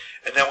way,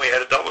 and then we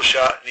had a double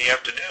shot in the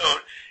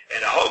afternoon,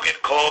 and Hogan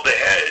called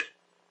ahead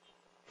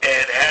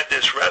and had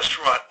this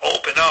restaurant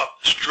open up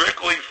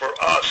strictly for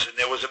us, and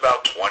there was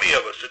about 20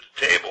 of us at the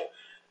table.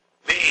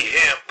 Me,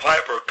 him,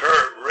 Piper,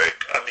 Curt,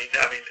 Rick. I mean,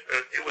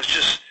 it was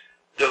just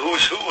the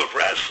who's who of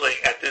wrestling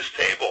at this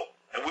table,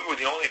 and we were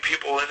the only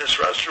people in this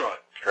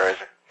restaurant.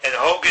 Crazy. And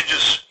Hogan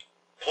just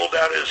pulled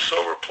out his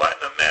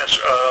platinum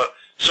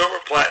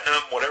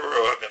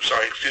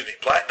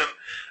Platinum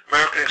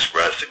American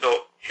Express and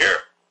go, here.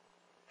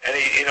 And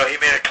he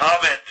made a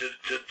comment to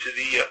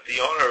the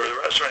owner of the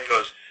restaurant. He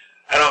goes,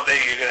 I don't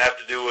think you're going to have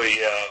to do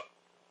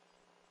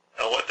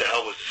what the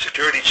hell was it,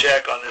 security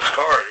check on this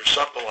card or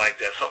something like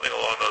that, something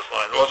along those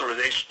lines,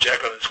 authorization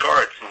check on this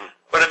card. Mm-hmm.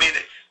 But I mean,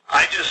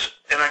 I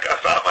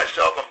found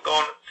myself,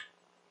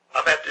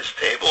 I'm at this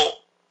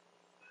table,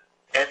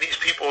 and these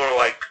people are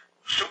like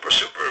super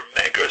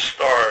mega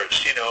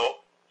stars, you know.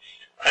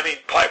 I mean,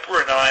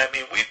 Piper and I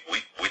mean,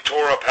 we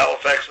tore up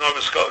Halifax,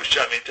 Nova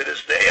Scotia. I mean, to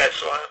this day, I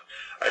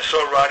saw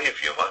Roddy a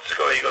few months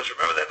ago. He goes,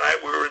 remember that night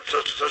we were in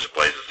such and such a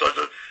place and such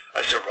a...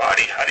 I said,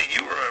 Roddy, how do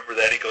you remember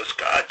that? He goes,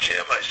 God,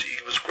 Jim, I see,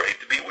 it was great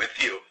to be with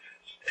you.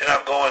 And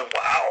I'm going,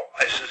 wow.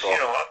 I says, you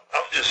know,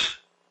 I'm just,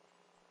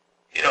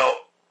 you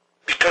know,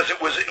 because it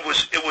was an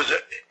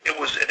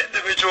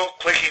individual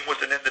clicking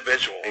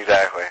individual.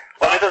 Exactly.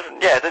 Well,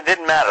 it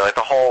didn't matter. Like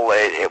the whole,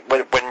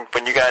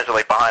 when you guys are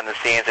like behind the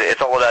scenes,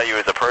 it's all about you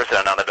as a person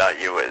and not about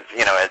you as,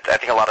 I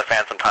think a lot of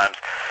fans sometimes,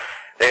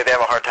 they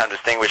have a hard time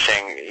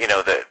distinguishing,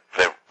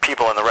 the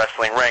people in the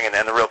wrestling ring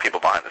and the real people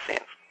behind the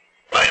scenes.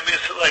 Right. I mean,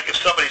 it's like if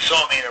somebody saw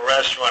me in a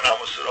restaurant, I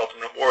was an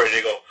Ultimate Warrior,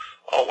 they go,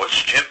 oh, what's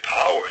Jim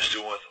Powers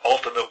doing with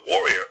Ultimate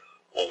Warrior?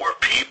 Well, we're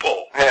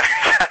people. Yeah,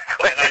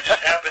 exactly. And I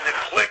just happened to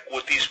click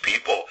with these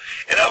people.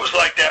 And I was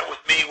like that with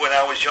me when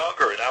I was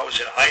younger, and I was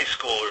in high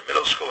school or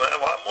middle school, and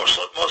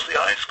mostly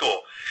high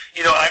school.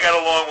 I got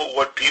along with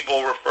what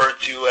people referred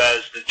to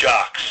as the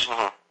jocks,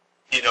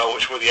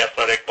 which were the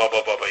athletic, blah,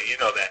 blah, blah, blah,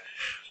 that.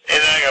 And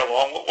then I got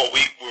along with what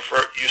we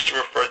used to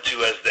refer to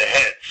as the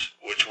heads,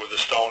 which were the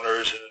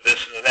stoners and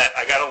this and that.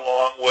 I got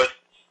along with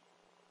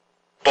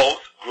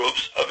both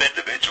groups of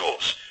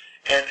individuals.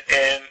 And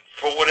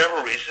for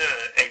whatever reason,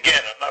 and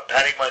again, I'm not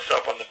patting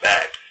myself on the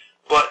back,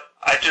 but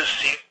I just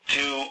seem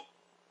to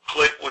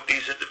click with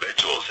these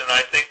individuals, and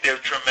I think they're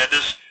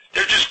tremendous.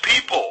 They're just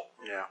people.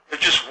 Yeah. They're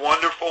just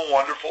wonderful,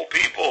 wonderful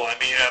people. I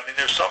mean,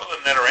 there's some of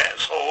them that are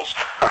assholes,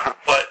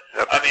 but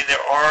Yep. I mean,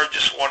 there are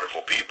just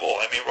wonderful people.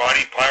 I mean,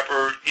 Roddy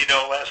Piper,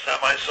 last time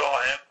I saw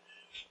him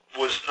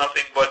was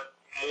nothing but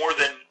more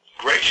than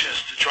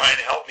gracious to try and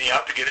help me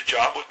out to get a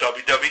job with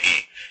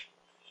WWE.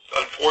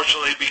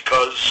 Unfortunately,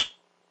 because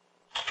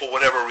for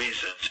whatever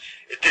reasons,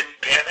 it didn't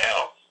pan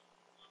out.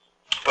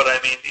 But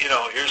I mean,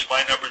 here's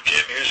my number,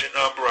 Jim. Here's your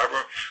number. I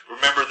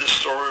remember this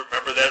story,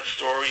 remember that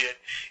story, and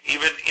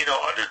even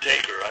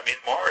Undertaker. I mean,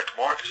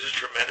 Mark is a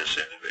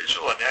tremendous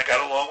individual, and I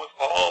got along with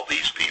all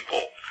these people.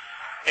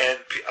 And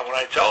when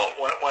I tell,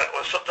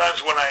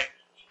 sometimes when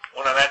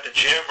I'm at the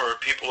gym or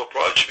people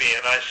approach me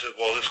and I said,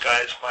 well, this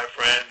guy's my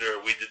friend, or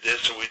we did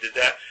this or we did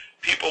that,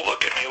 people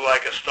look at me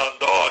like a stunned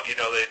dog.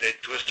 They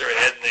twist their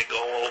head and they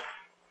go, well,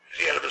 is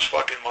he out of his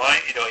fucking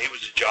mind? He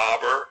was a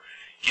jobber.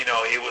 He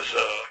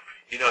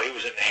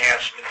was an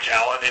enhancement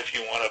talent if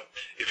you want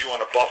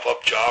to buff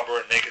up jobber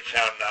and make it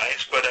sound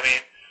nice. But I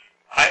mean,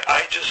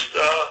 I just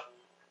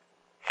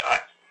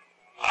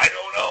I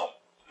don't know.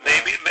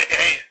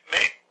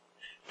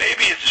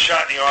 Maybe it's a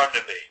shot in the arm to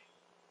me.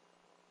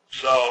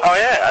 So. Oh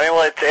yeah, I mean,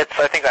 well, it's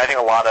I think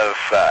a lot of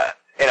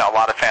a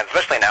lot of fans,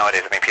 especially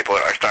nowadays, I think people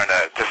are starting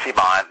to see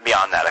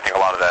beyond that. I think a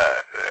lot of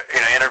the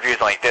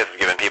interviews like this has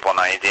given people an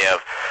idea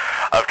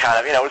of kind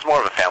of, it was more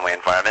of a family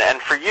environment.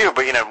 And for you,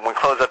 but when we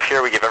close up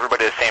here, we give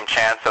everybody the same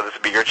chance, so this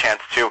would be your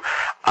chance to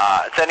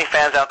any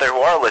fans out there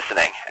who are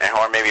listening and who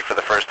are maybe for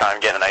the first time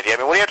getting an idea. I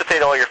mean, what do you have to say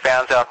to all your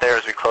fans out there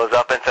as we close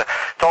up, and to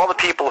all the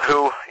people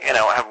who,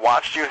 have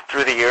watched you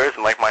through the years,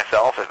 and like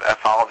myself, have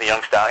followed the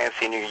Young Stallion,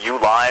 seen you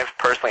live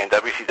personally in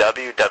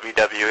WCW,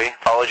 WWE,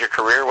 followed your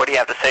career? What do you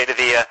have to say to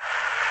the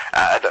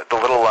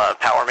little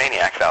power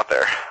maniacs out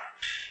there?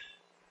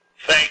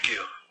 Thank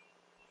you.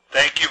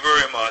 Thank you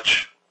very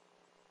much.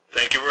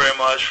 Thank you very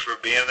much for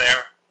being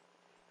there.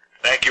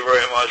 Thank you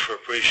very much for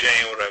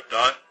appreciating what I've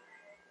done.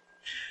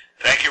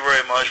 Thank you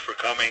very much for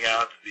coming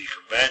out to the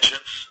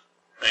conventions.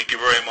 Thank you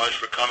very much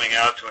for coming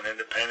out to an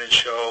independent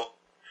show,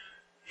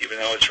 even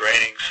though it's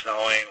raining,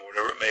 snowing,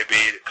 whatever it may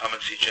be, to come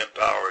and see Jim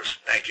Powers.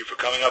 Thank you for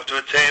coming up to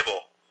a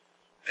table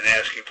and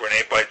asking for an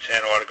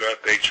 8x10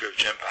 autographed picture of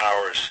Jim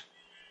Powers.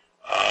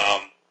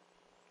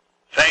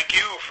 Thank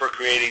you for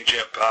creating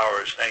Jim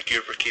Powers. Thank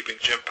you for keeping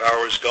Jim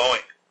Powers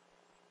going.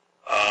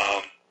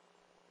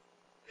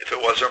 If it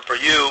wasn't for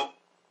you,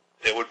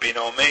 there would be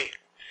no me.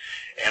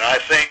 And I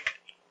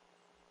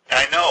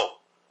know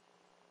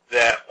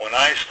that when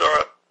I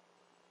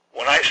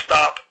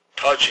stop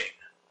touching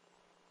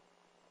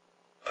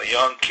a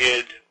young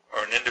kid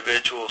or an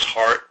individual's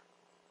heart,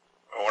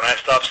 or when I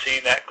stop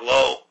seeing that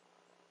glow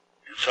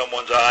in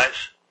someone's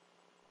eyes,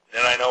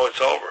 then I know it's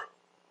over.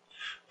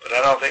 But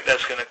I don't think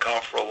that's going to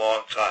come for a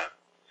long time.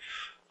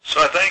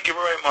 So I thank you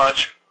very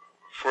much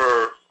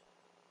for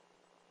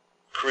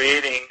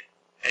creating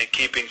and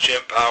keeping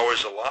Jim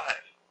Powers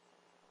alive.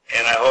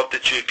 And I hope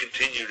that you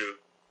continue to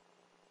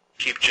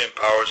keep Jim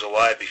Powers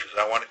alive, because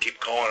I want to keep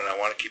going and I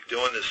want to keep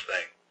doing this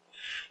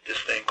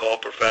thing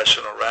called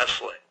professional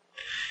wrestling.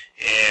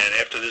 And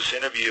after this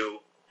interview,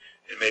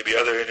 and maybe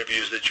other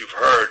interviews that you've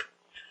heard,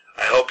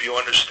 I hope you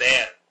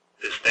understand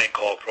this thing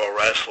called pro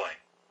wrestling.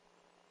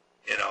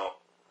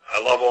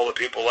 I love all the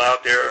people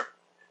out there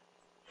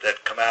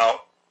that come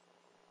out,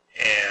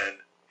 and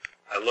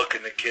I look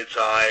in the kids'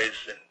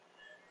 eyes, and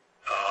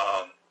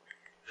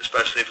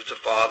especially if it's a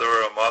father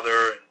or a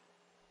mother, and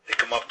they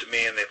come up to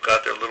me and they've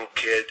got their little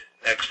kid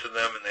next to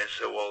them, and they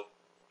say, well,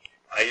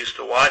 I used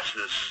to watch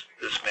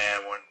this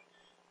man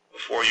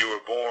before you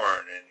were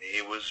born, and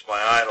he was my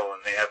idol,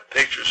 and they have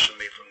pictures from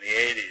me from the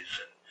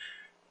 80s, and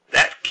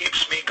that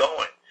keeps me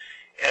going.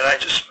 And I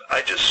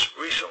just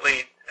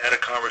recently had a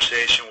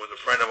conversation with a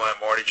friend of mine,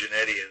 Marty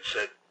Jannetty, and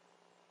said,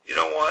 you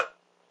know what?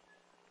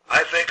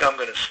 I think I'm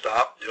going to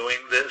stop doing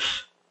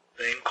this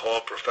thing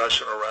called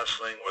professional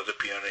wrestling, whether it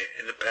be on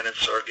an independent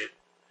circuit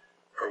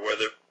or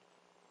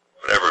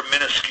whatever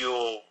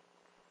minuscule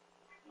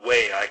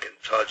way I can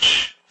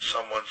touch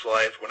someone's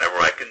life. Whenever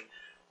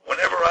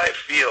I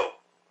feel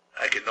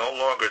I can no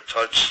longer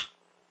touch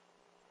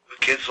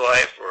kid's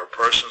life or a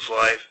person's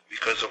life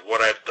because of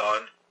what I've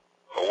done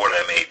or what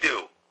I may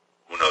do.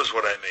 Who knows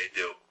what I may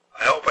do?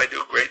 I hope I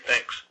do great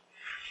things,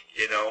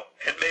 you know.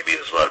 And maybe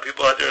there's a lot of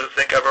people out there that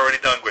think I've already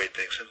done great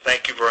things, and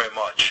thank you very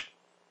much.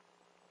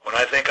 When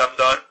I think I'm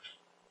done,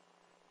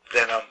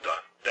 then I'm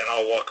done. Then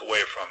I'll walk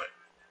away from it.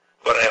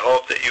 But I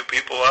hope that you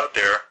people out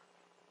there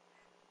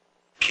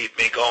keep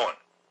me going.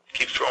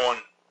 Keep throwing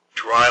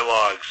dry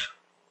logs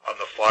on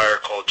the fire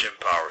called Jim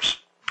Powers.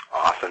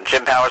 Awesome.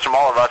 Jim Powers, from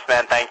all of us,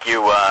 man, thank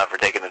you for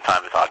taking the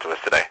time to talk to us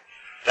today.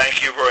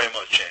 Thank you very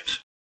much, James.